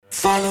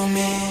Follow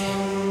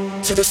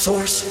me to the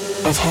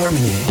source of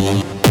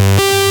harmony.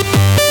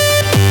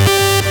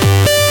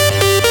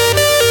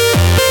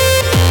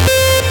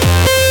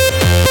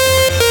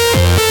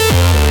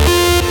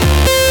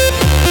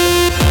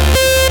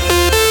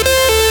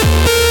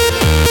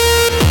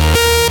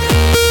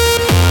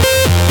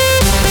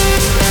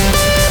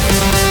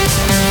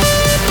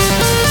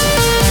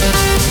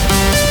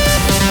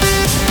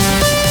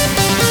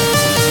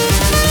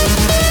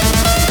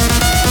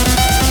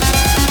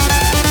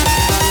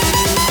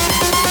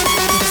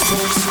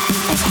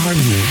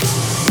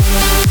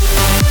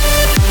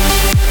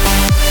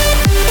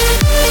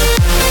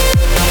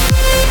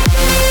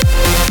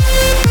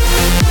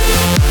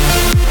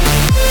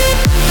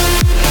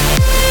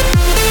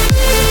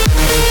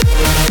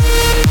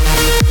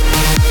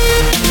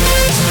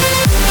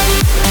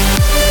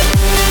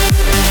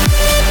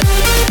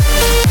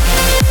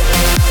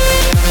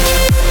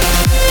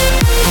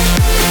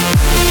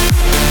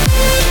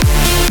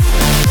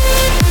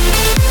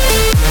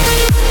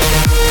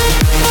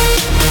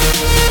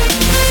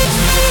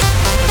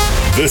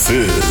 This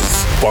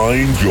is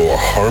Find Your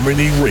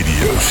Harmony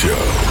Radio Show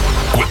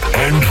with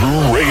Andrew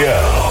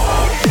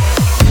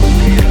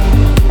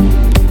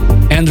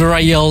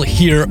Rayel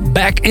here,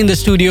 back in the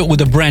studio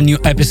with a brand new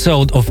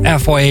episode of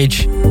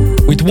M.O.R.P.H,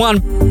 with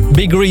one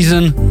big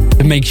reason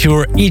to make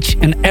sure each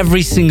and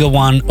every single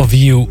one of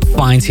you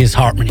finds his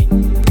harmony.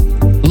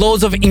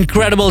 Loads of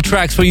incredible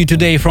tracks for you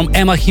today from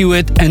Emma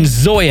Hewitt and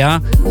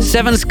ZOYA,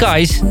 Seven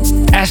Skies,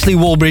 Ashley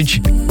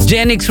Walbridge,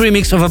 Genix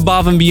remix of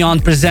Above and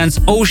Beyond presents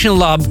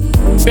OceanLab,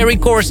 Ferry,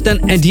 Corsten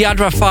and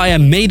Diandra Faye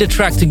made a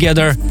track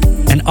together,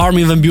 and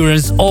Armin van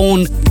Buuren's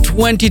own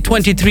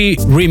 2023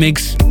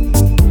 remix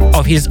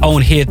of his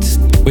own hit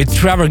with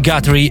Trevor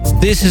Guthrie,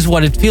 This Is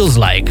What It Feels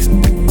Like.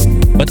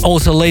 But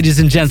also, ladies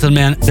and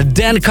gentlemen, the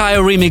Dan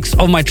Kayo remix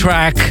of my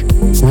track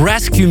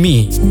Rescue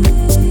Me,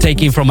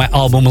 taken from my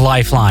album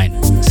Lifeline.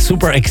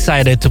 Super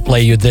excited to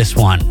play you this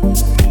one.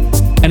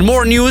 And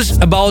more news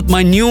about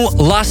my new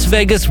Las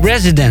Vegas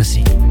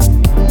residency.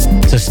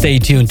 So stay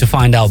tuned to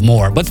find out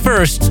more. But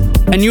first,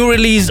 a new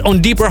release on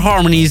Deeper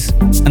Harmonies,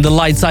 and the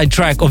light side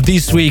track of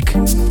this week,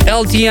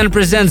 LTN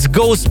presents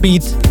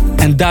Ghostbeat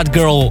and That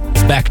Girl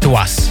Back to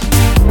Us.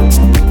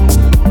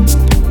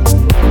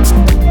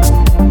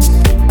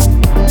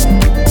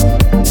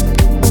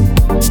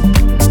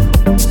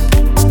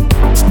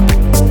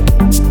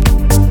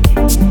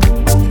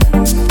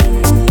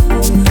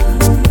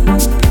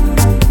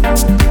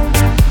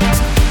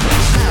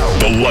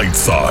 The light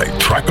side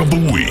track of the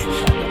week.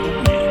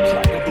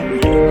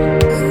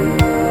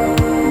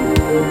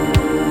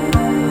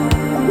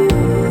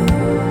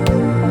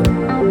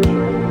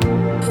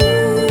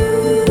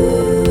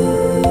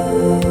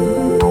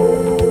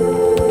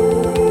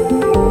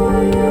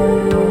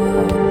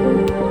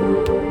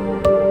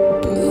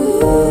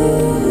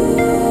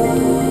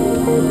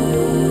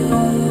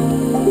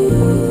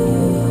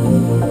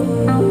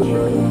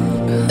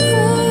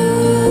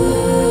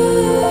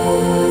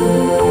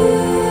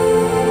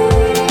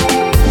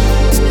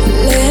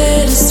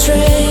 Led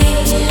astray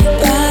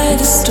by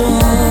the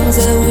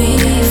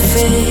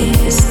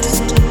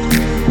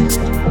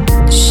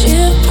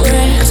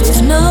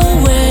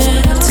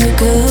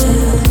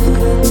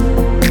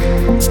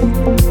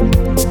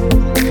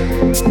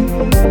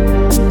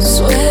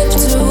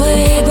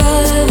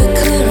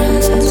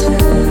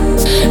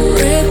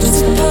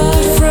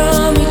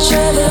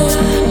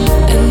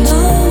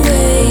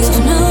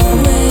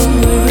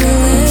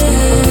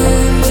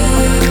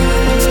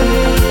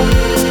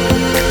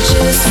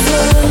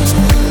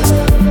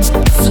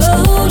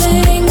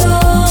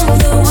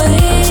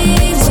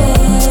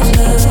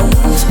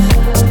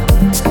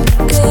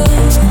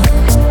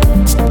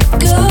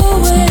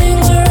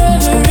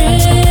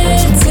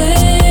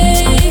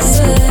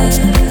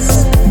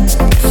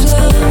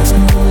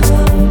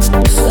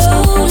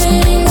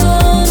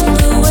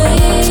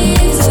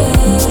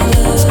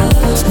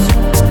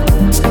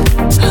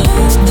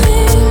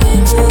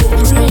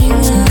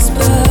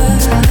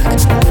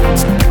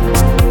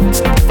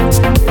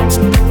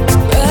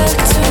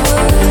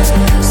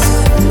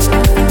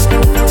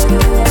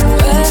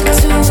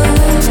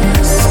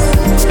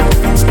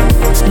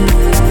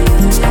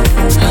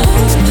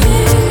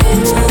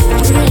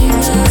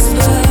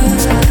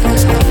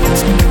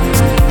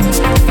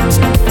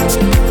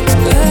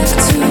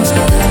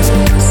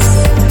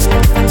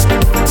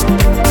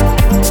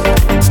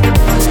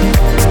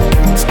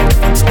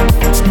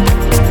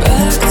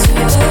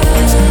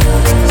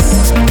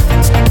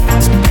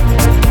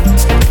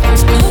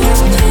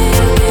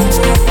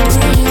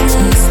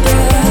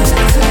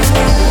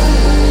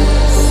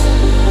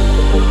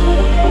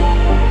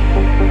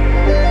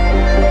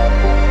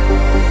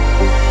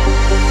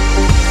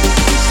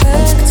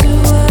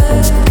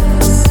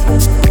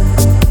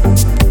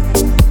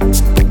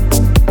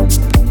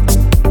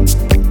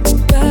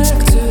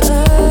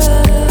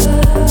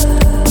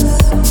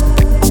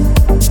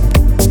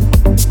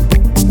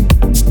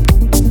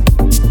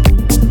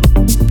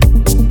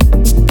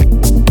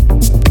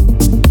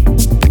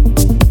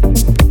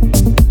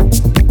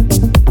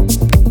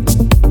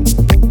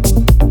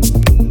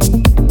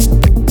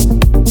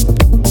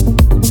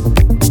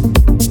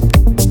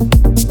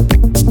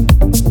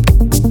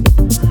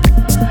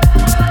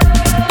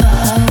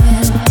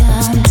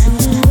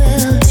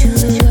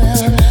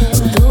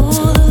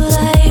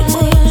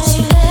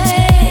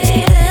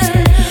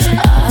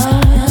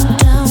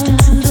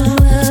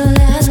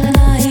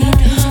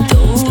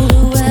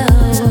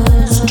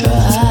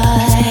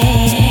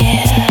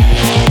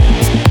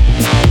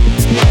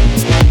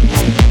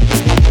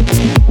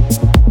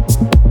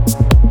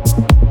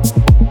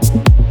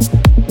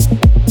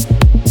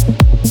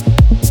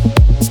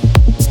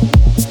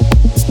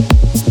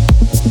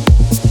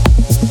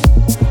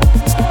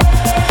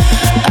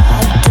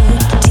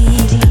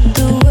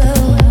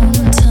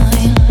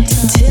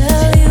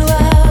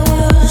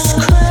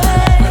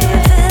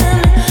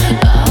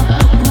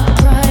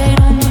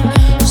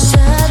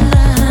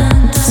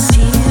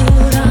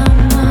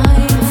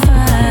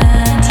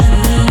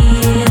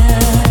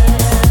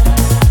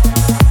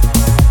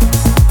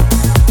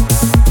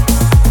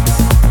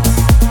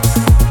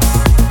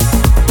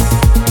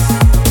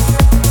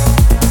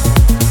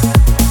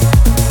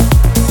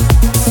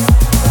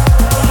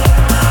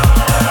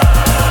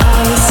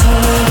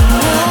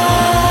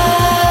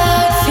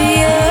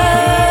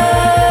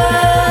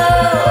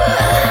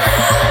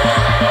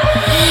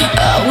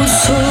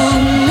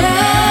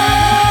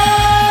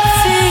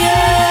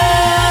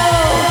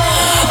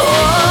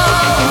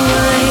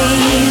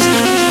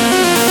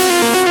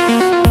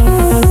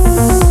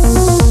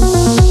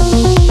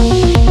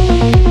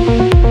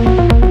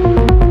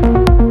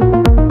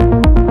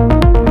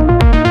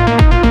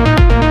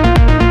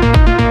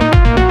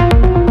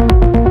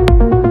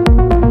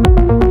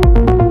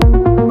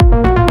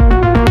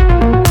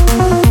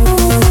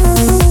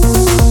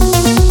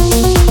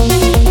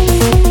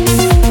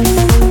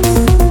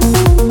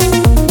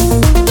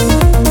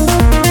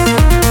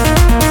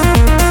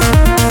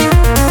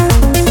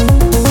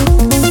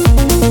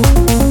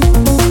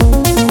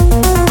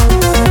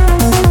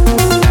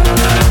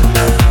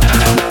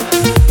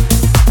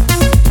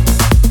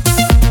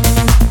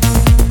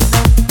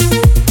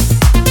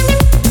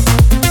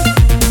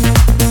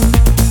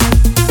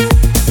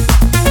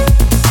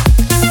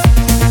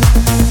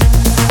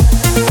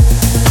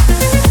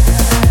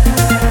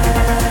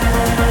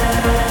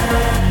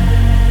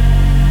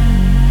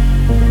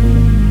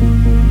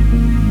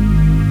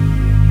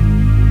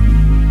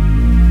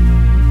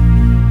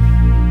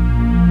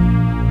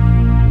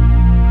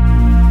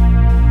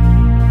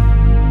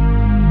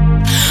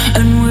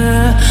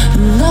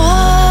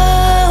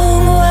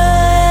long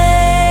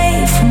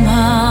way from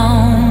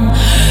home,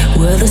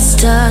 where the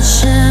stars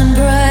shine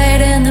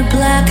bright in the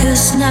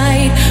blackest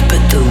night, but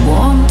the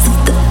warmth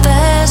of the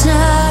fire's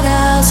not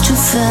ours to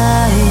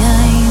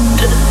find.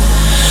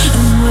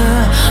 And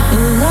we're a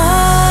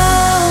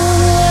long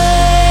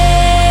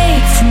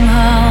way from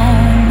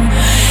home,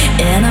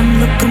 and I'm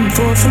looking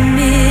for a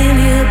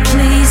familiar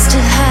place to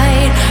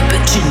hide,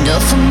 but you're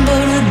nothing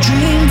but a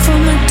dream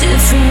from a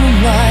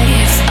different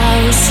life. I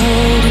was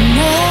holding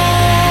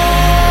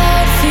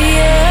out for you,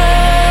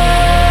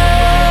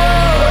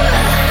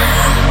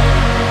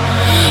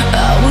 I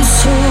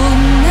was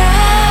holding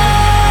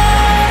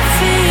out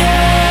for you,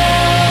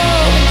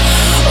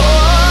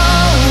 always.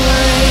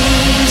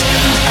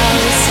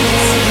 I was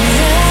holding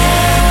out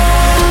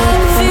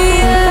for you.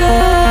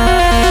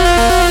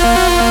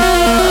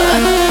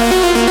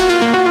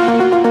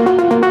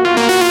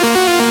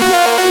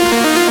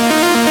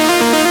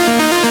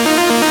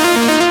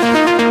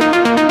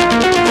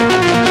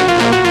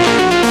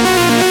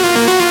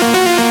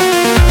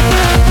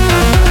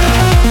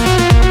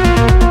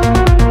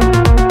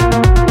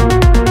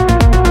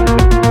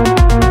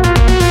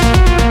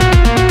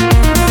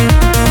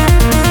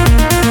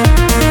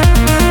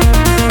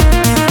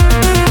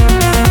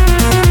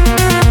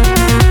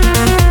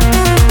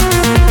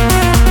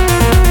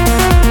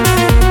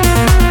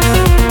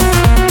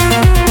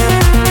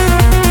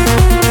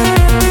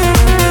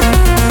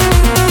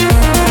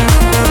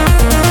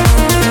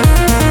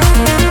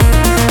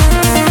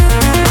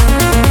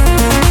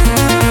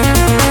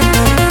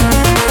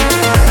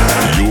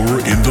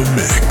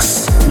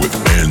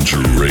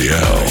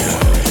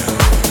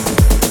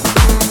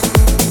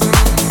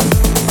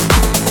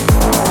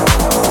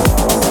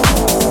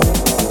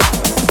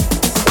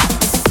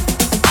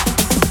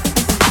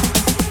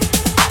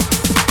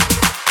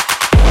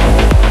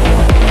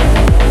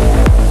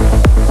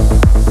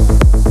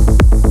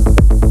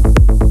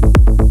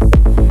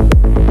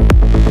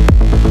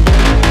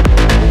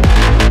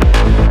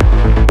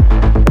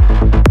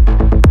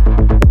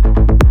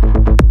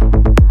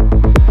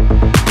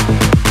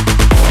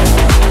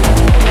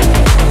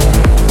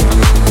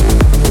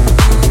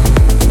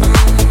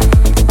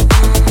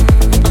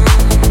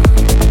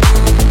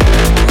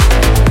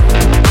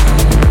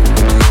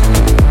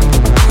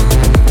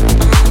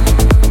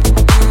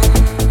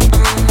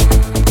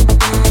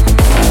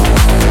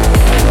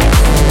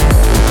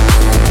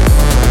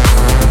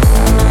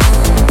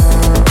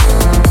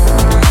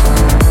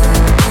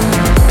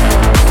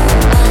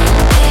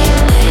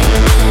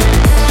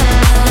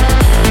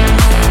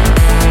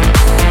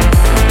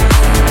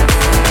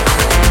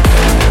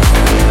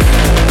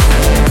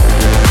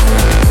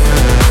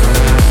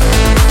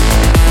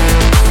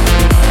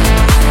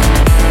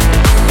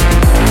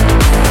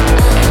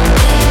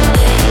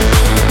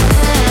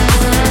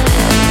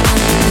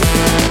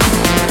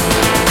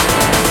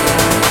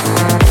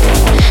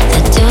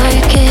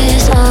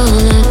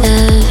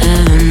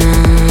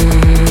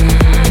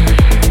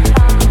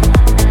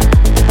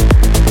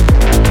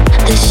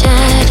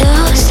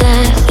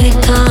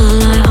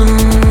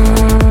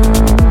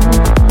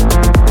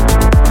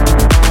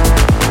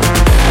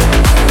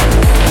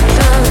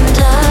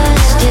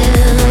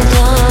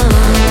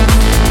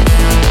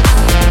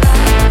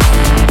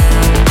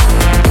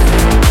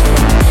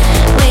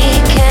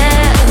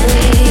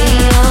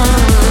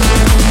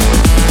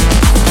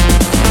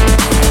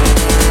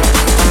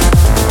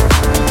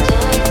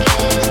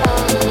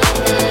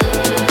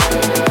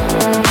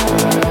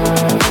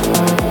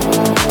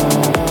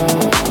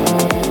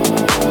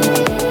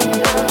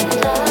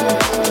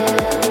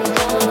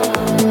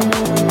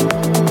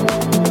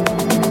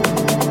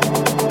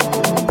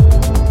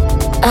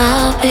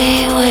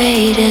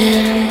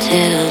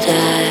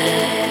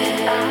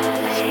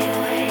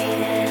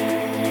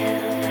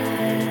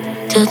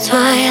 Till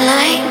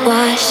twilight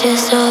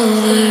washes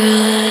over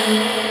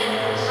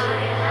us.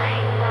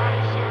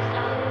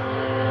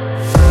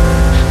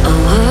 A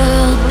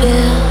world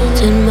built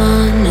in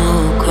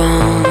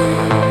monochrome.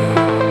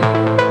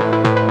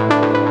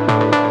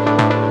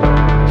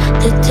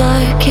 The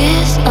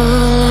darkest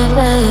all I've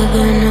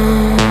ever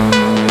known.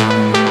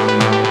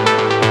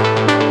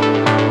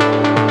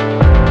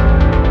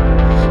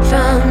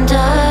 From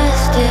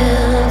dusk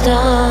till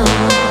dawn.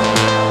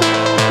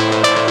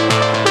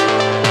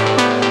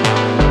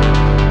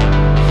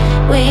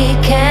 We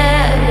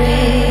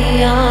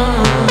carry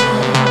on.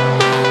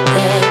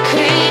 The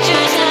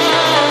creatures of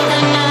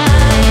the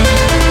night.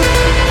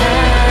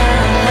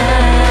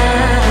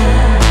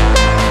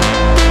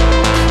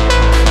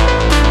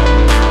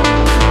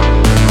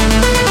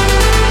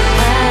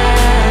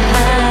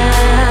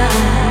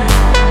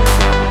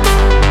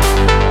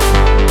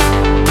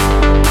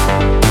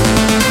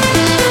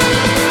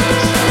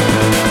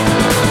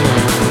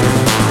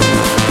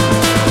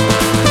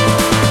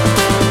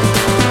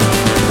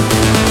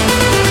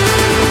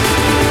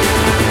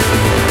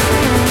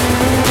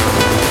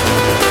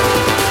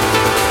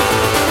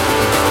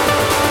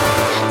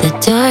 The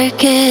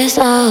dark is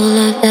all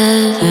I've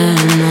ever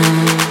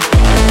known.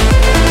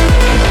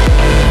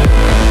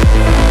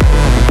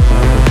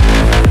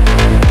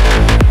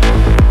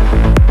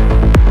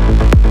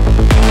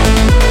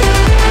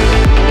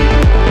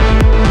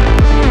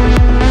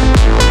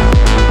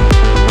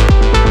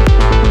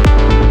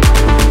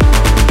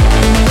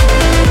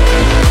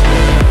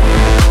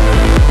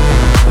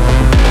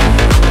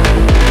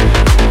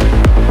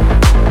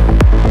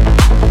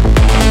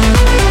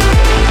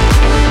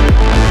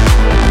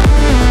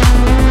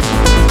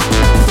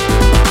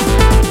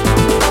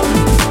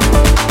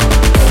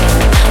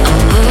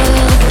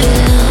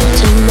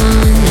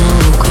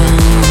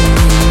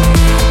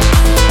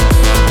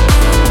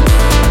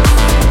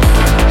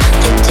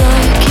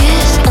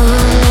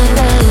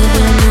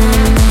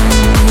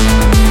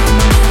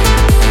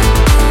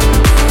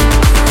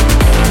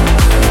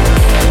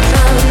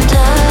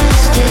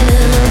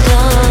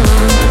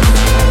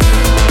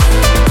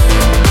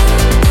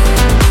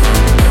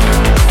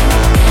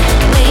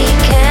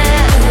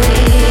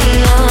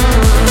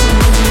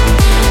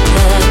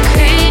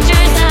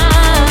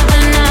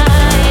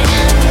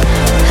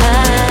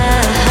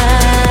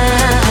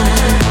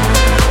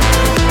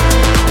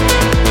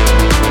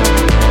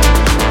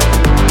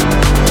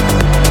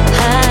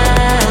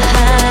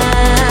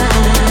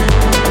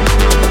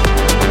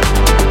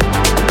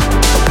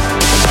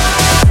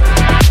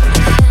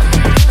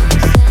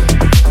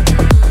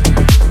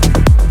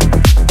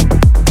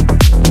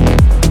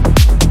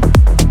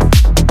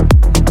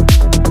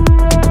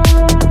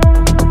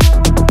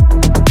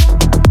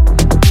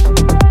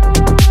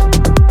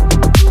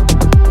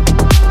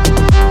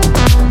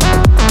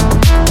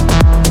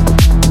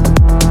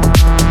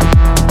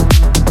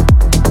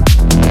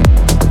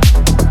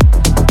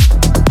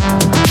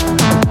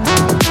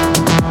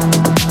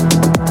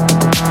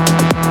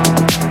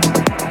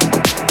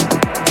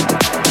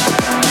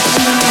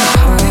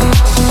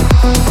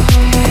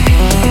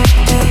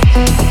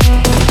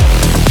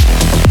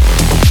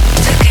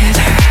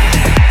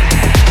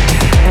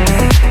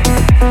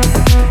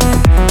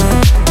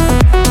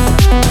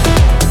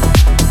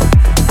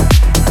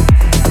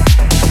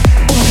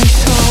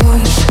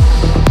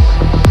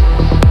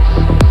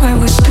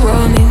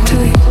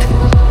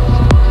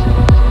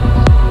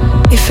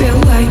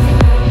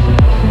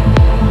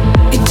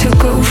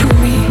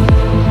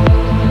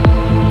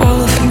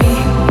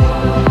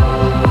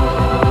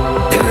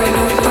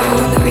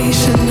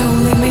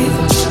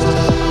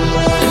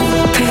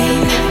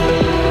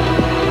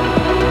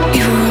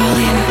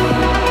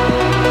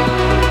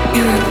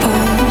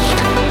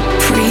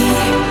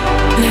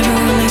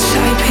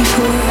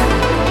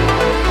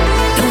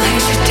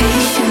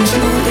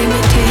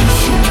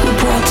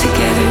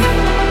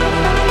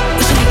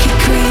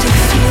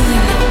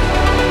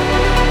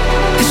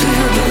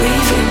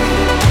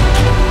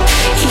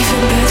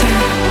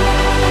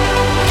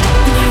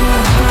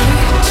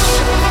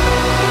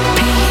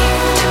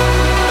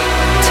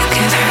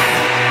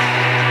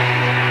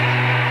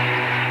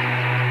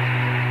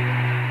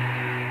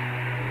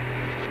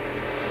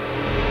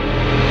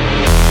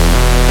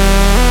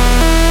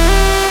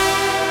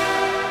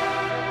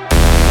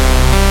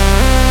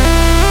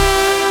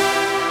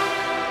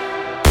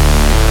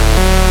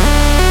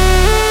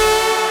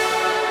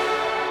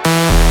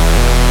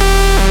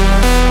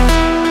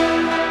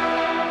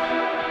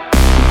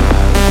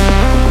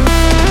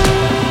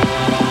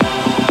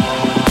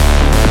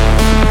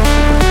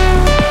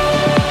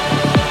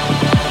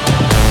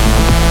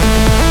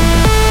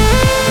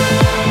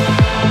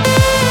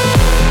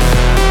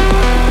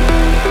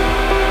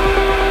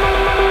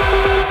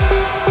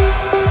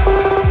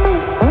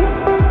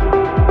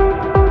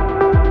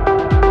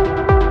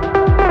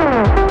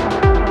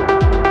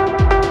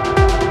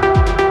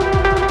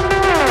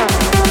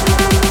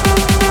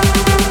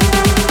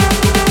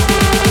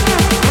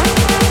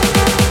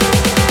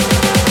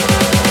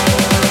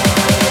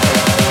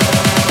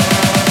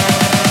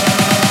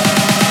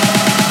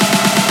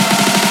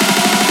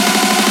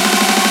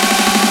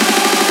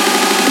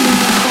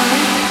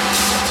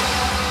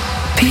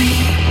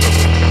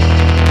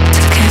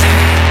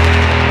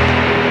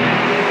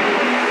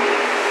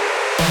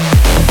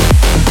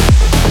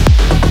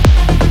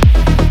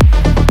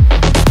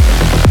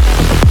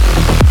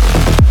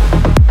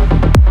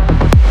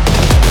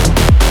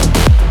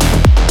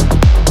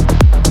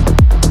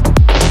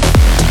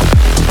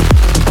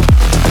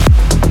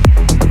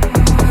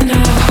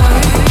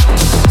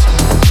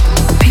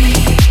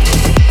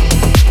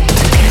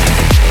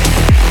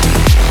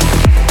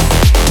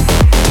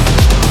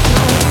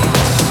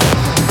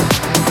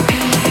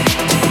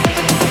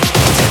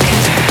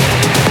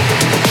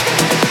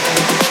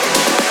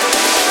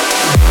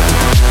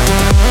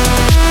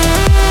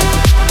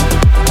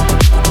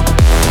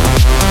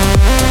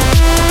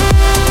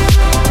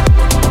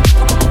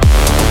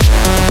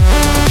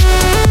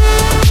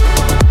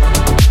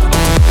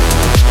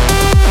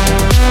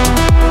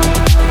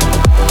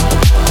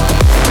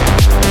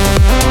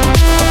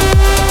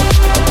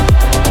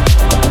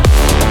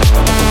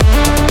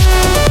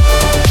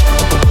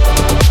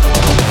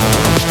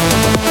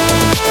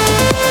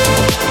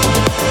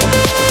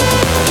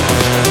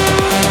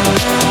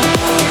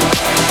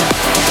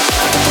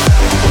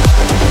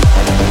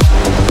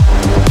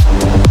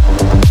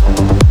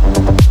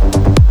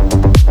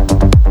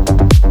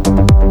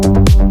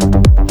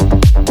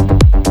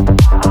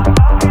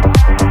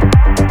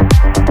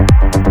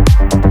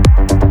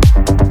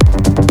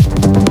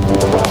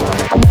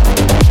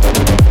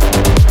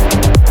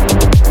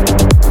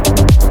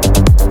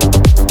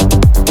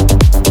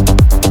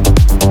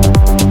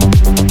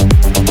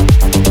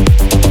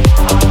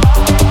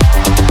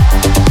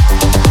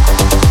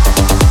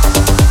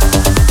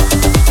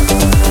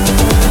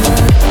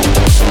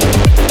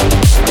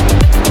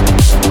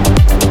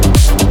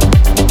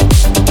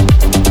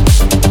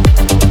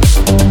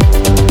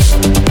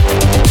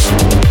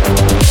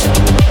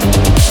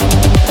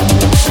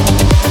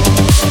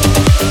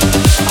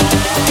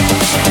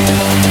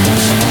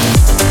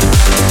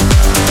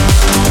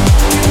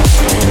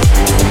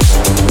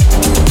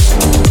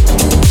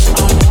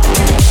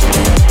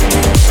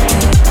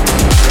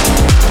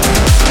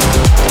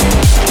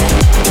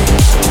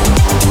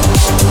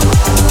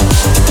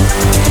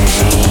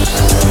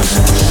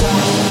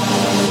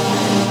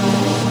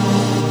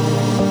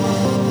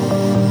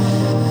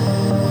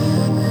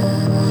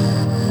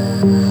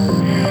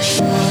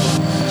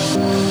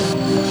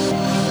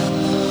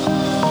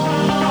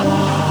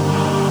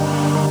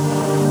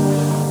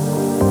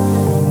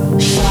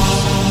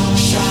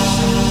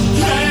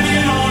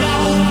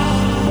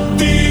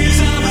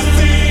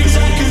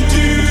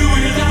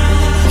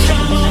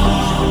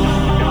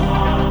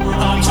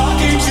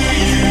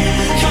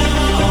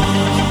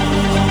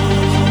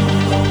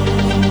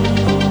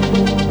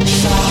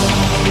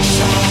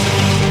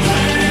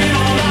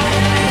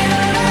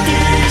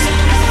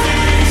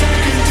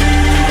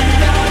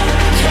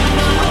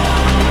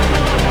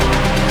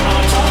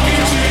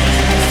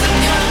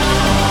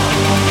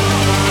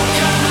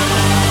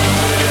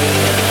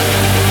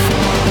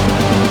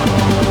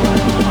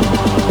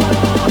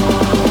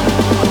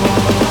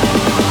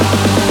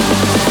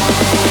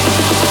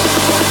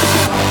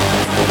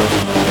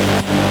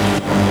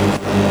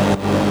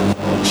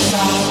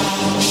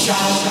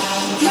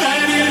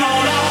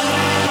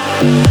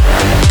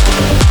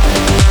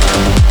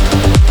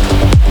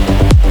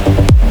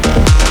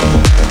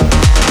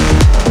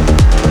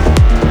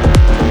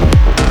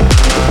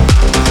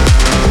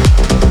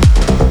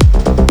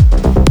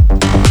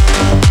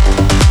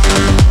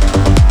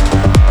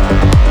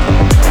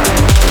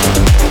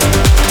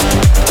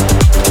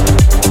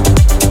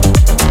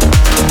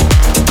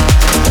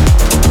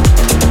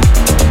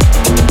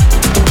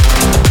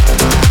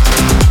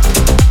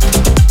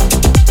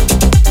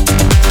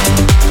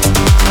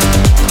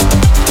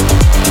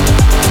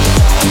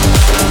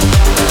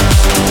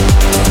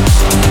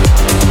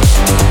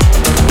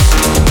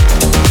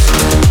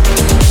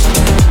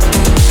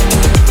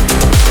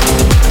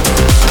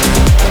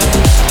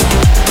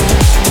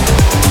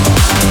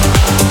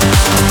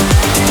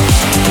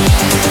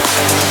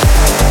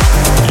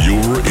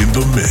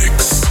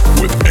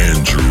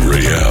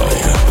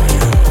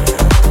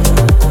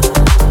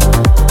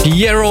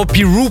 know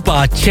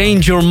Pirupa,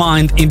 Change Your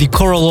Mind in the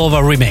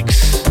Korolova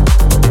remix.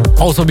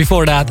 Also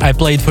before that, I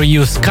played for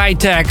you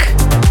Skytech,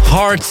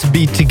 Hearts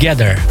Beat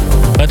Together.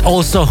 But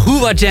also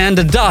Huvagen,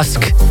 The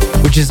Dusk,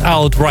 which is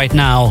out right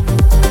now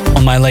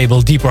on my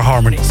label Deeper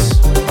Harmonies.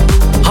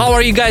 How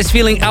are you guys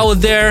feeling out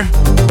there?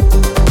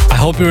 I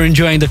hope you're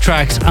enjoying the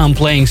tracks I'm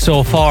playing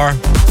so far.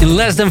 In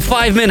less than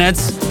 5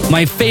 minutes,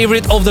 my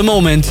favorite of the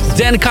moment,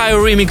 then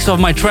Kayo remix of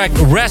my track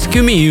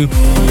Rescue Me.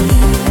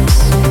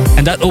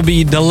 And that will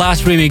be the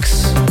last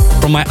remix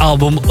from my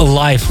album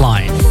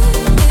Lifeline.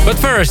 But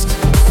first,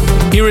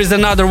 here is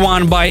another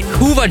one by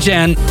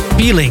Huvagen,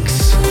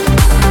 Feelings.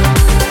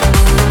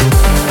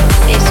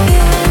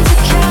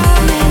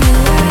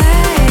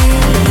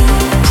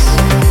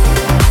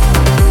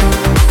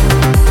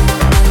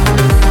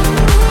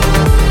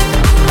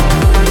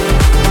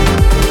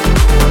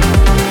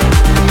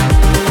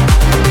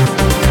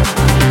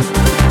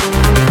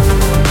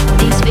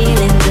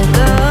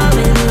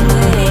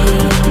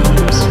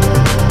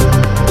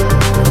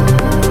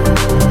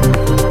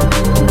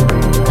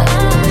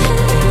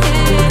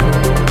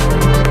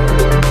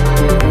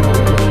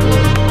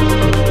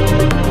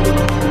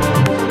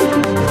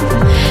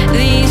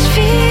 The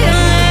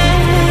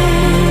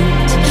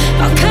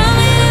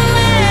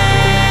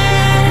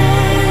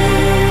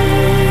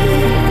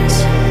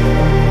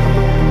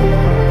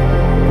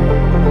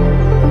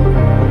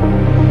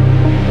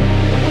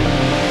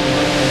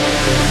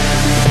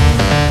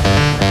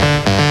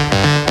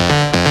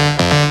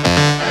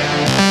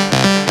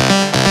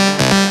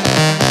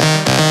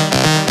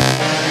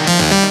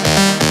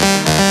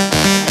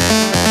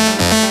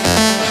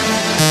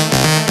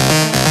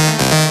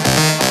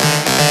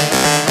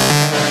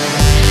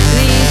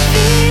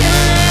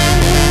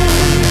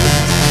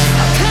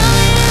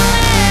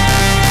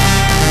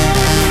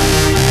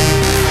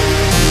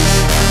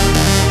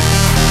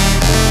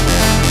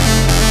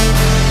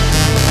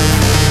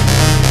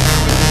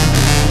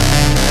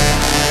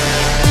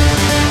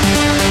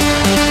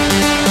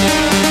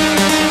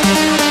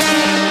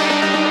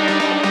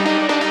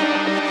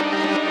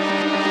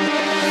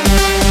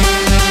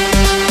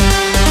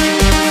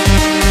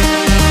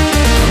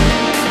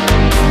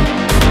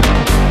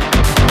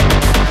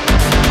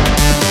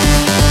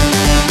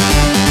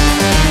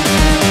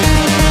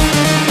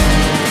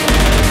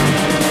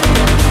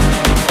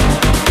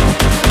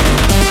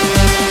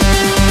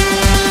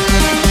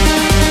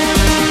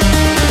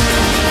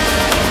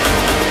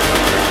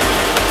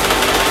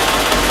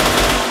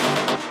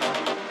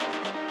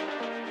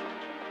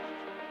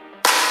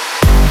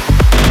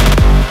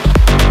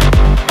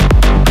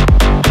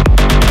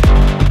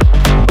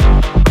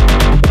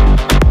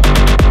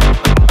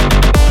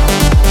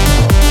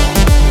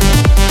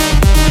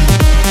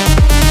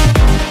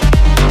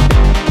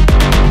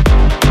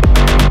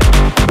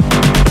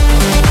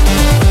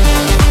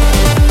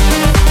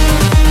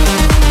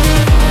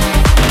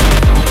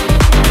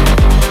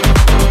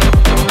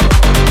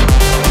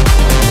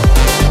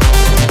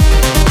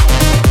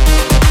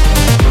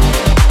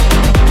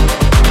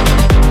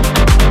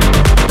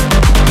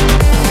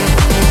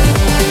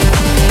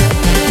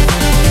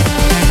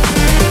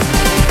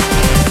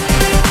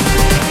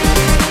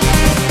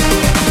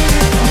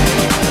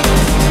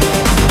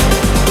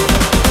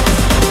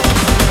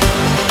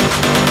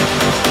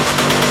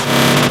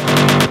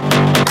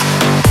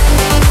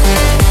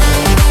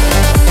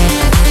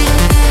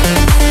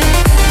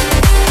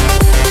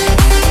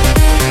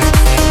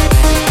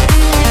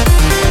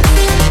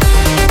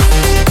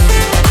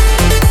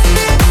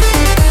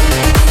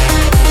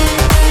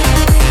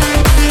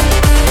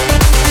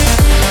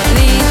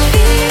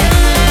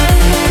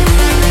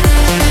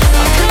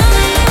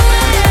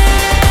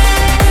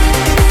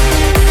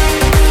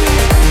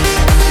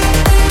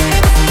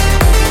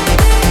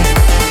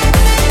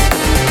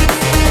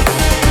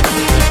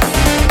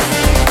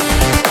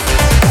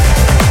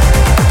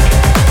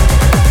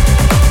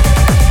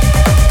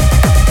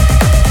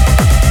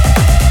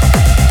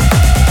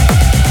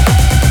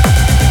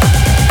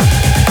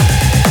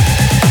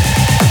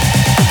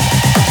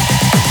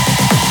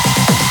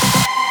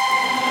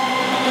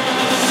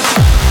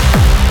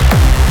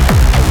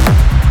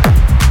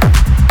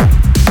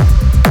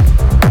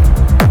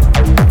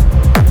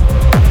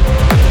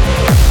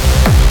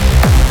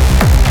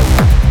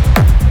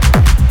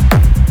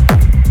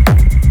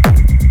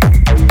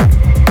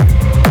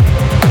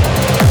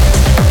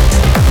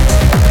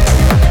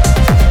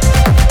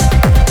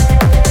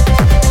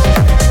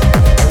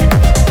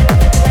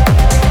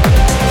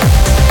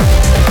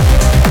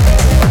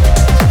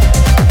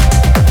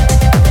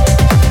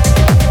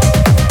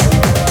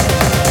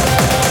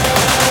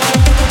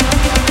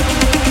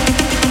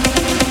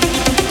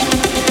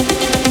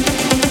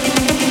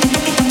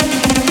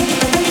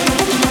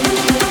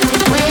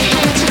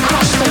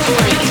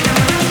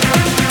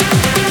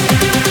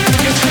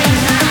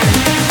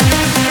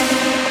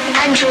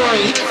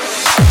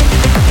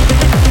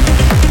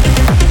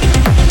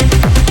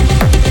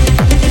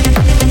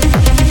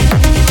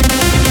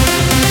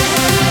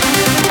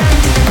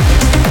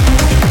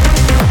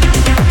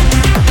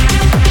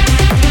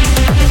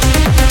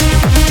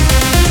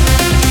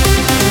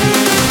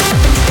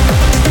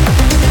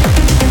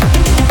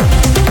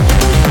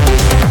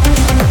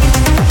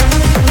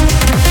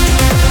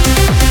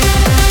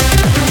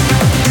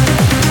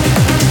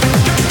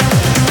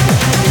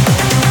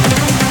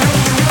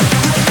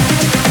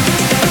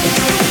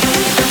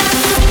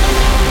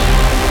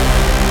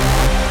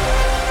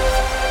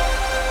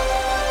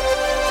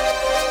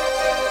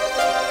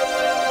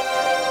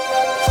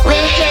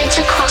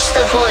to cross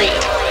the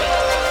void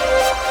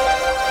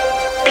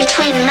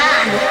between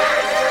man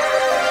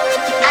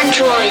and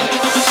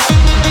droid.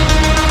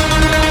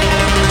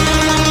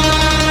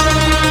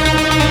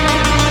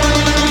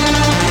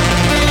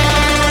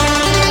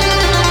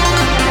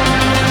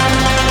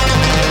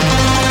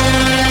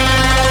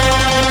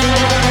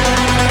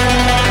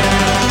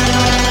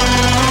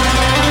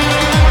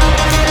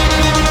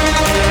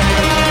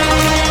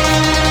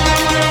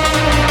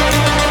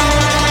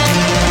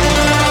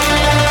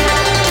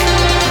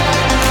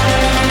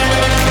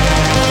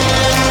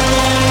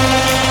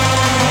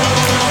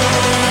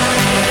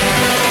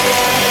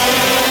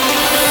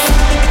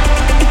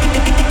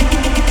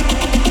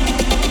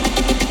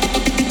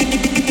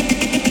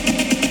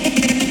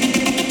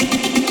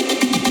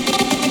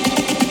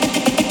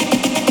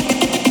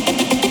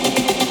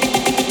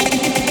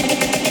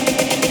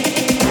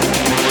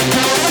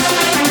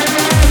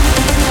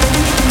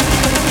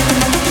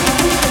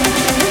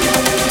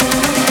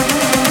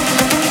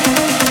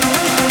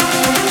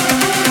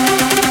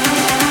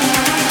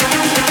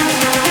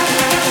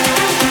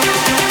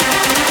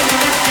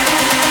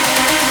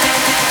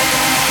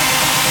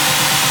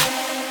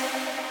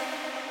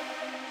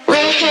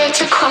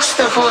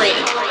 The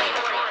void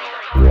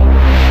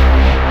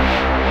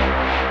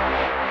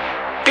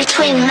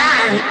between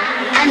man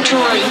and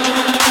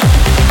droid.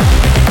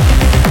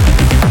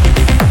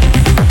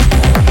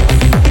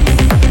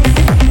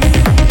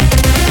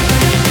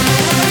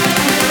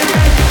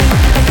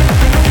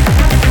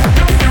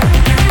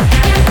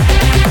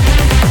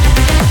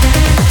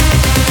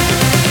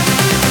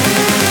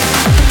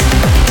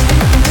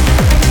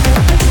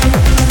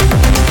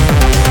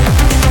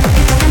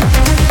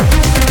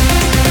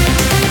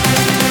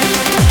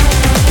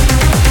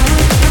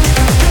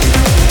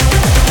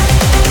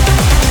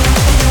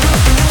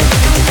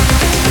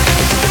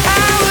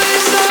 I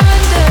was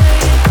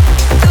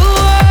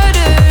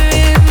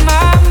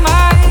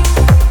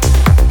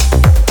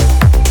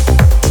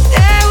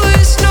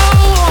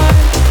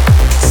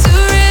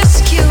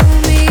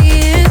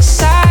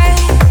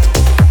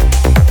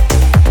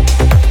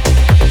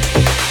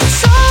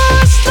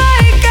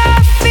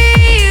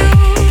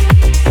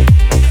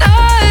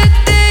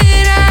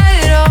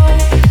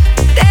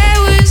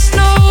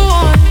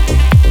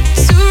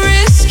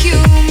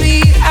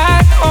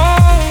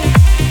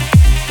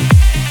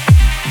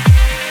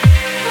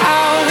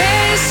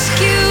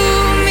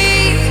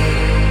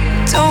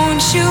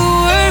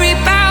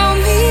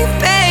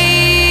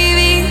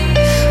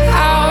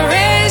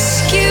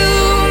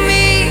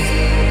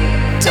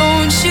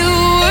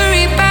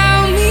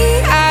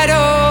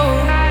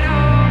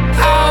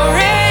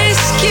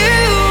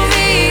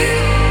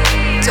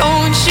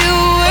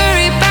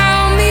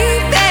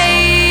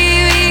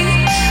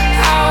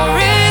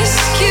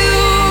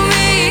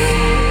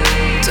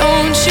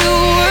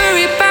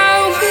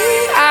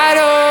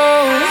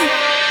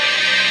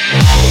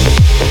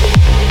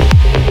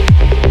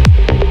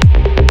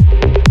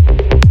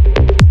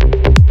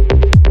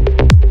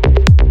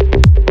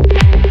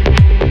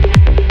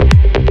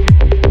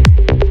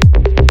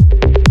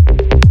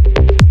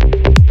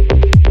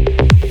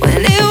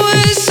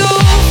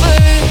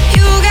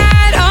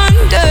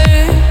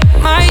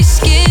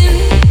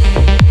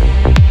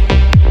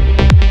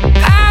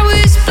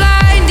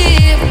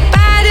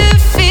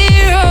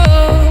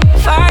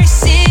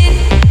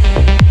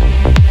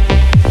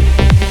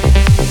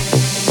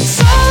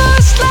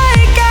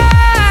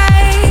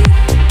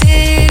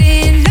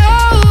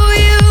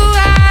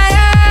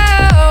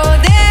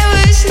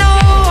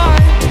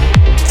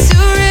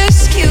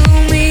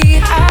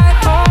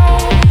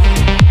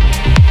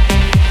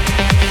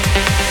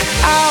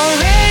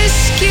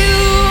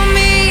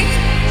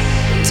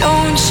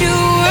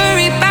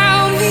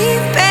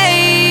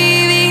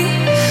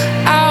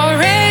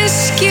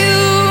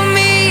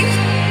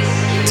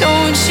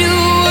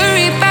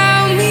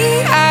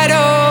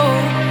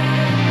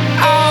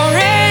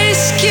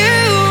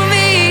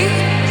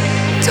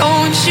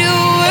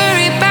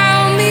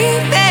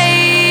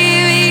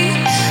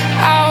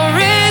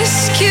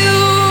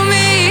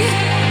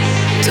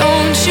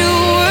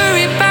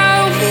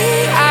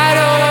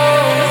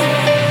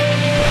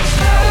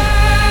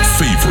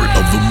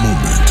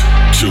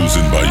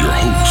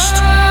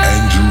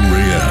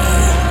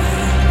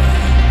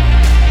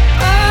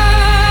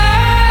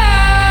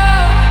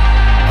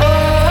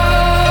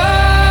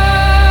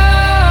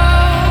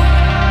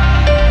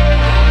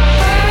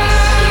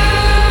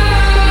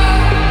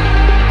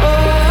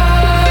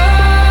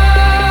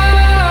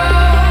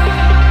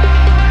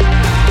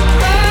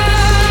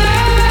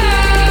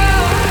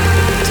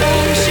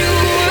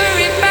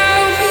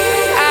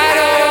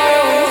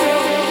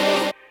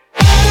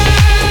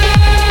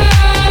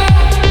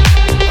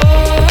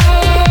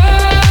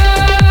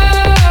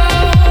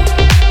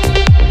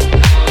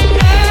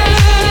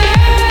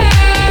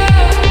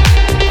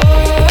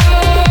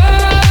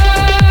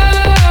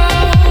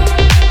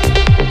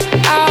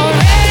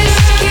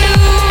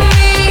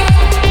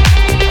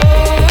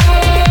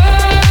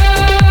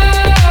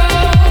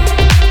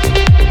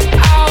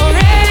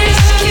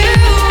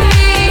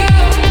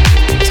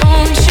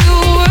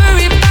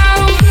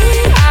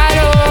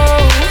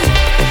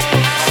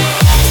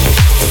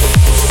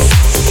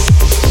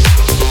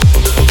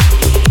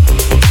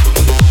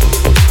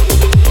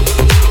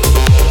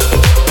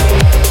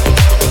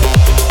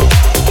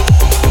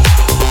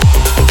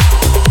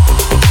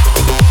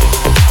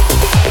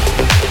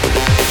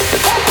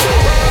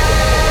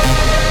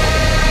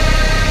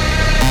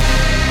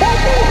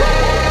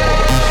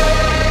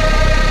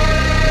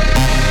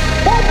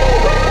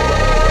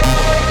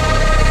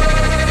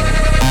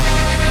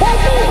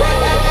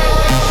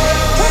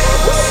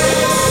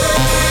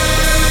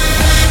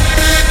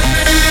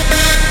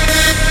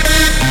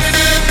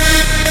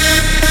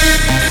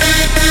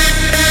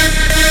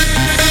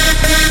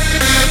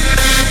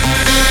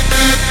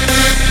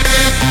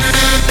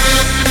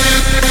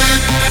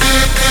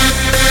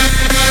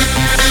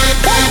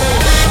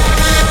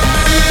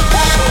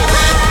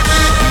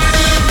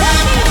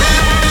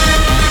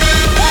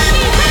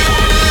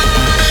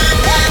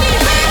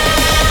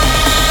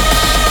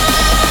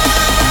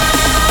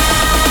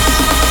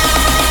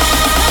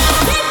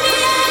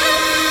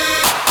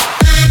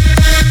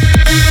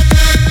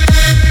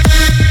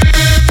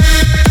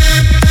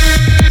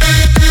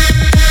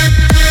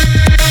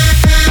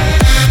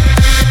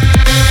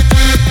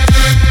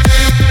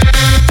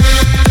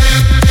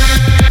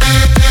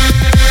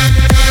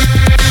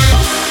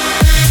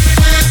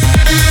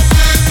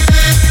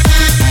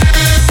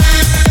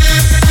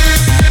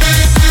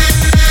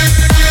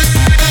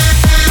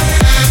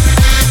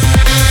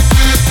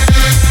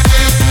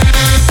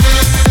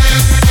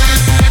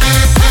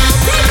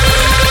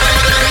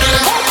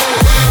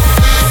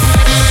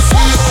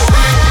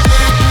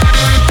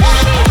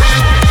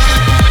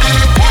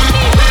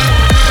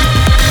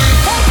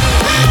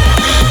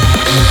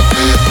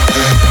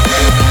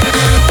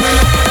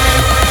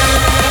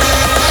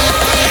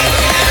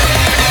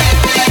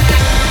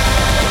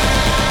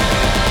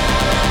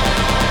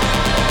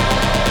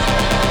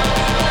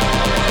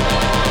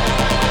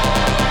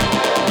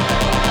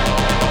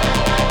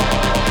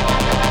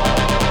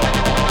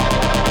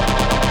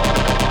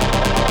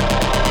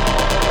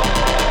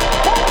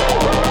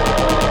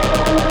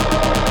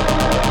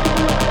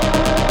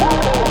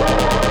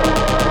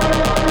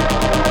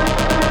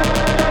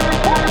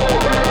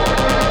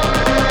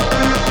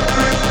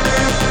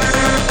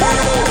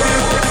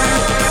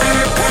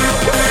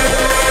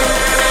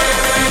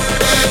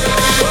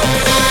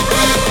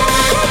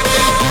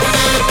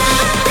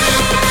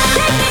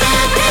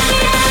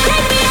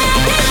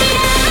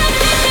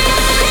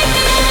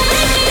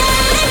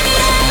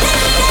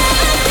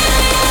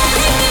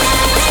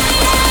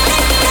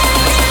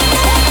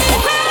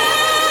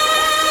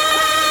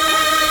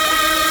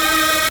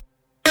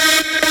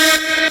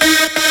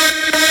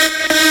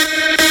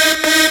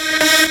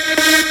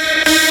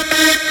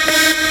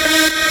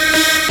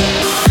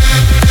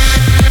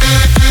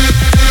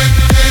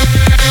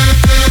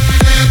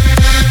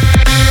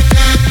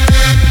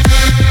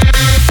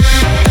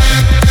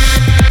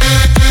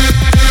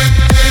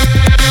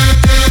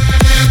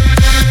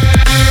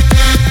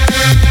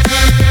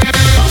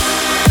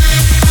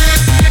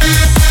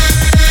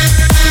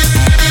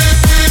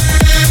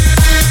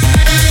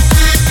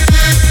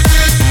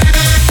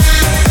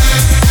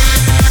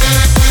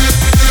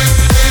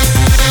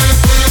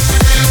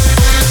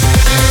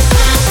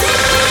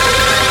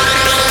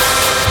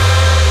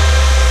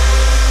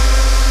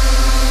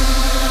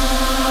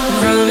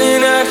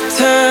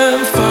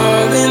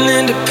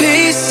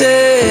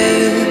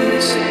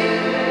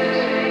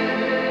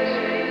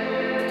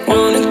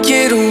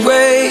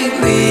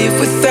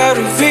without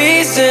a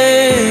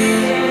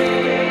reason.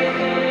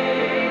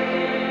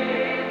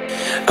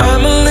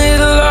 I'm a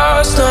little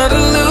lost, not a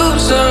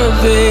loser,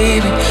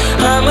 baby.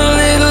 I'm a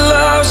little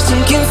lost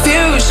in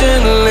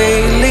confusion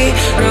lately.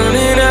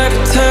 Running out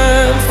of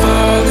time,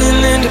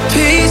 falling into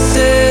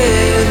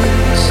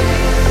pieces.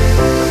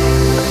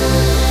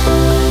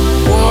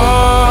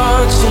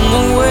 Watching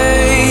the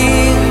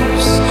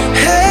waves,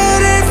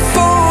 headed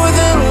for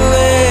the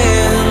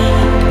land.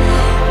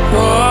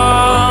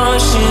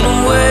 Washing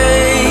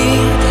away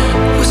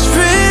what's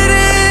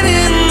written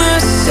in the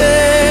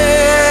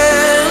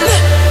sand.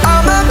 I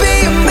might be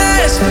a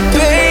mess, but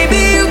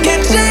baby, you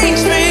can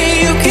change me.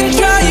 You can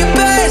try your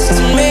best,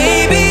 and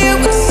maybe you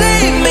can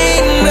save me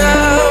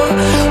now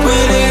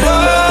when it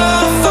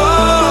all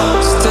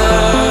falls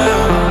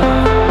down.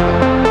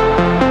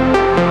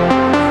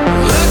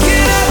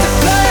 Looking at the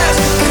past,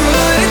 we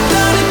could have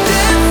done it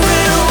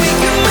different. We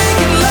can make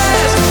it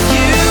last if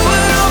you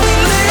would only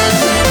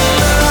listen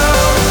now.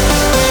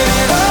 When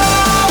it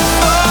all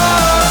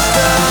falls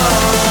down,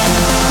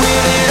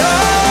 when it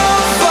all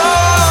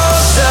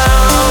falls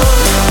down.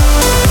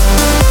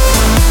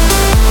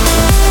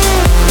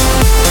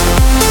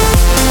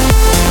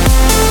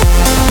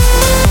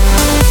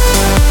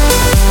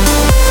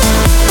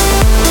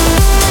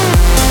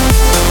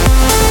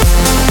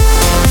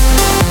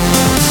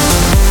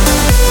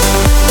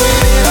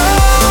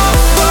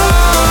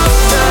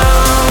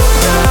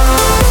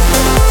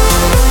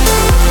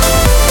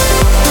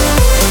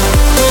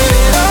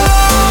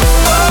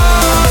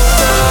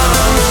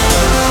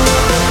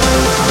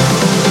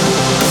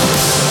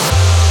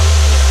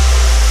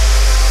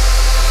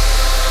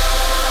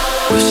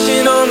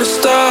 Wishing on a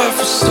star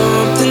for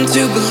something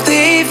to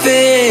believe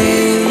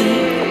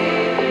in.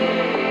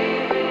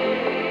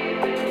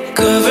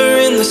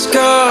 Covering the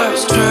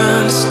scars,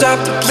 trying to stop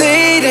the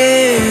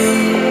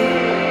bleeding.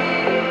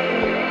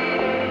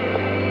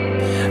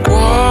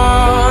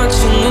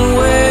 Watching the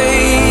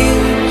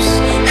waves,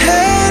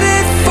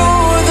 headed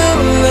for the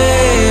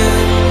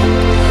land.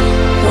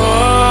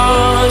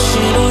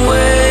 Washing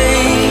away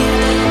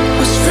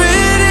what's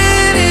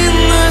written in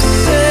the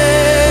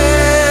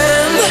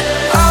sand.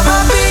 I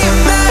might be a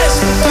mess,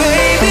 but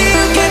baby,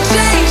 you can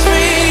change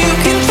me. You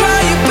can try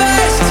your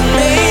best, and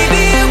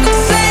maybe you can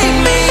save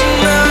me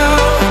now.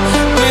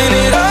 When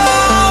it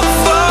all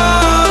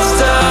falls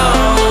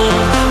down,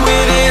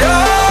 when it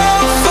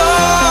all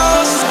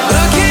falls.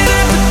 Looking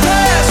at the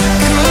past, we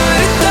could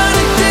have done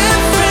it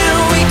different.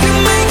 We can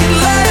make it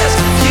last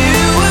if you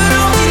would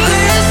only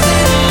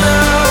listen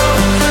now.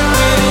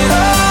 When it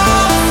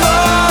all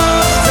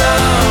falls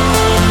down,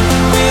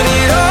 when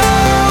it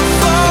all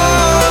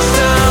falls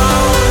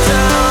down,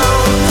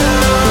 down,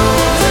 down,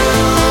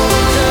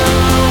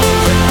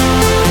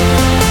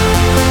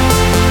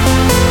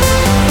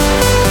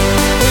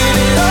 when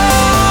it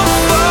all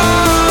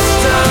falls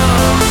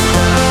down,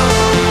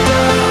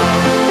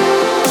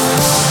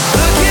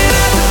 Looking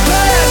at the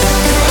past,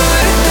 we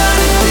could have done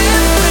it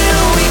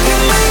different. We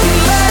can make it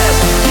last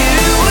if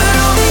you would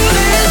only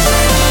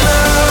listen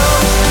now.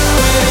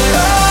 When it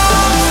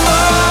all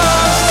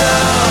falls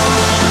down,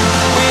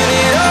 when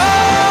it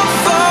all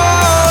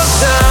falls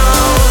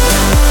down.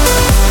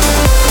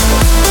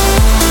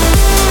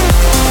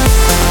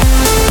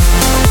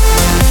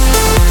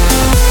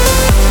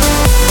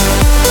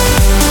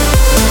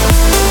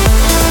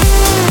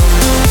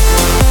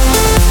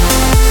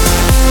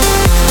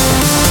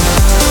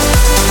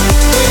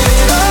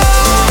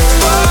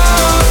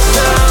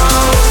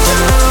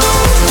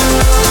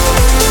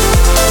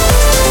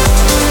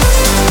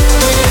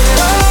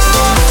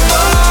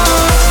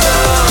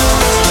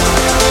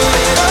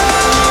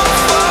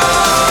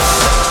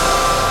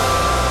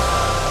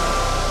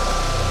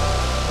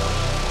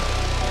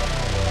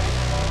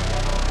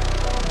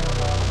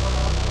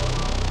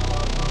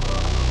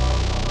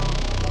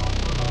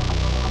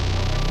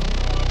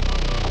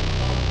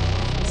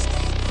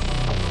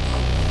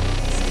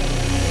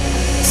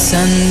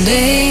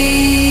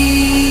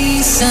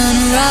 Sunday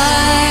sunrise,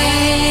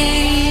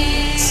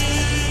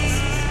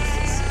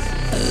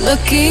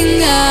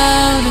 looking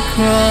out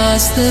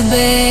across the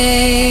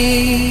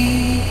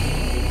bay,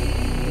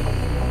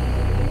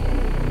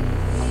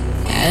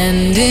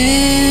 and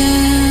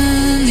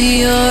in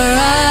your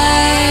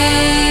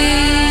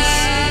eyes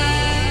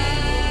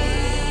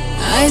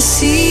I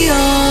see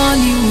all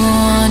you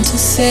want to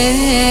say.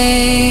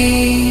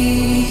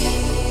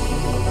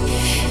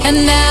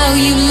 And now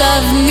you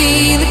love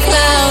me, the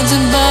clouds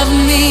above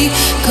me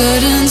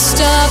couldn't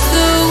stop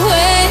the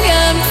way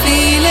I'm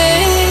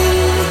feeling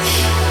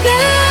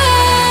now.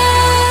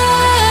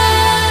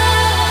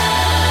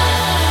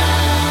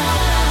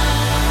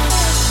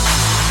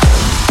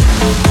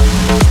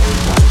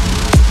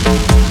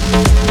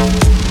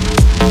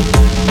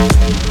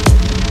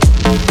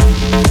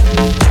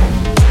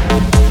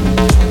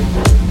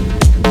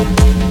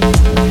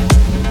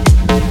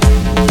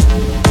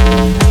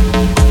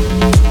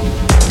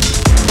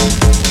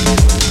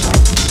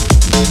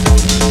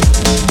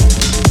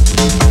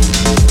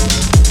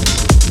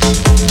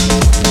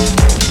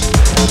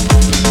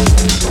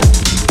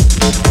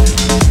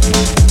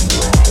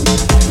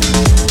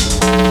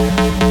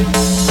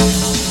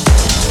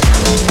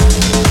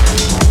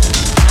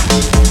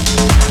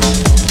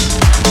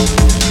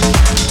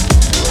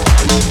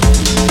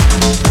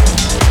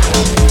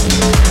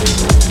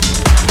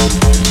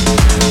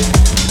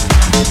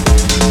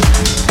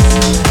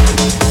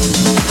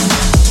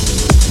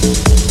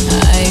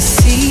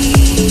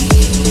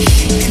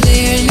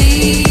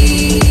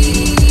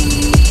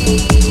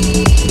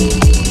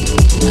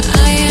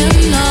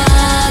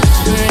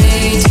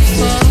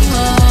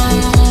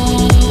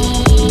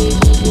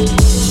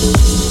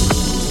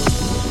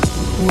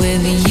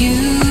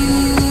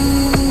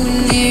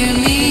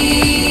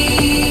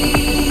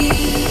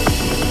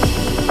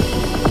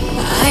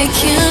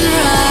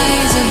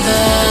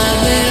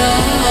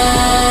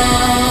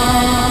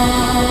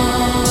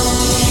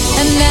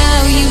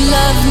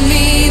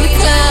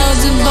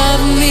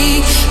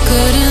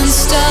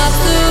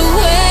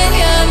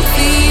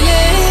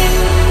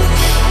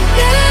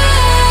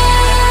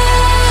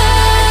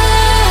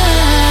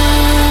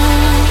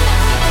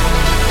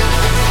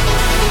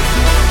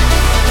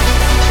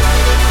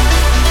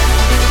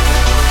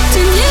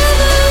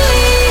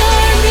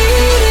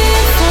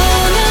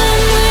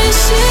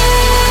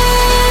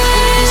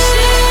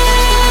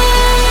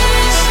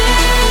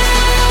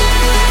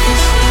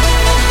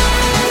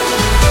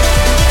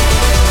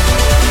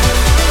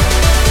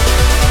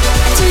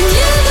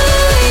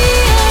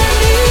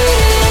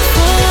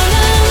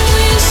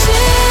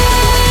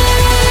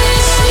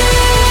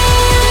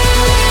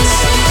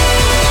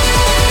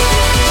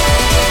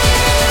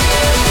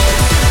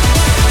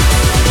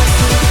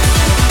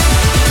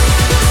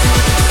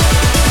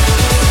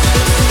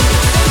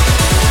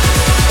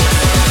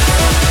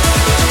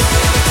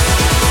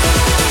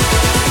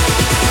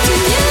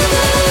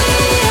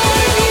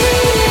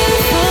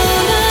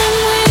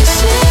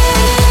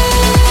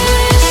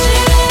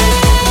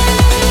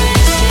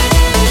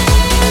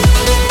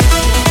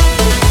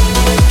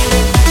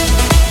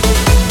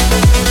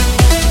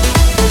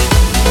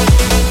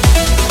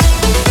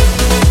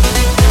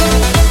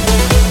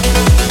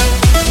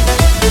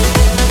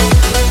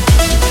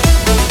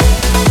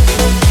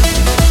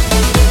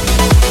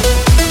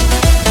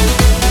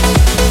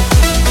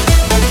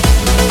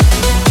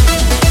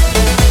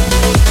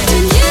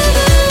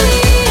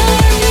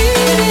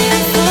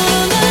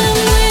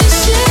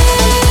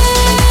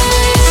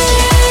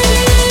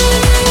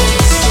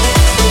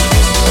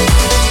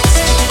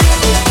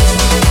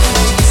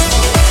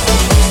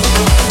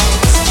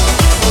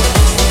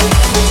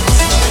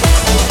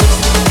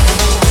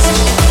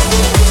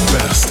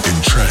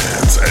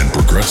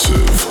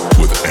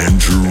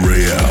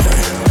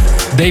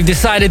 They've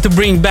decided to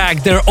bring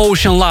back their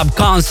OceanLab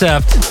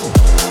concept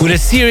with a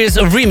series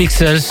of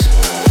remixes.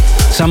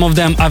 Some of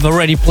them I've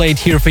already played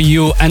here for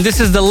you, and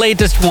this is the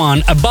latest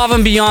one. Above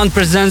and Beyond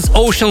presents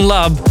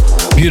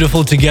OceanLab,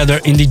 Beautiful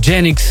Together in the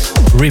Genix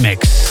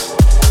remix.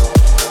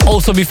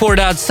 Also before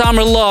that,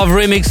 Summer Love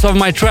remix of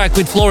my track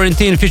with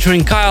Florentin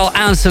featuring Kyle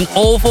Anson,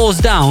 All Falls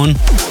Down.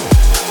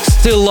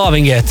 Still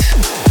loving it.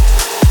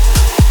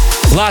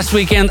 Last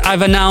weekend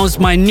I've announced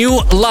my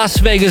new Las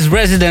Vegas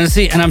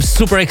residency, and I'm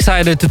super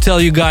excited to tell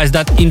you guys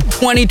that in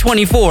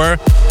 2024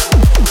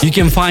 you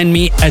can find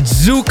me at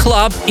Zoo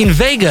Club in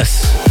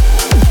Vegas.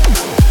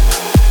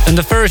 And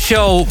the first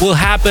show will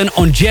happen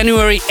on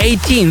January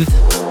 18th.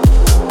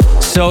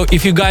 So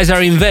if you guys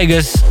are in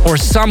Vegas or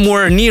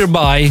somewhere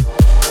nearby,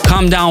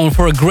 come down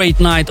for a great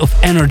night of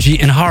energy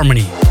and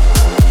harmony.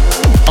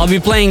 I'll be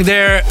playing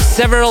there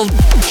several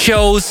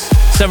shows,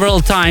 several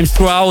times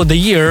throughout the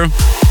year.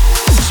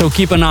 So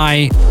keep an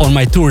eye on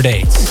my tour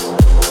dates.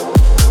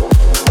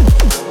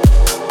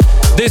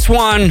 This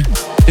one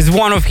is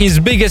one of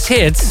his biggest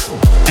hits,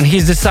 and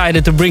he's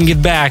decided to bring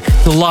it back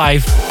to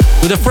life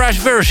with a fresh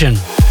version.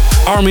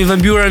 Armin van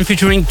Buuren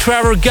featuring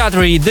Trevor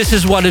Guthrie. This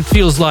is what it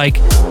feels like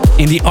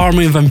in the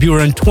Armin van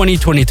Buuren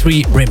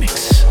 2023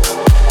 remix.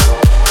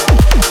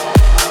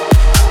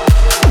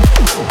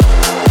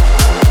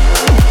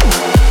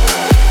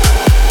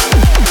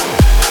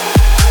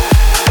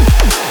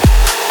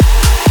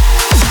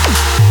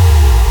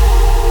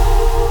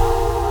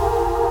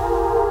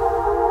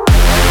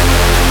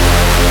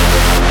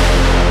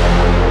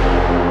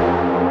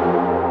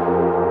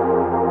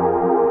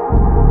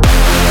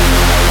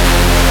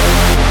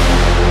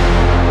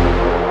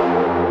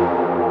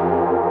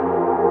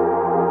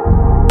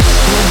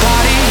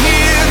 Nobody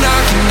here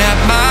knocking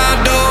at my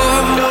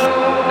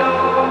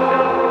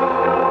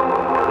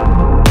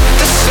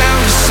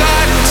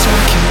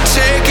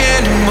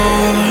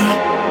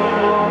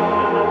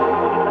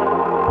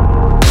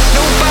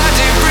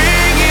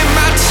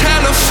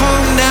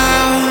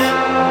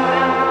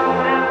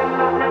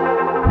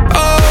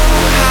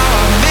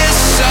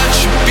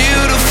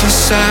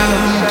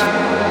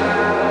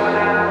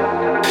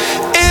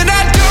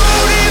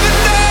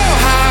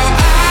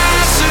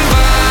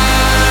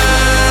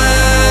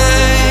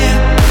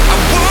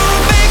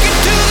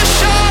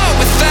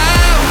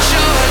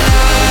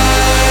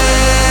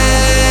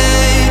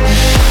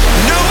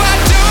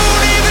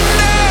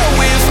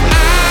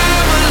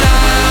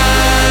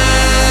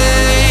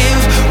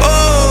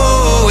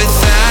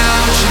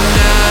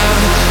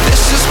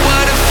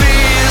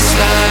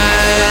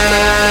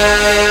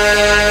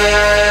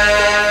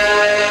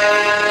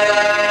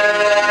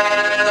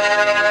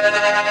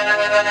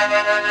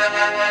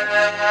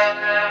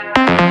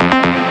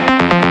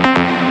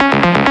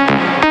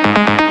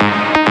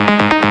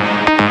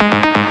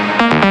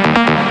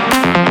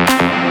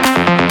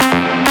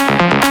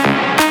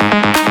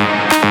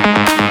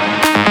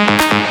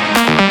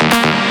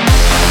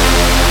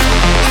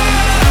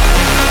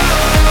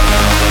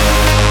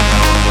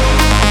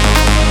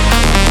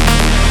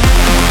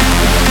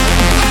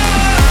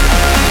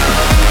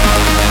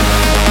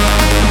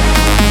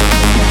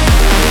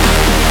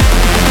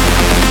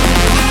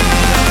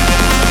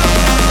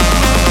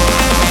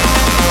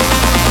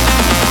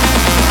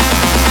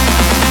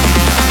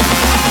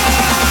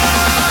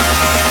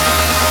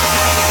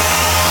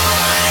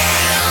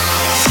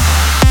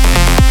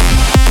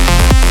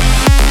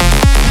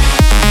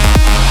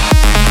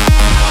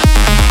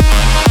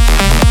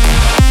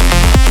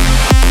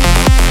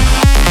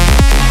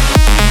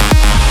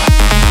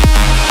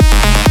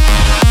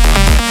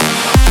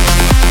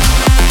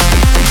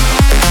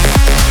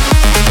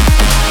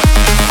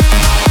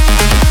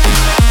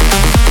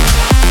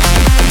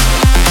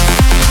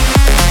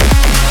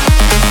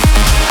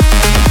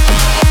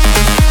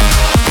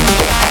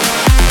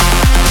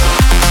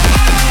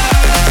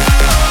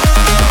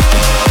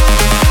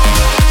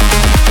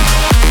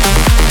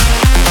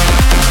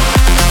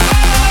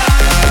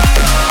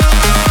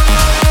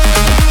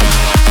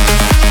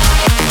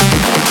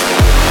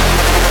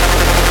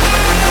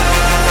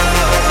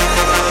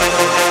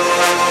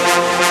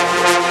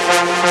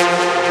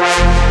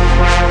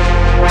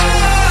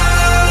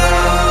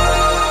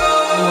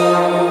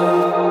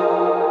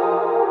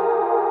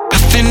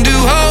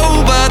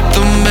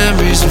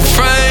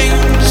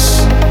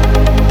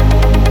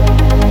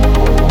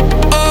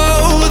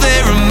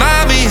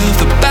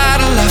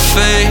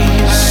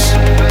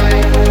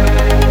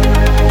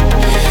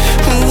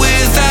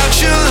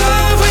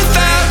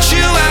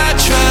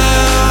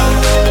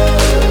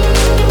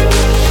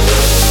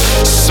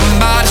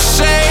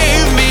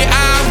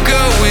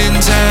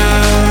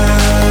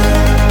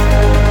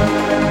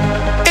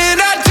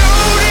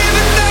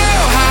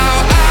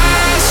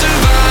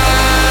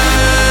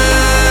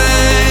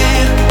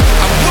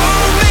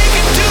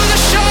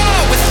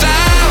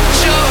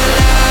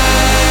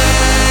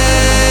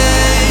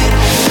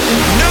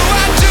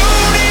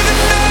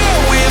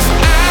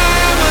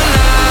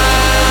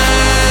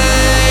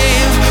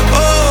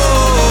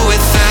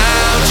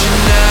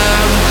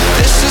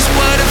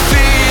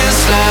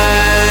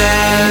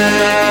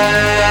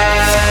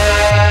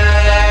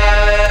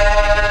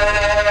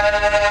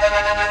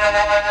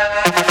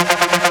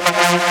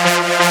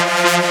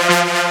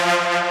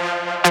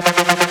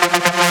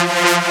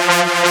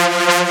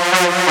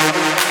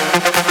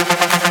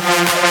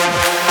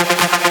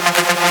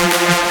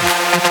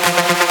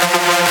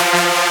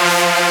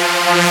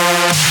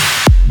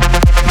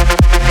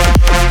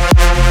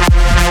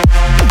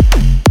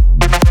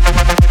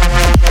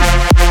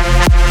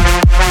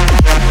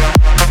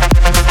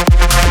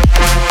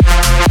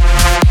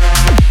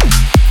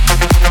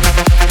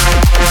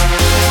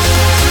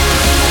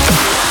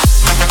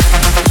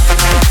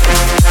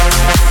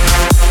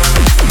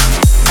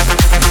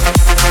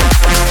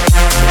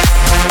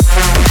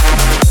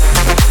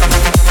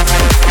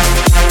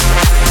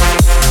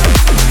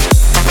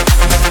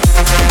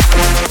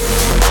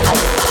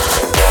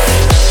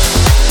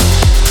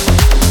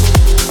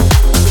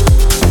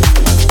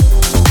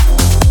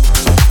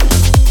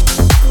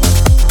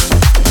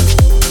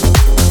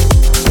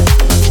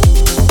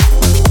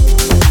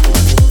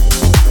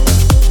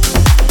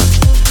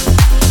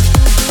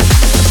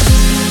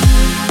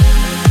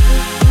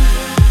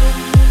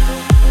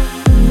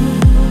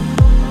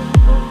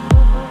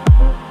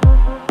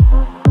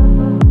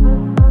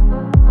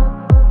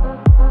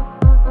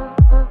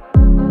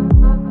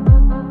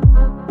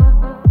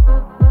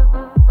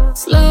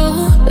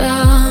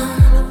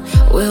down.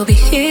 We'll be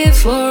here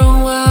for a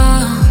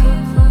while.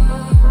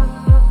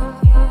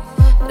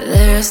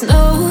 There's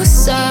no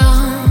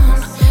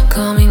sound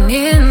coming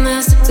in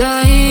as the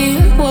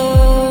time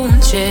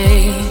won't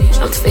change.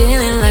 I'm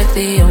feeling like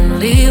the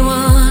only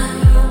one.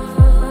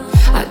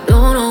 I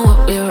don't know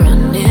what we're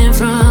running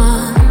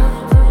from.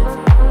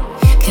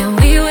 Can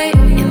we wait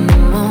in the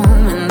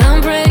moment?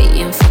 I'm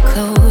praying for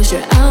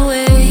closure. I'll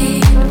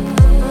wait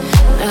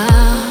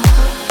now.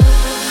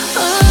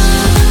 All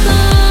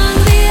along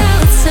the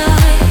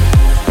outside.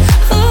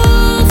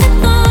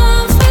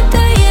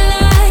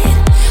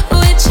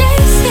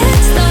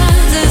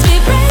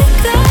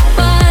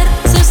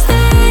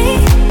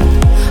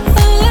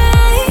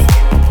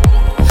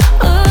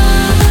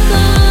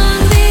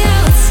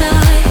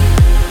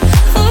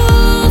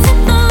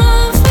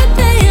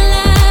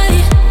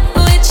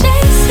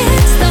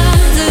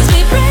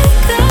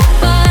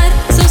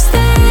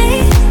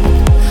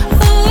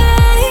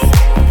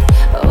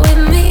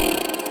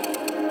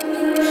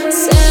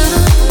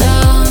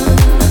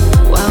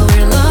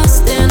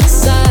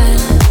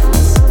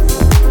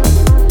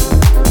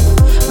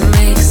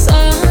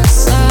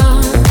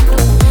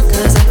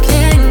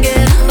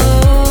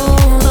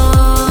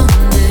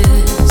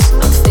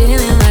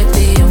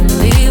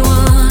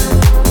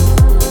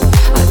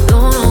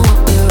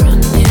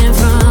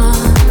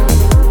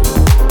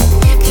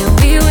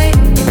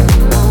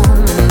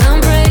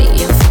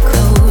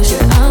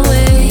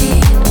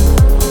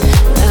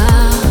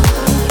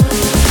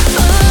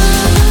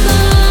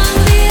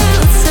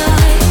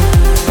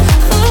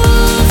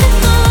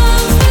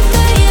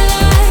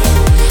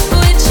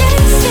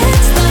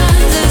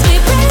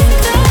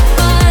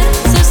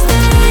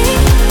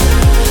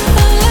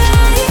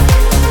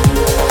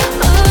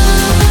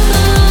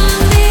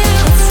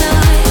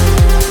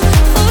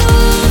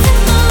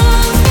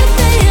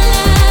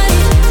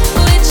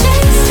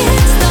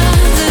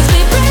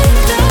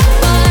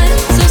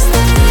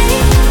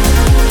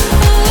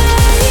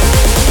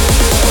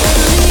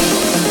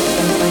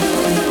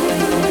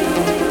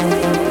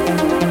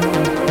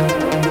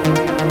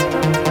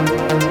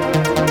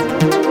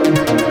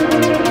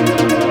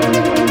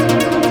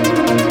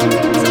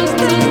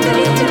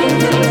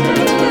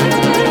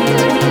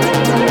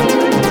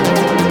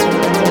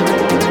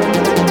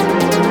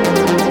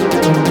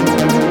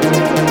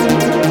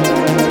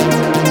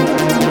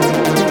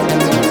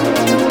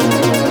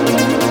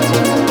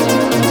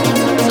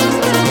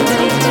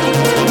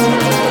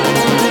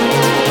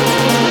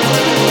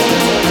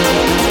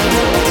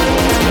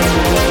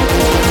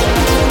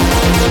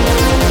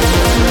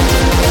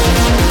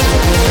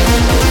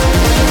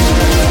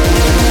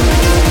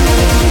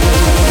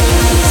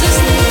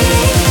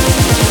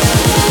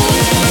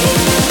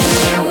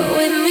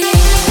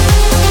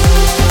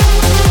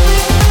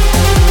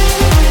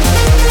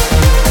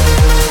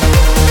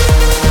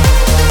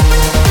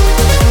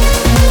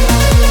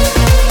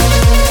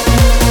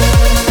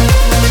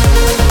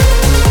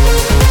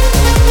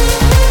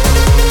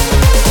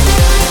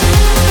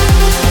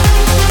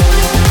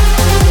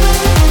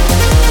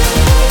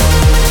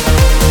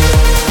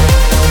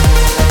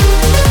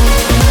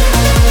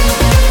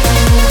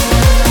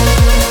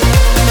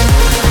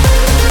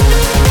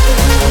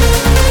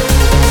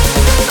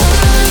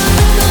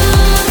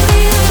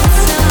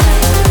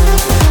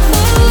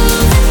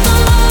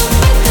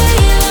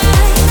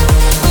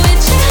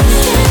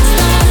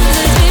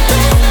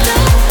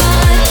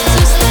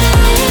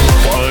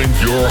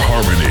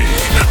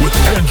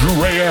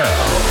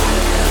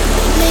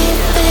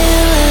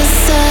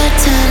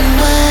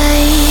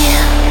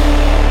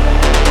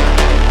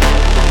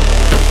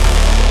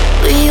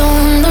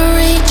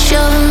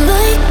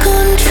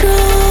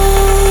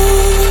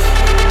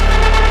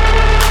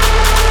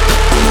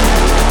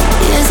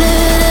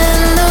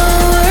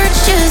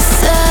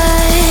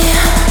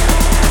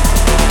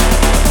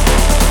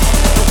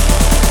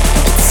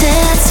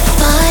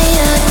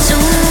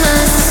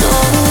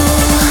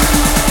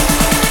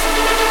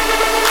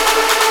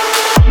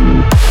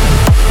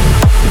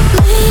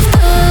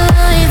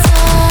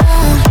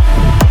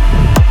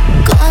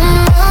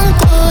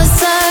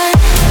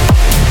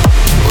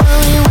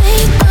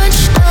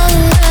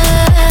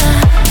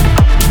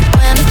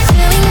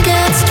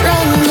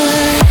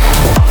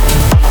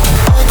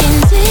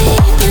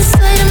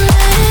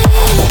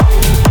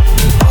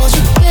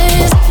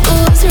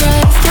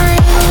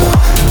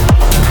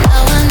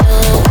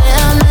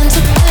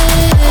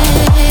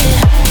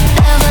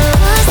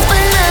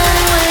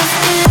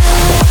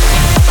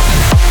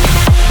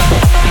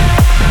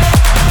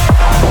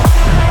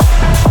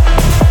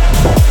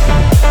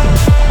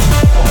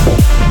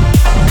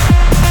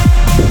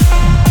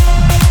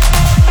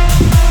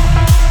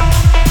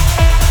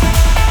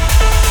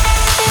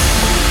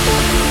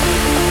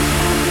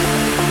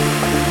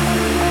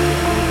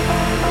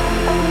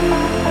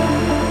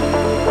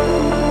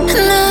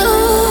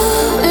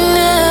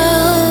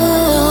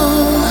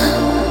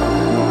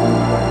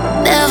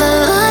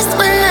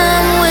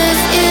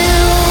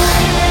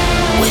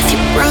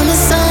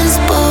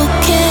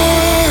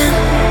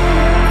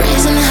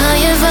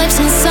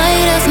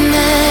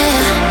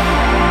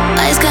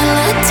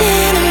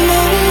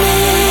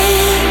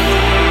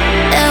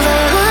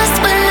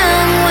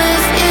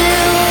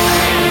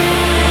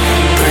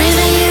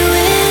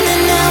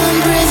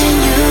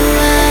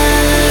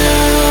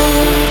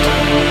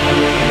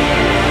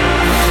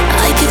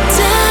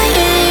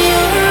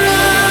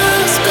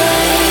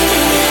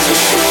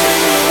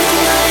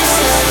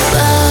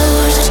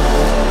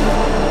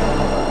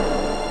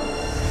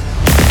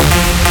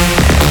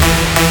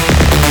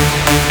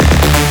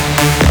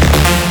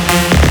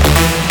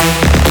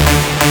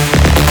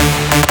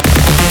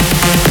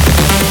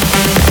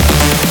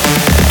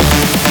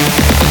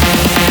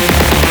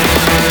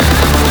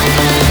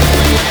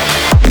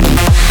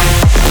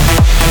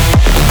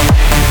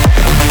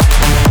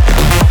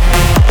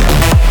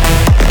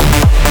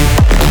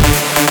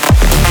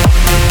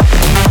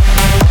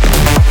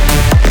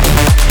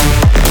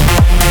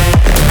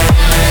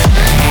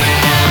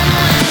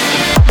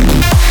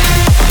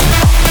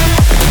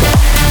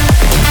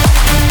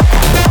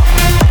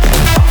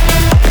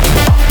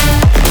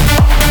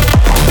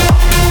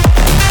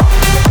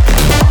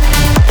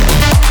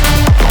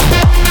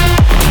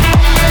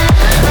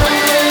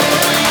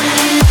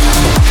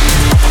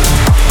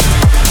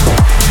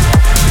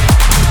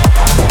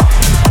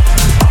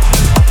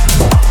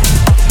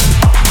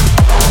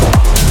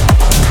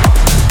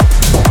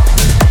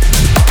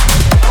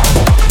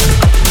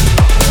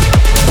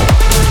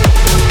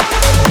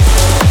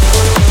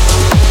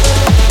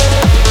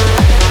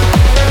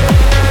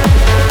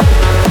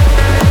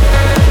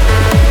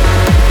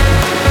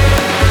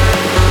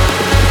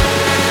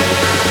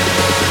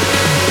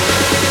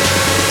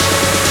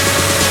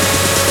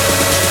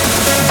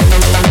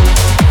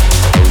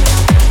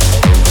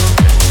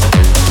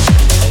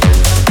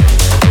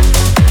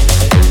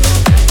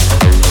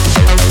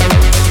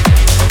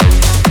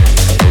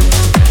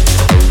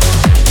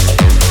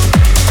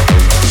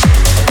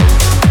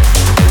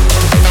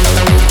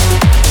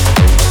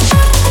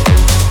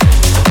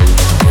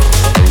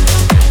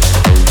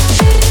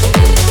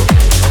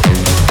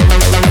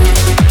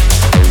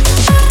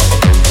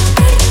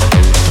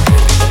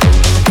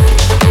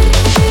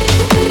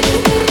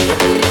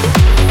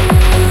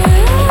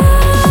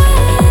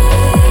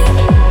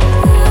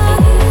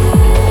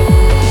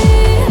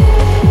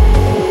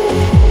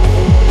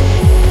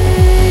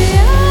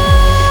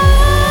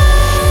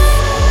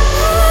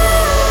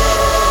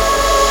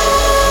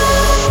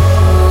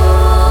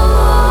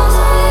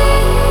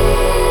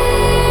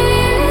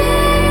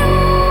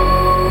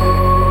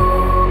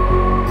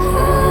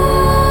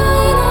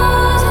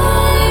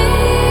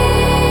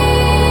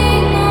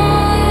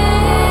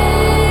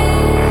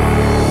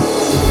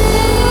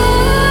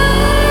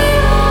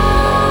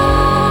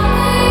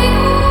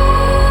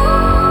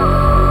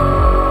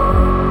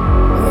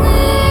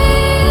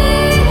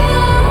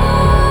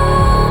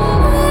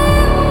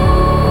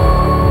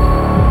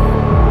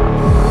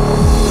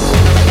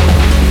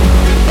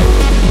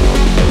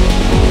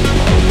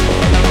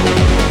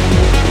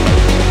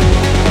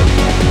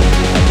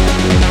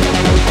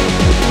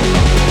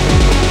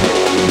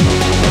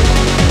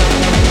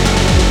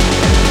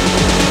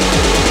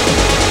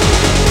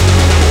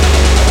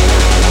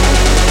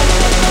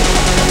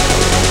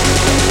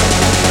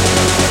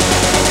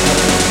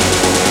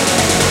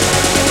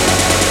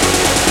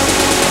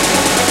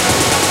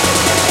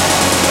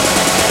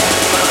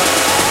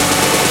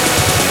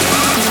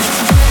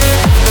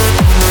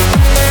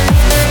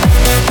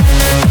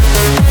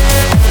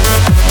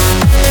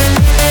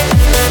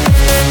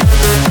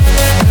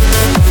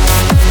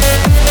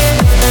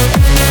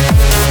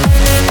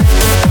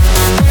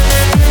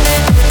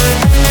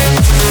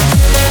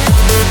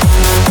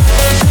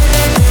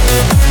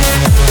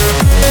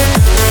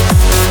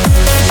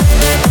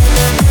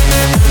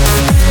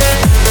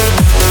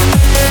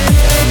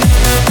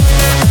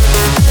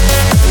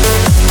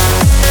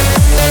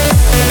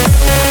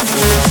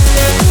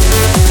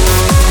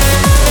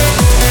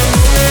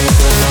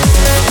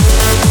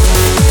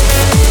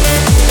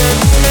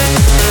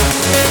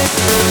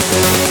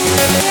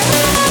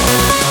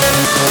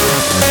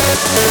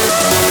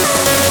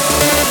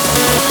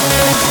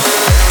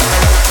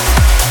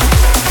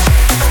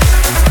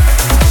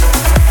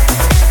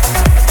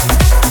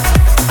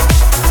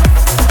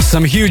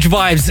 some huge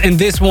vibes in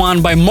this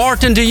one by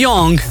Martin de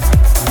Jong.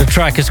 The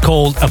track is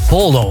called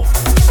Apollo.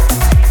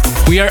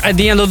 We are at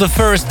the end of the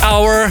first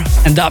hour,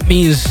 and that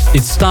means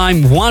it's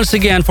time once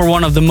again for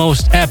one of the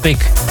most epic,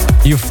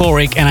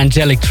 euphoric and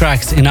angelic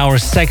tracks in our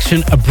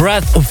section, A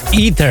Breath of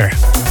Ether.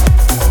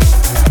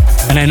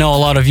 And I know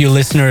a lot of you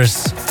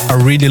listeners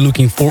are really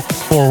looking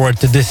forward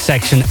to this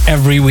section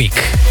every week.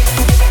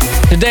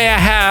 Today I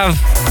have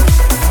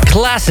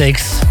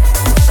classics,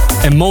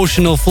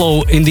 Emotional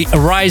Flow in the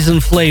Horizon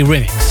Flay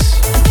remix.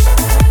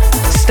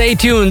 Stay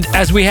tuned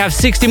as we have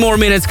 60 more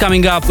minutes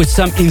coming up with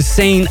some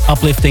insane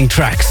uplifting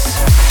tracks.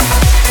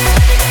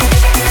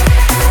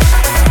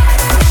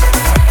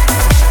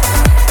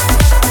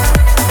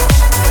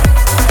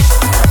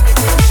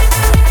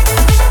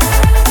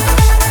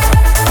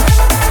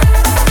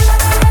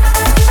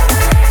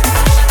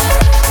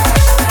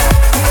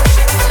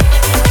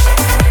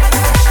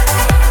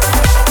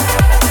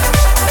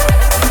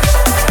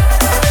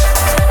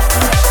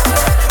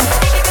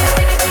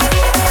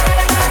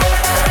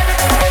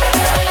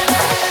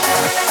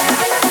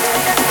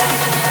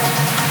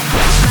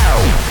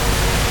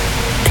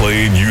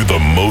 Playing you the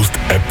most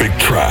epic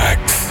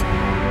tracks.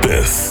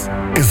 This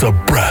is A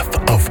Breath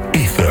of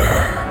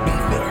Ether.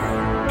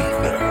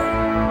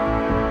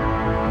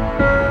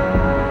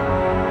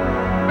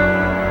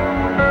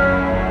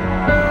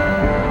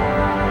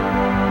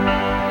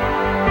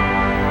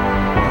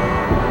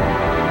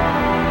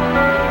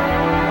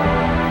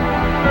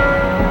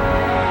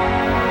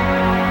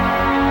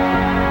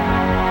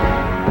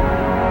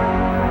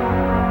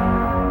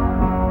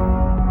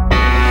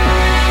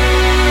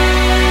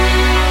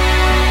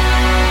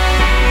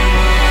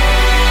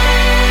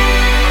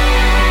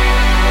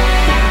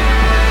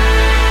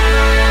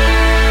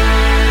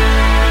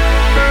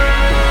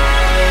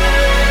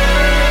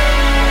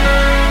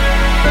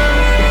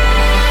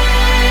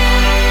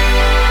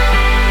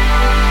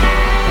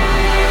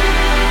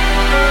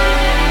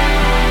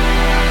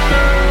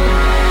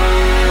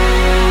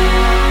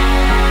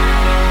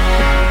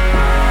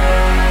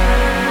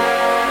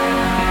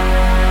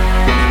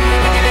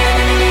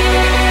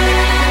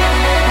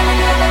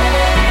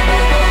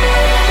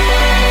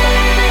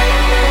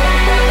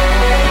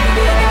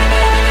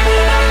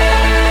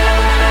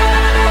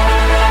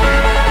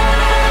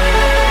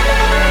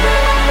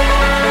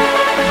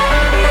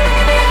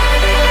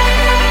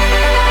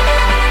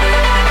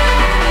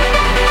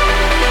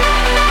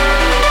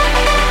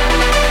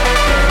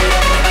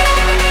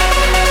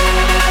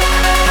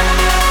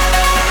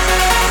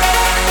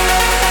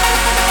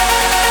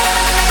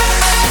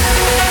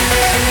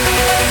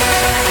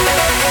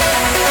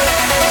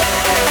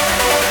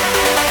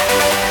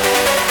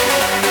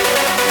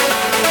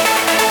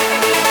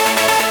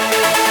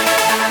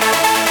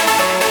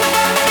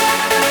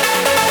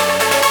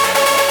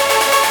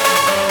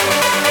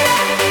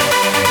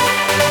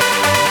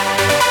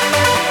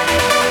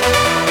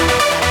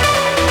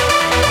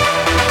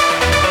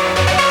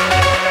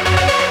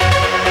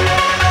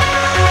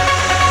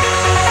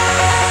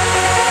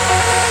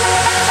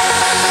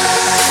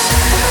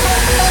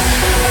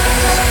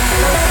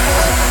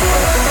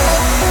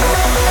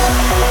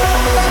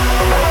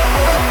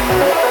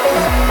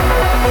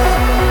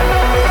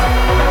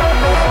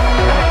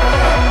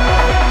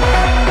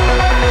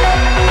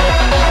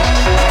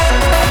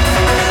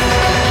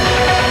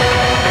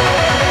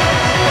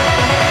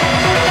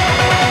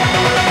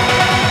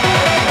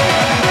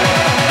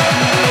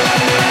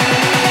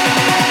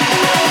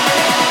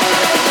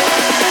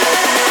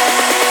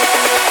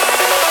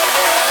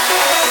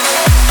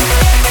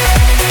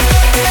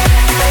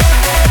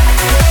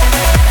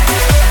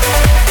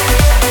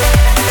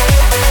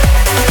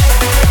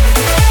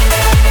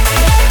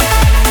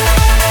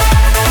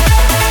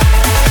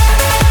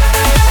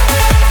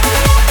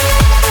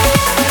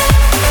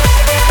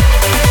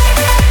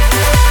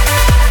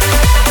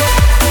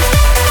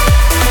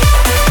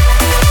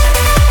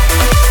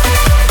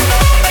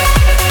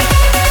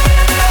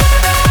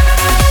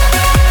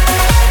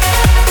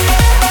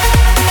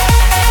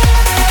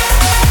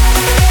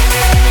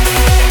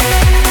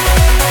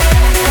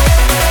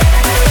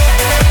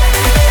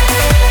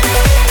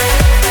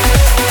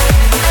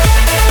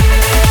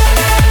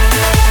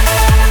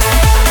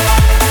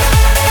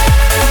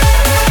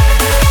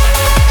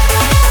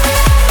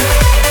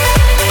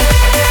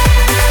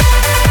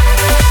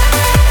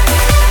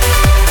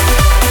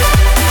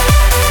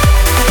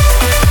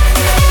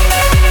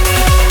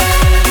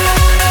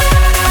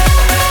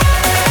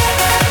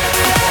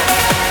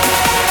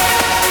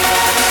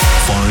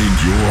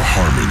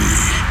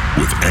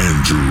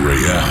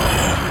 Rayel.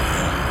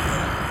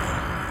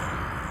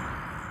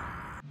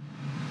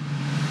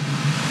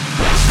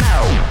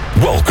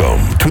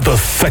 Welcome to the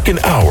second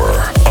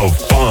hour of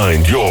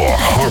Find Your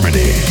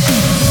Harmony.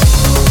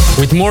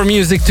 With more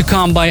music to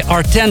come by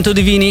Artento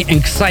Divini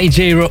and Xai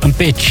Jero and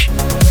Pitch.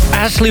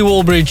 Ashley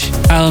Walbridge,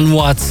 Alan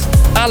Watts,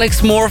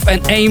 Alex Morph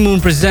and A-Moon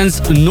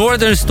presents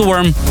Northern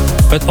Storm,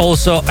 but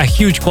also a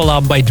huge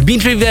collab by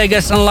Dimitri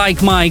Vegas and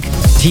Like Mike,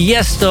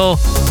 Tiesto,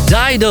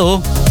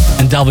 Dido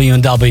and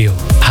W&W.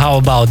 How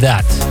about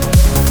that?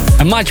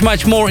 and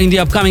much more in the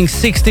upcoming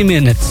 60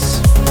 minutes.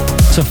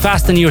 So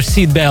fasten your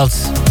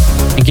seatbelts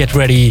and get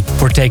ready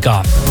for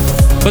takeoff.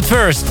 But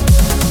first,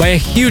 by a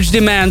huge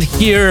demand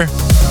here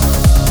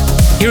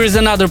is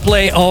another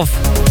play of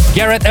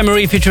Gareth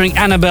Emery featuring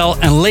Annabelle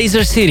and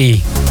Laser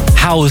City,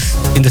 House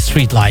in the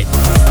Streetlight.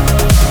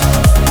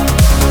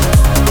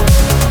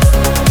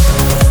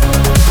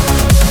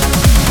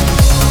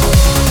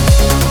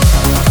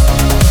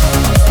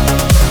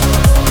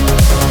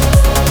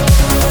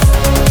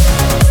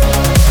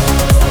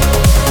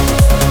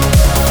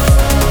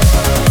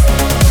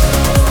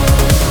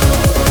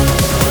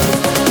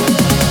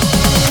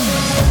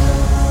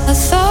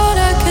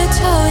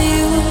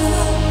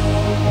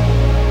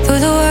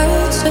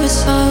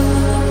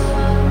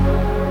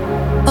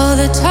 All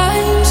the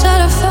times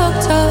that I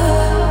fucked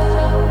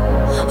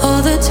up,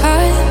 all the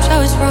times I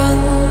was wrong,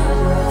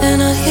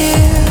 and I hear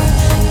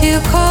you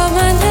call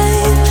my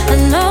name. I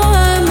know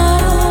I'm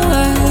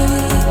alright,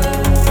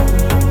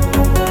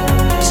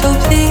 so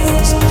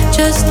please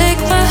just take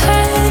my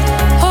hand,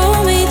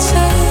 hold me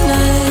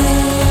tonight.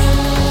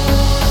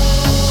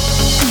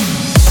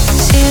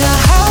 See the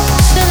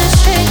house in the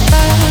street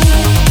light,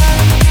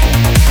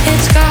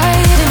 it's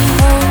guiding me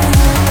home.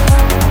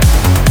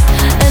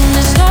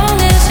 As long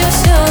as you're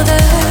still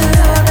there,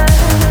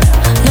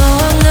 no,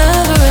 I'm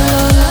never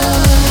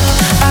alone.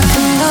 I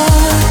can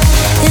look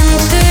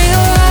into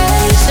your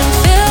eyes and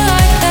feel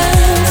like them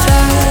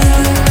fly.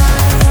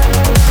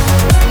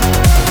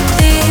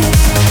 Please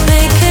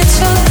make it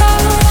so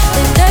long,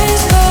 the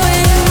days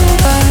going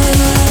by.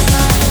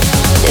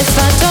 If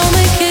I don't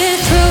make it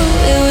through,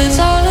 it was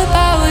all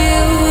about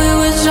you. It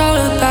was all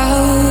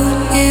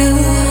about you.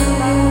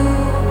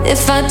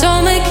 If I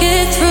don't make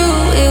it through,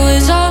 it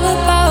was all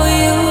about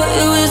you.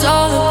 It was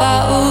all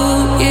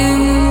about you.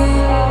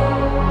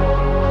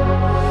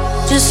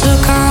 Just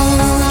look out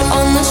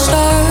on the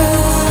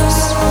stars.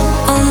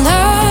 I'll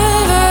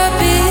never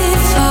be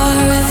far.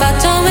 If I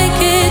don't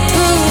make it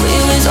through,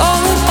 it was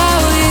all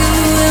about you.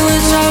 It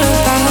was all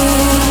about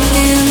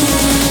you.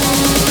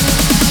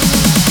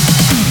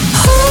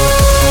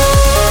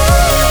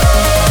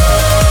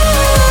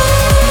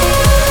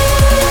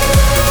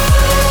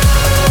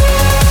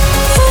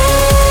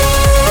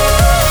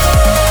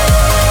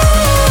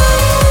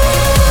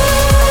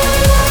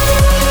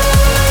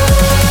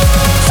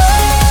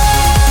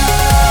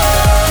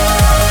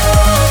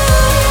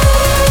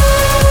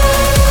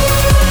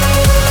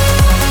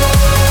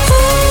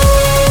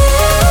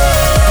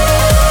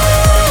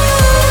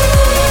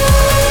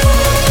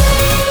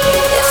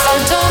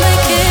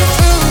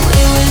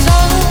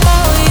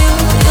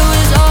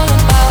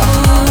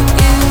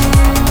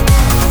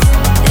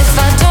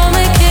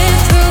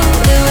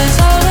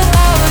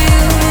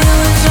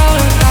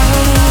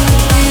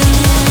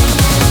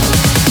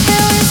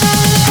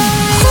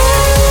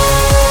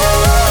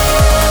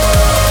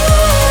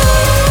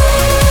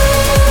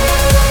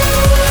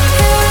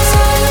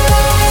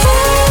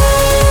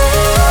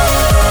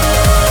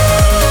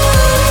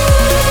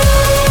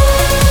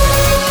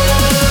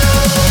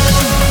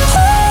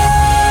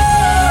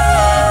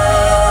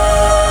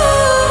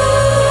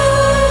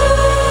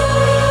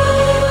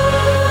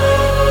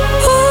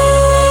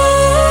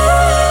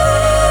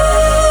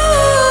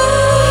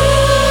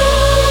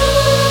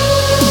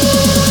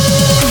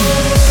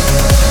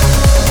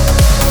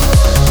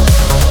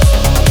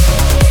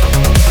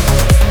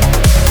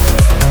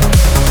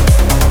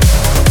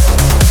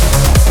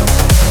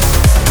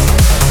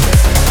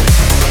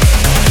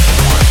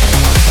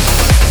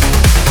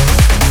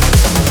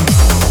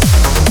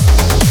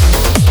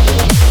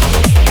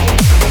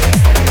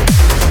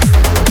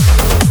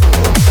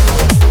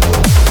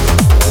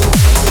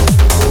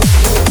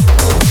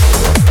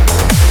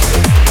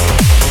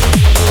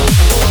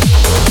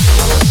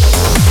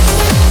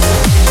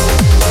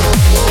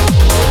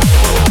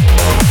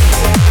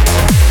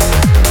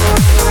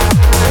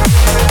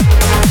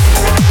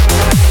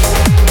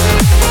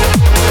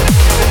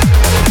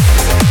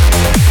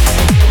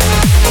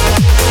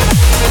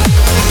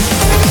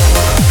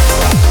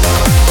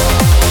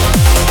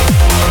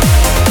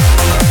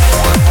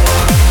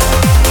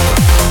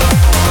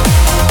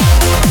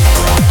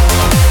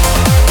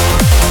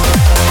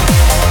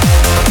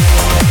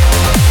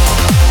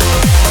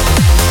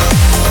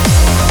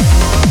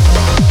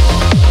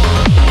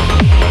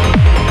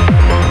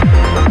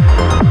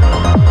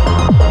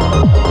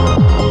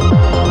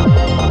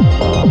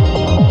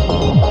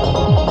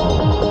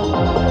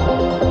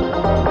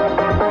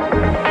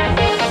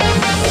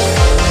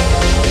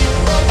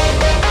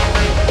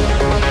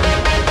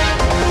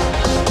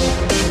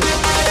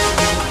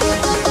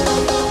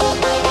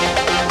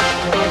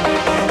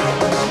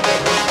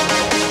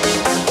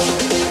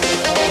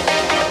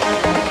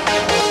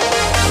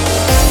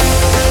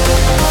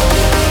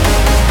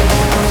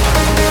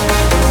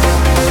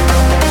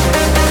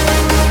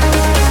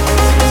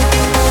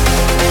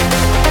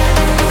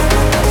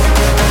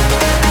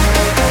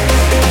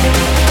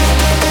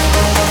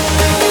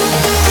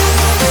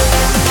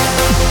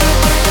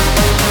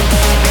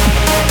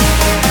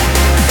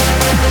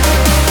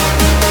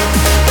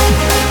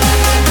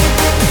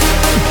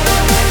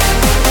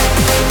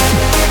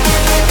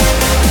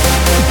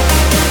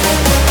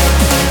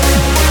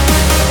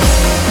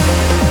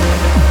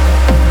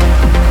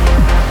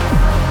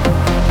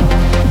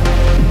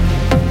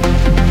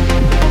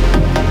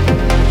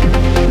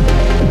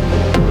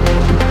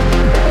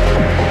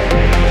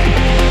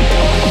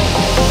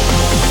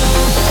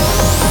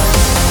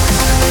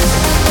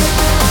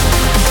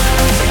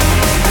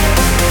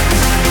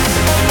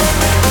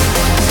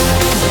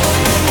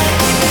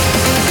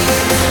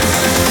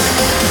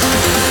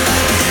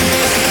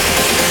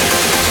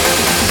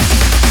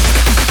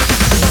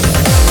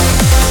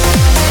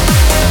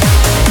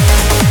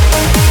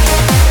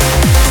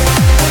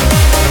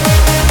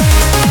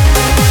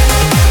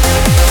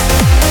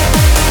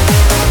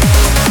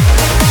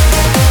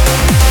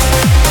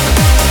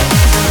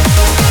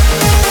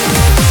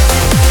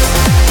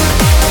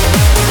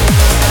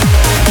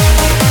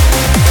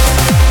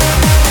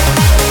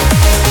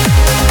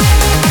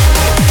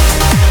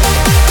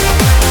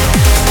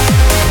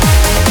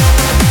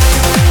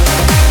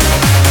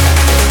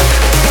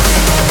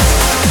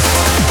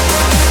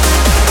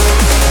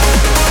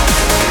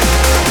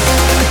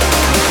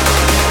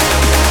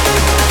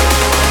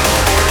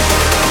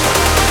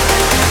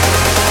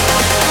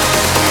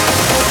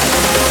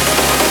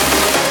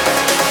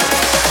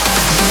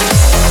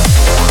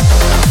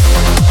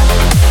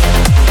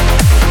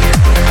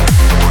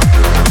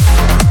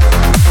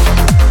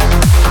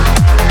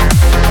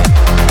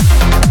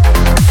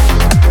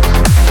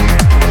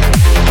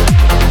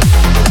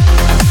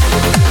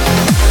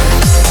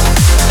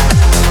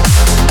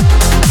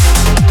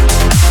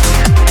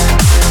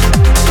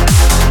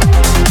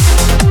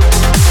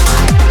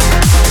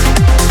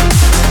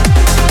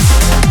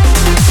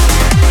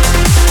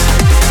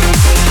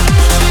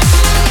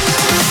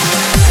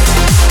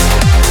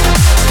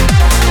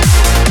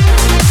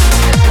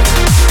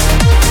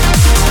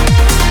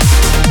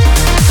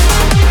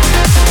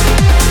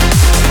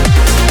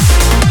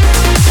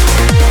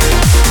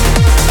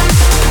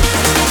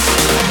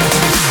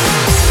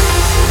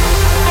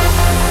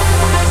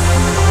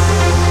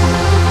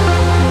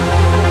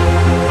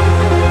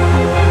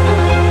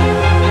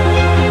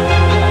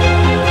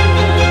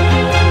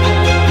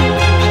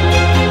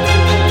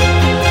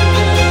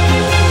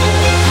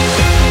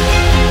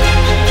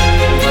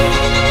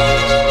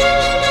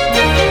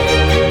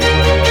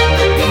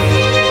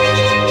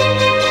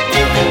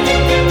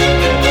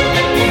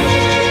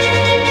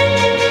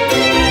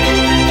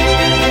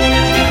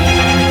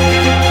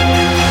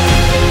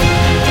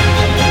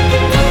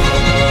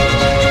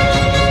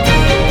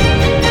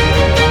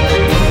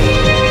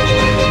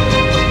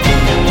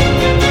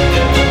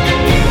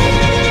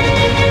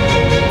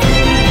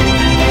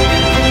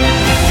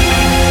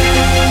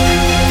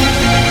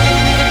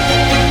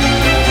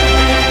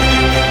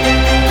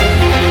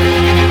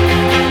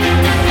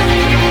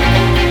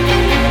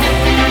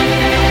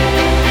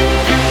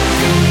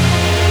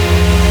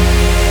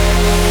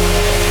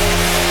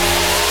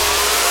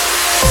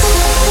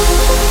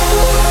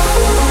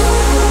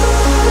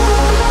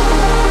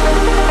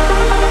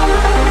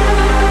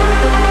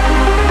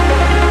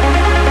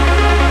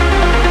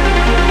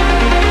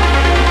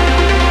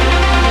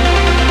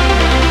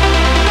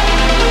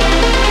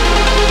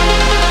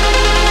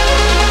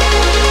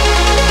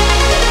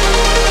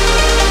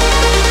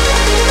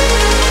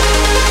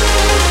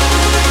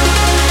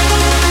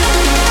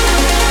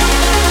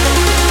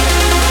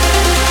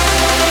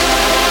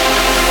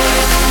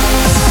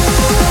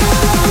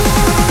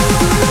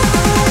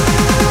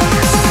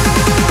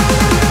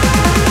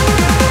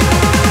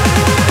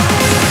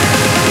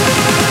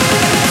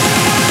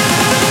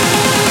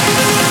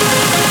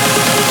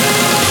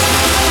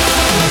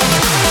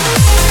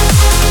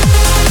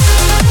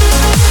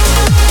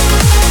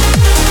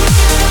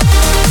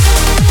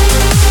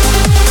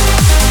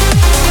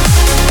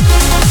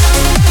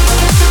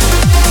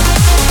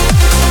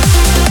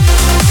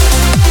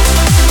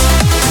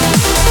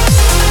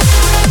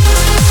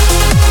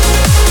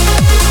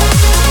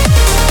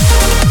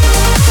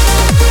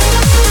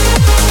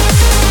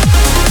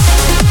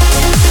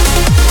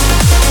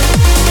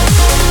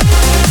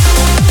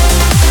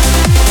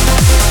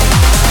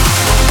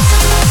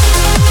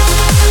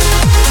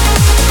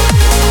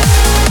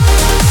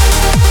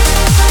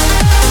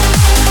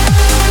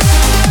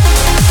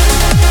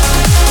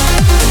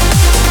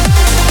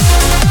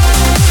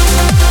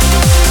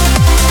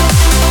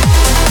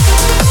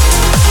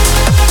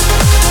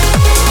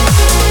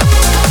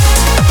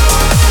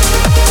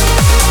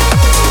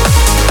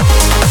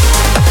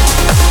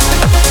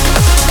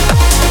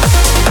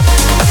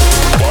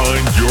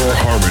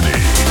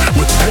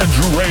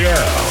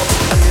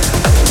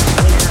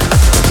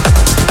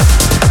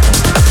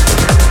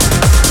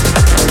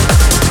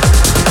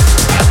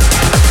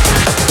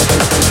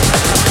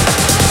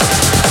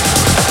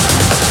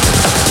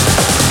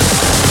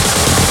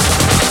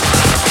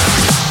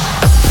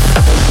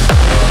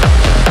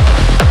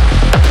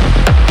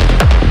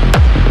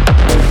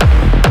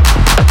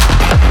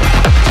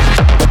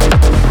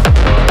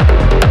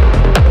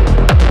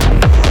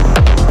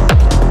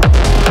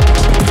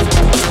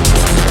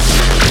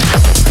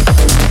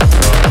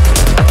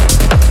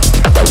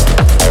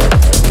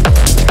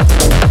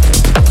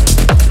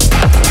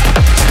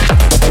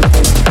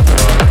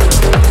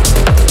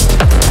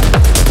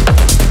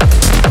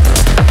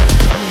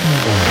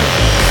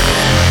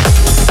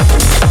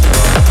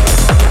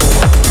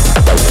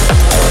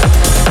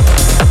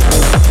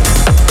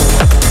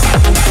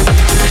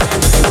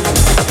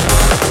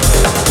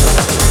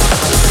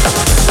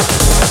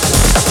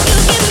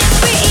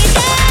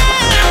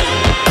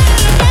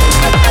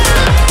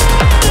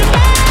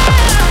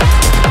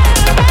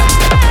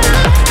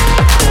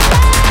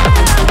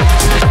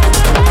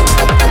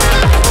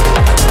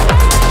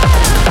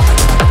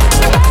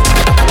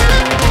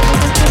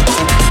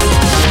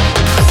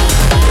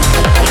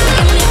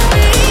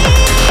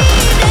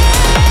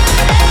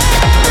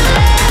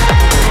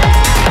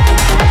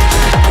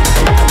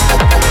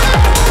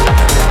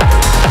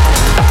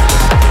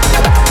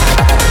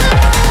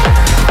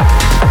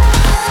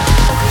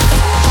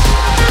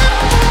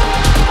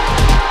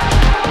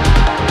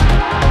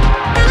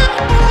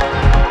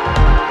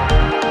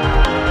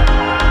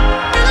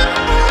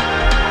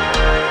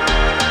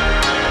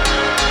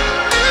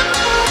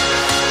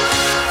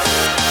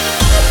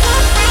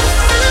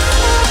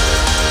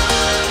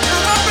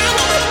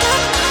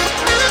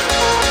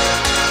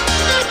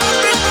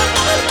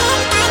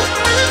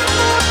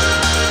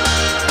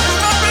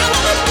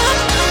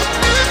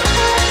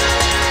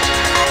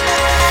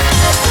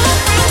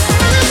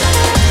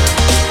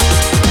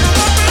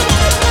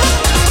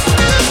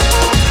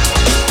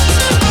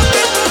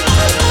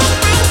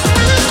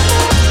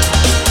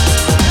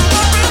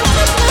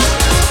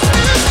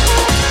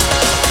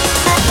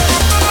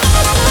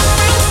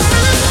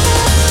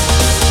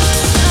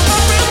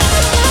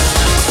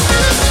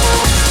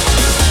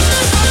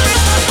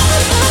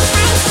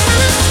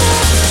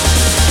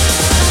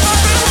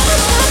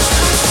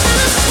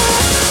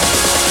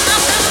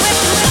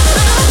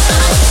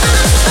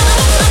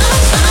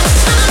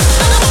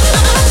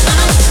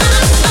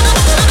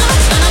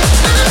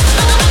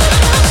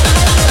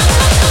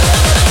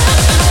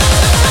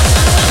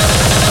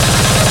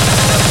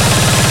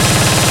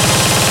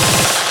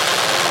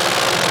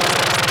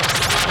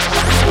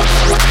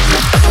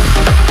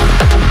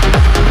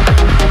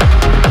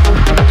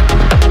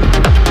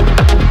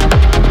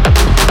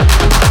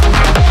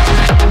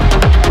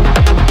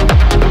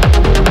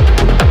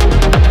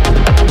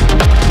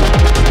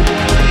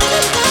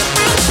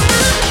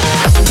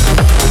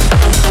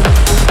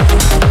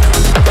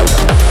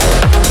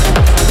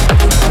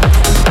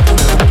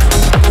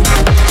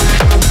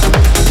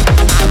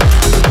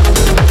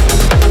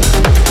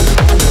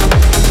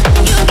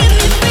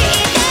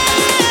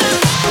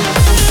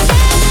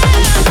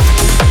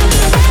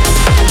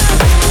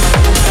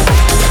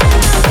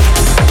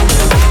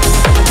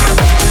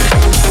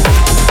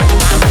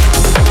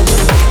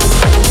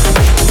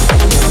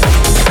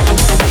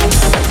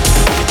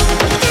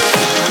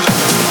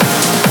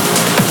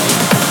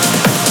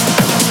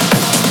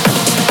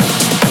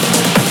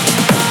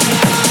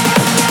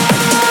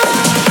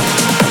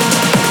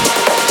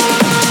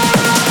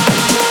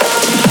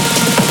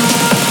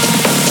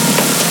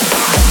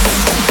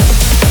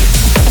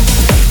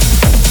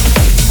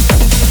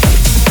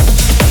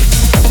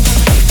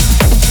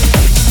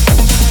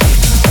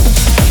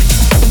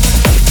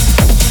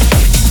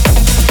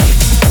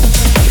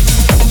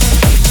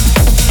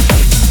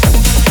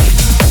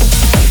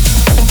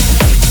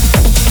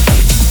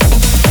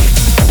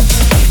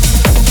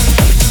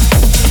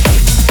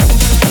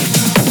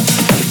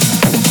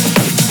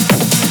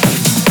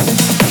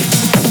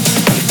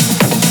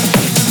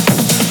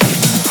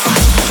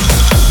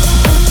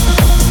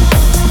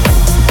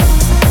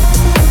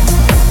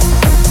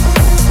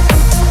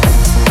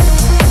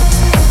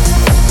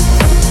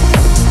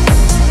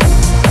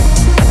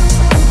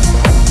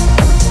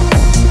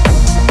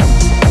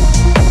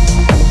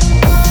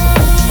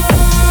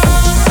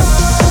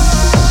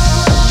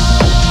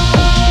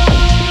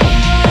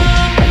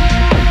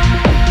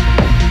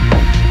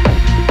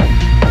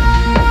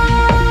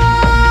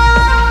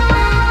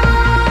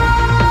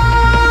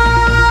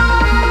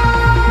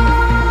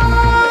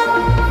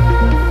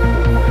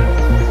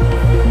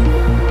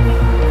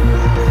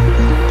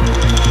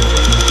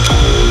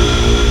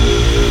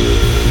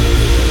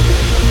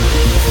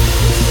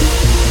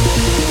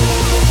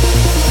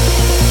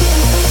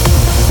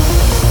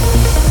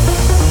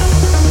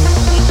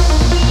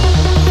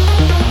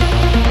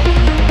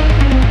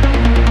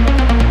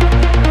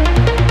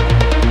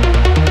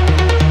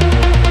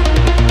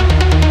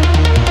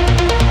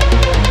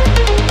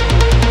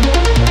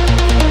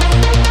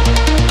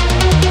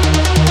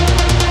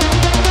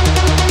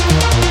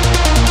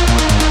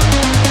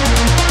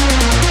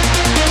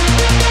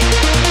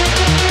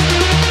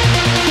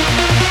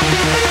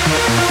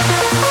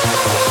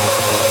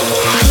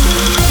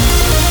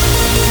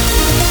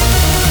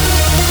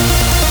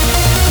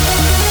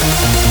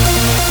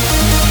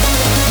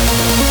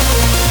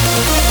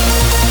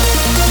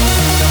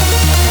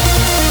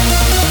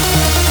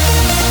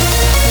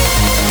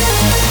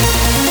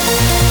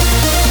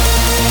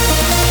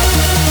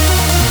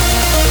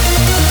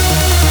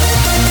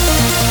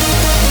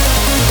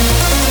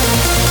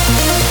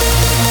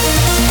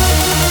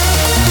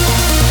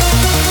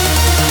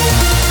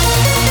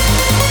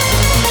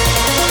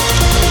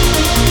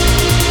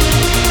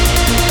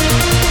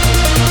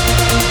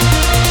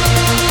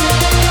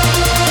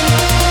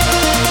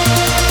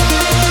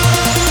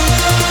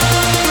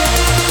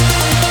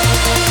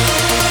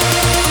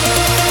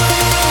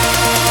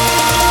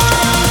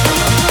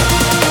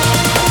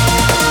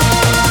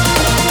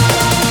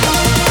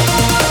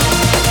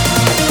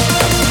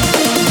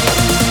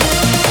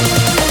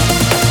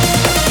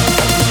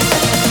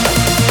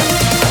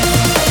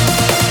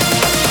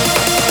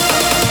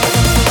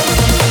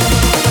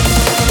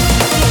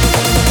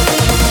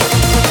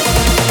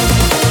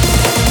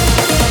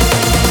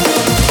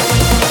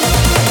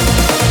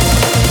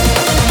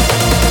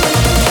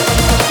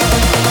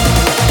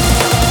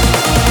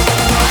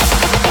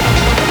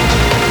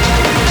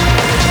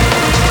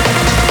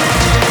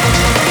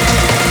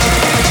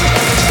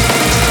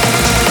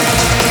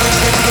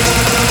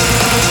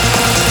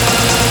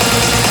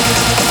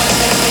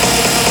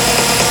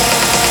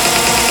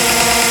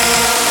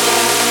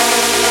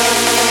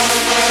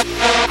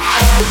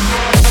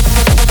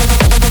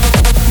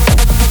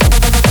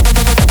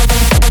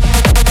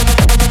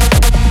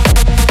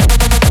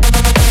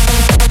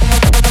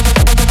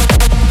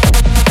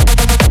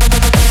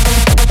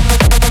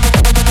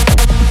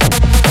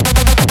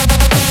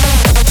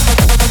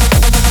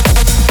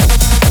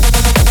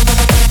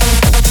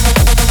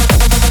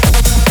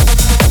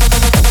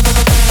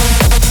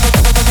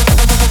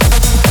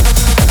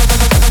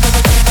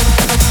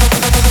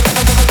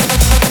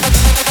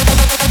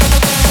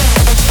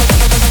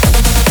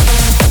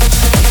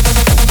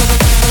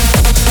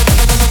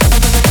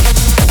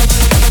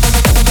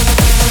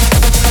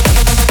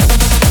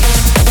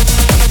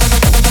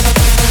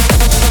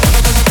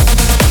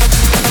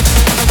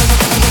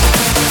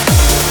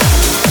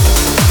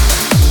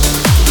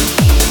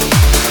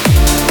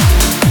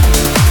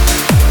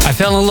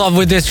 fell in love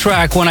with this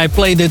track when I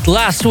played it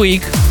last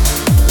week.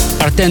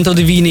 Artento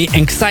Divini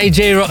and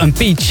Xyjero and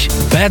Peach,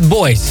 Bad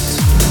Boys.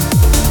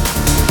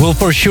 Will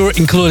for sure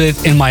include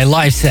it in my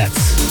live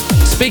sets.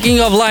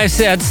 Speaking of live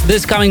sets,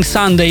 this coming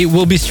Sunday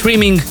we'll be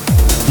streaming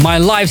my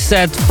live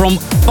set from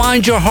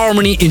Find Your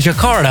Harmony in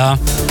Jakarta.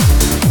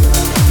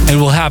 It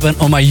will happen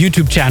on my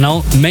YouTube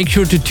channel. Make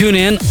sure to tune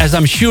in, as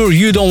I'm sure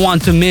you don't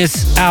want to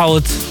miss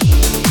out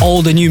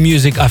all the new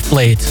music I've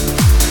played.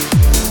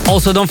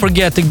 Also, don't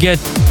forget to get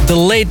the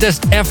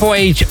latest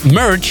FOH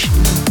merch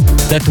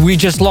that we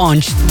just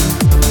launched.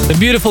 The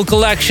beautiful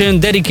collection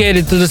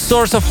dedicated to the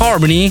source of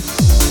harmony,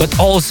 but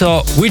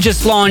also we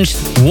just launched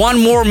one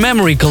more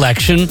memory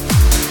collection,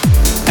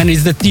 and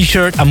it's the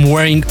t-shirt I'm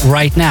wearing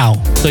right now.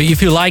 So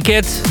if you like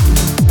it,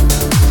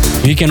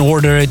 you can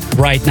order it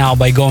right now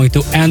by going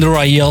to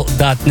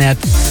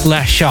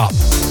androrayel.net/shop.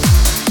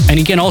 And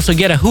you can also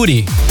get a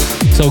hoodie.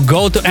 So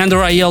go to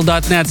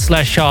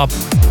androrayel.net/shop,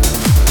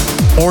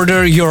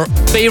 order your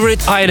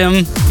favorite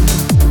item,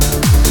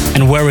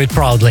 and wear it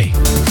proudly.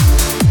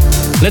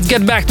 Let's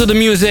get back to the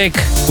music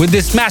with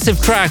this massive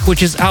track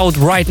which is out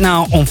right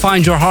now on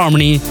Find Your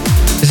Harmony.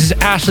 This is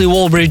Ashley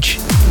Wallbridge,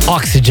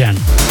 Oxygen.